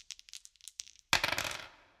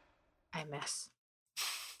 I miss.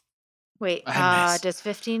 Wait, I miss. does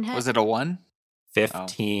 15 hit? Was it a 1?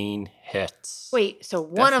 15 hits. Wait, so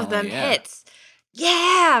one of them Definitely, yeah. hits.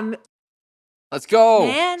 Yeah. Let's go.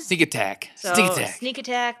 Man. Sneak attack. So Sneak attack. sneak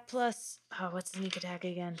attack plus. Oh, what's sneak attack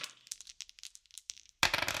again?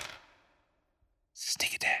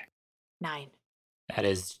 Sneak attack. 9. That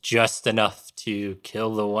is just enough to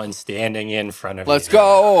kill the one standing in front of Let's you.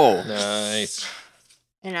 go. Nice.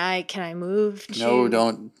 And can I move to? No,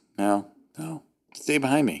 don't. No. Stay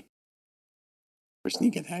behind me. For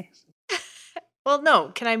sneak attacks. Well, no.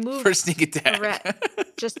 Can I move For sneak attack.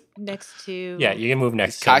 just next to? Yeah, you can move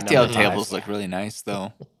next to Cocktail number 5. tables look really nice, though.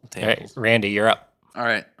 All right, Tables. Randy, you're up. All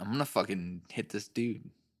right, I'm gonna fucking hit this dude,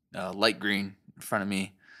 light green, in front of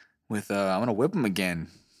me, with I'm gonna whip him again.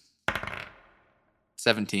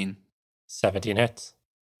 17. 17 hits.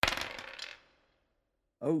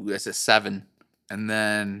 Oh, that's a 7. And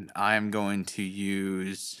then I'm going to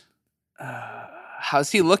use.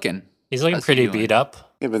 How's he looking? He's looking How's he pretty doing? beat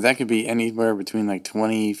up. Yeah, but that could be anywhere between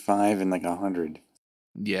 25 and 100.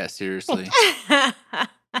 Yeah, seriously.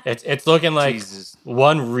 It's looking like Jesus.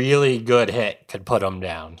 one really good hit could put him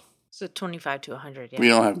down. So 25 to 100. Yeah. We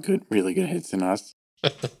don't have really good hits in us.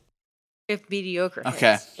 If mediocre.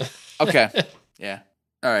 Okay. hits. Okay. Yeah.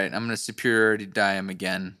 All right. I'm gonna superiority die him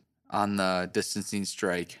again on the distancing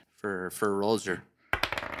strike for Roser.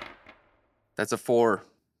 That's a 4.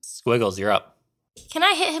 Squiggles, you're up. Can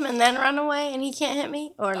I hit him and then run away and he can't hit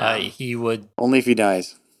me? Or no? He would, Only if he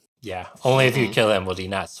dies. yeah. Only if you kill him will he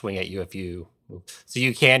not swing at you if you move. So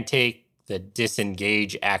you can take the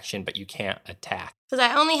disengage action, but you can't attack. Because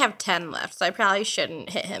I only have 10 left, so I probably shouldn't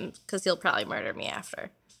hit him because he'll probably murder me after.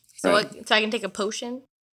 So, Right. so I can take a potion?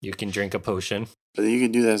 You can drink a potion. But you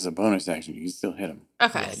can do that as a bonus action. You can still hit him.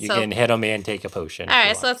 Okay, Yeah, you so... can hit him and take a potion. All if you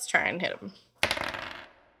right, so want. let's try and hit him.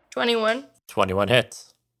 21. 21 hits.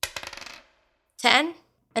 10.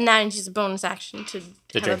 And now I use a bonus action to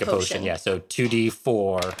have drink a potion. Yeah, so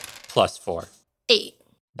 2d4 plus 4. 8.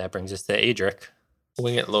 That brings us to Adric.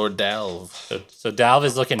 Wing it, Lord Dalv. So Dalv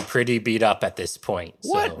is looking pretty beat up at this point.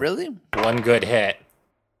 What? So Really? one good hit.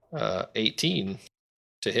 18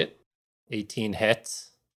 to hit. 18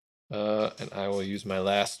 hits. And I will use my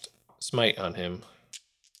last smite on him.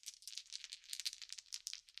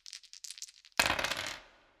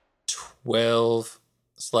 12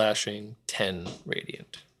 slashing, 10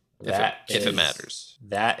 radiant. If it matters.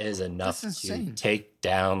 That is enough That's to insane. take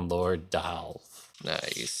down Lord Dalv.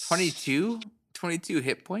 Nice. 22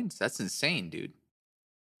 hit points? That's insane, dude.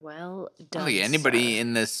 Well I done. don't think anybody sir.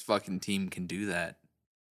 in this fucking team can do that.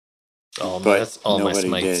 That's all my nobody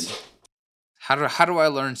smites. did. How do I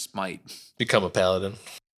learn smite? Become a paladin.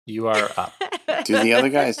 You are up. Do the other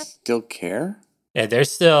guys still care? Yeah, they're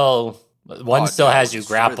still... One Oh, still no, has you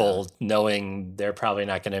destroy them. grappled, knowing they're probably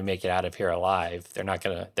not going to make it out of here alive. They're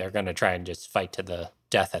going to try and just fight to the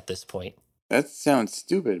death at this point. That sounds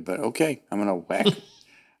stupid, but okay. I'm gonna whack.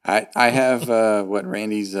 I have what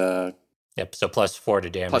Randy's Yep, so plus 4 to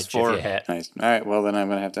damage Plus if 4. you hit. nice. All right, well then I'm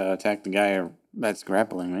gonna have to attack the guy that's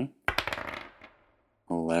grappling me.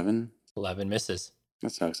 11. 11 misses. That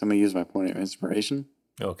sucks. I'm gonna use my point of inspiration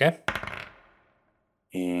Okay.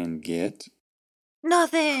 and get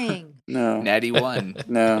Nothing. Natty 1.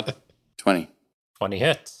 no 20. 20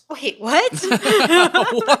 hits. Wait, what?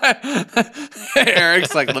 What?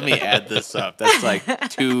 Eric's like, let me add this up. That's like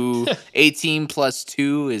 18 plus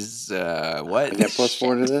 2 is what? I got plus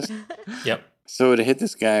 4 to this. Yep. So to hit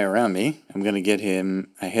this guy around me, I'm gonna get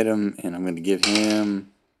him. I hit him, and I'm gonna give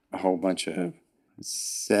him a whole bunch of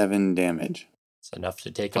 7 damage. It's enough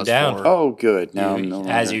to take him Plus down. 4. Oh, good. Now I'm no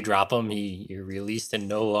longer... As you drop him, you're released and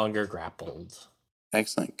no longer grappled.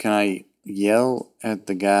 Excellent. Can I yell at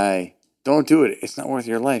the guy? Don't do it. It's not worth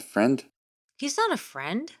your life, friend. He's not a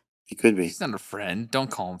friend. He could be. He's not a friend. Don't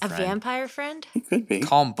call him A friend. vampire friend? He could be.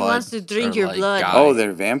 Call him bud. wants to drink or, your like, blood. guy. Oh,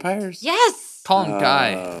 they're vampires? Yes. Call him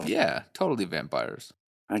guy. Oh. Yeah, totally vampires.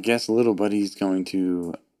 I guess little buddy's going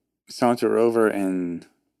to saunter over and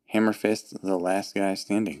hammer fist the last guy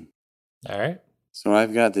standing. All right. So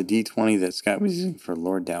I've got the D20 that Scott was using for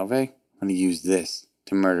Lord Dalve. I'm going to use this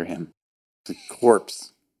to murder him. The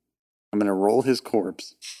corpse. I'm going to roll his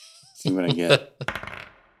corpse. See what I get. I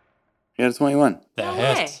got a 21. That No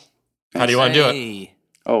hits. How do you want to do it? Hey.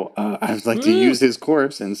 Oh, I would like to use his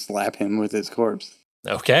corpse and slap him with his corpse.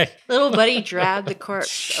 Okay. Little buddy dragged the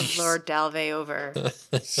corpse of Lord Dalve over.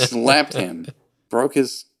 Slapped him. Broke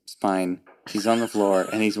his spine. He's on the floor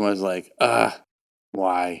and he was like,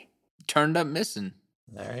 why? Turned up missing.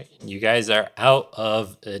 All right. You guys are out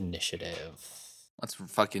of initiative. Let's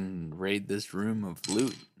fucking raid this room of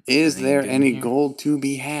loot. Is Anything there good in any here? gold to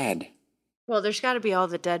be had? Well, there's got to be all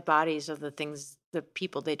the dead bodies of the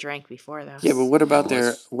people they drank before, though. Yeah, but what about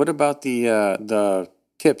Let's- the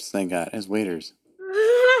tips they got as waiters?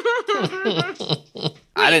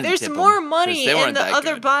 I didn't There's tip 'em, more 'cause money they in weren't the that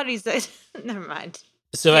other good. bodies that. Never mind.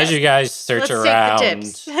 So as Yes. you guys search Let's take the around,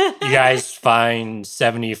 tips. you guys find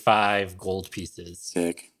 75 gold pieces.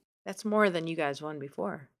 Sick. That's more than you guys won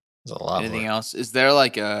before. There's a lot Anything more. else? Is there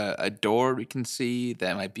like a door we can see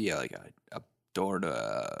that might be like a door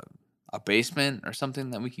to a basement or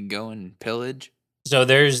something that we can go and pillage? So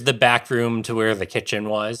there's the back room to where the kitchen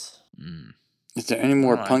was. Mm. Is there any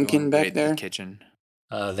more I wanna go pumpkin and back raid there? The kitchen.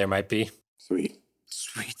 There might be. Sweet.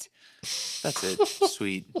 Sweet. That's it.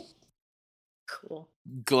 Sweet. Cool.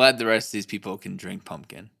 Glad the rest of these people can drink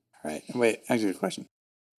pumpkin. All right. Wait, actually, a question.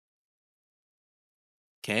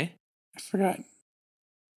 Okay. I forgot.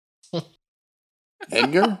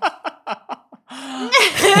 Edgar?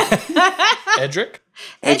 Edric?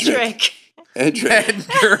 Edric. Edric.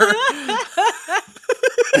 Edgar.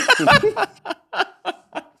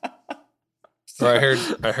 Or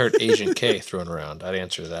I heard Agent K thrown around. I'd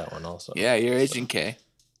answer that one also. Yeah, you're Agent K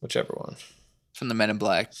Whichever one. from the Men in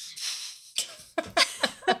Black.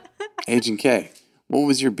 Agent K. What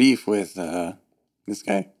was your beef with this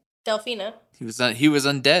guy? Delphina. He was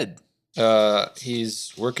undead.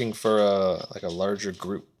 He's working for a larger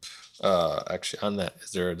group. Actually, on that,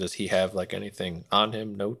 does he have like anything on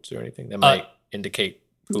him, notes or anything that might indicate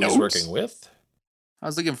who notes? he's working with? I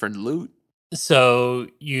was looking for loot. So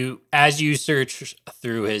as you search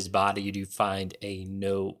through his body, you do find a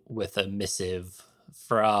note with a missive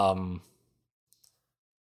from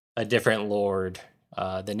a different lord.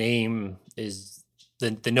 The name is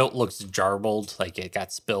the note looks jarbled, like it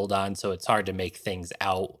got spilled on, so it's hard to make things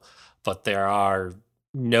out. But there are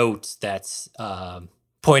notes that's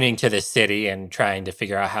pointing to the city and trying to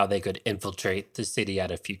figure out how they could infiltrate the city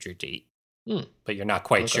at a future date. But you're not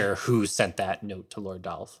quite Okay. sure who sent that note to Lord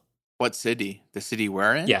Dolph. What city? The city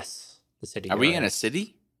we're in? Yes, the city. Are we you're in a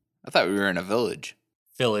city? I thought we were in a village.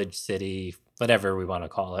 village, city, whatever we want to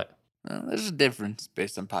call it? Well, there's a difference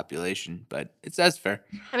based on population, but that's fair.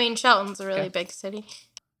 I mean, Shelton's a really Okay. big city.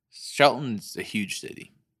 Shelton's a huge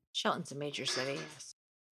city. Shelton's a major city, yes.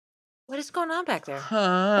 What is going on back there?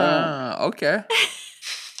 Okay.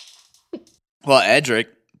 Well, Edric,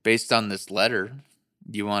 based on this letter,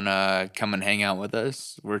 you want to come and hang out with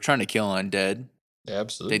us? We're trying to kill undead.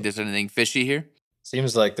 Absolutely. Think there's anything fishy here?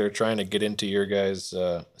 Seems like they're trying to get into your guys'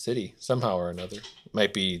 city somehow or another. It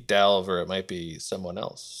might be Dalv or it might be someone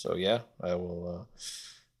else. So yeah, I will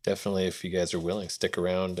definitely, if you guys are willing, stick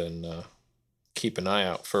around and keep an eye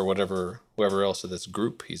out for whoever else of this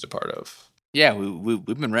group he's a part of. Yeah, we've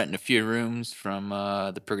been renting a few rooms from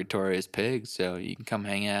the Purgatorious Pig, so you can come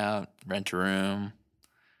hang out, rent a room,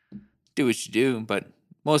 do what you do. But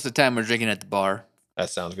most of the time, we're drinking at the bar. That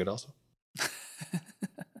sounds good also.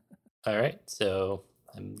 All right, so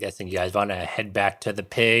I'm guessing you guys want to head back to the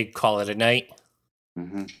pig, call it a night.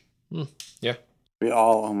 Mm-hmm. Yeah. We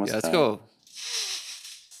all almost. Yeah, let's died. go.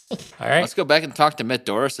 All right, Let's go back and talk to Myth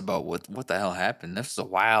Doris about what the hell happened. This was a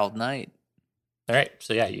wild night. all right.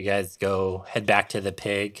 So yeah, you guys head back to the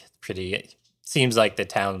pig. Seems like the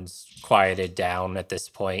town's quieted down at this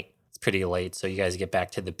point. It's pretty late, so you guys get back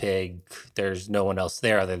to the pig. There's no one else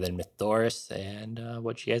there other than Myth Doris. And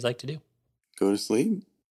what you guys like to do? Go to sleep.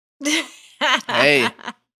 Hey.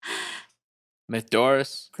 Myth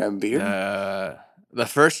Doris. Grab a beer. The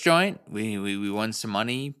first joint, we won some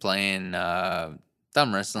money playing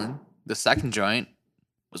thumb wrestling. The second joint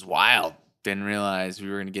was wild. Didn't realize we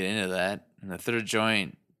were gonna get into that. And the third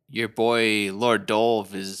joint, your boy Lord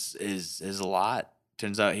Dolph is a lot.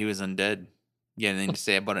 Turns out he was undead. You got anything to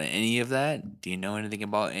say about any of that? Do you know anything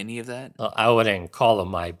about any of that? Well, I wouldn't call him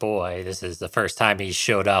my boy. This is the first time he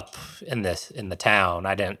showed up in the town.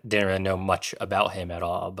 I didn't really know much about him at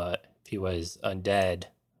all. But if he was undead,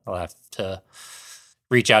 I'll have to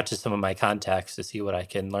reach out to some of my contacts to see what I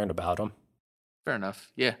can learn about him. Fair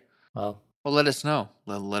enough. Yeah. Well, Let us know.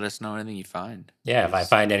 Let us know anything you find. yeah, if I 'Cause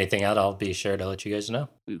find anything out, I'll be sure to let you guys know.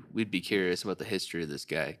 we'd be curious about the history of this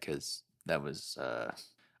guy because that was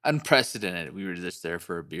unprecedented. We were just there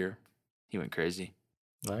for a beer. He went crazy.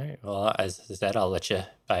 All right. Well, as I said, I'll let you. If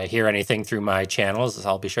I hear anything through my channels,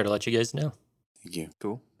 I'll be sure to let you guys know. Thank you.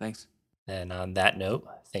 Cool. Thanks. And on that note,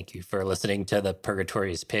 thank you for listening to the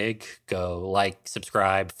Purgatorious Pig. Go like,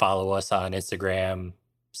 subscribe, follow us on Instagram,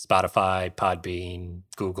 Spotify, Podbean,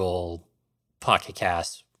 Google, Pocket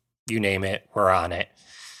Cast, you name it, we're on it.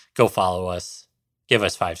 Go follow us. Give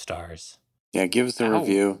us 5 stars. Yeah, give us a Ow.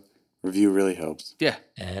 review. Review really helps. Yeah.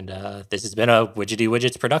 And this has been a Widgety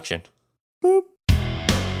Widgets production. Boop.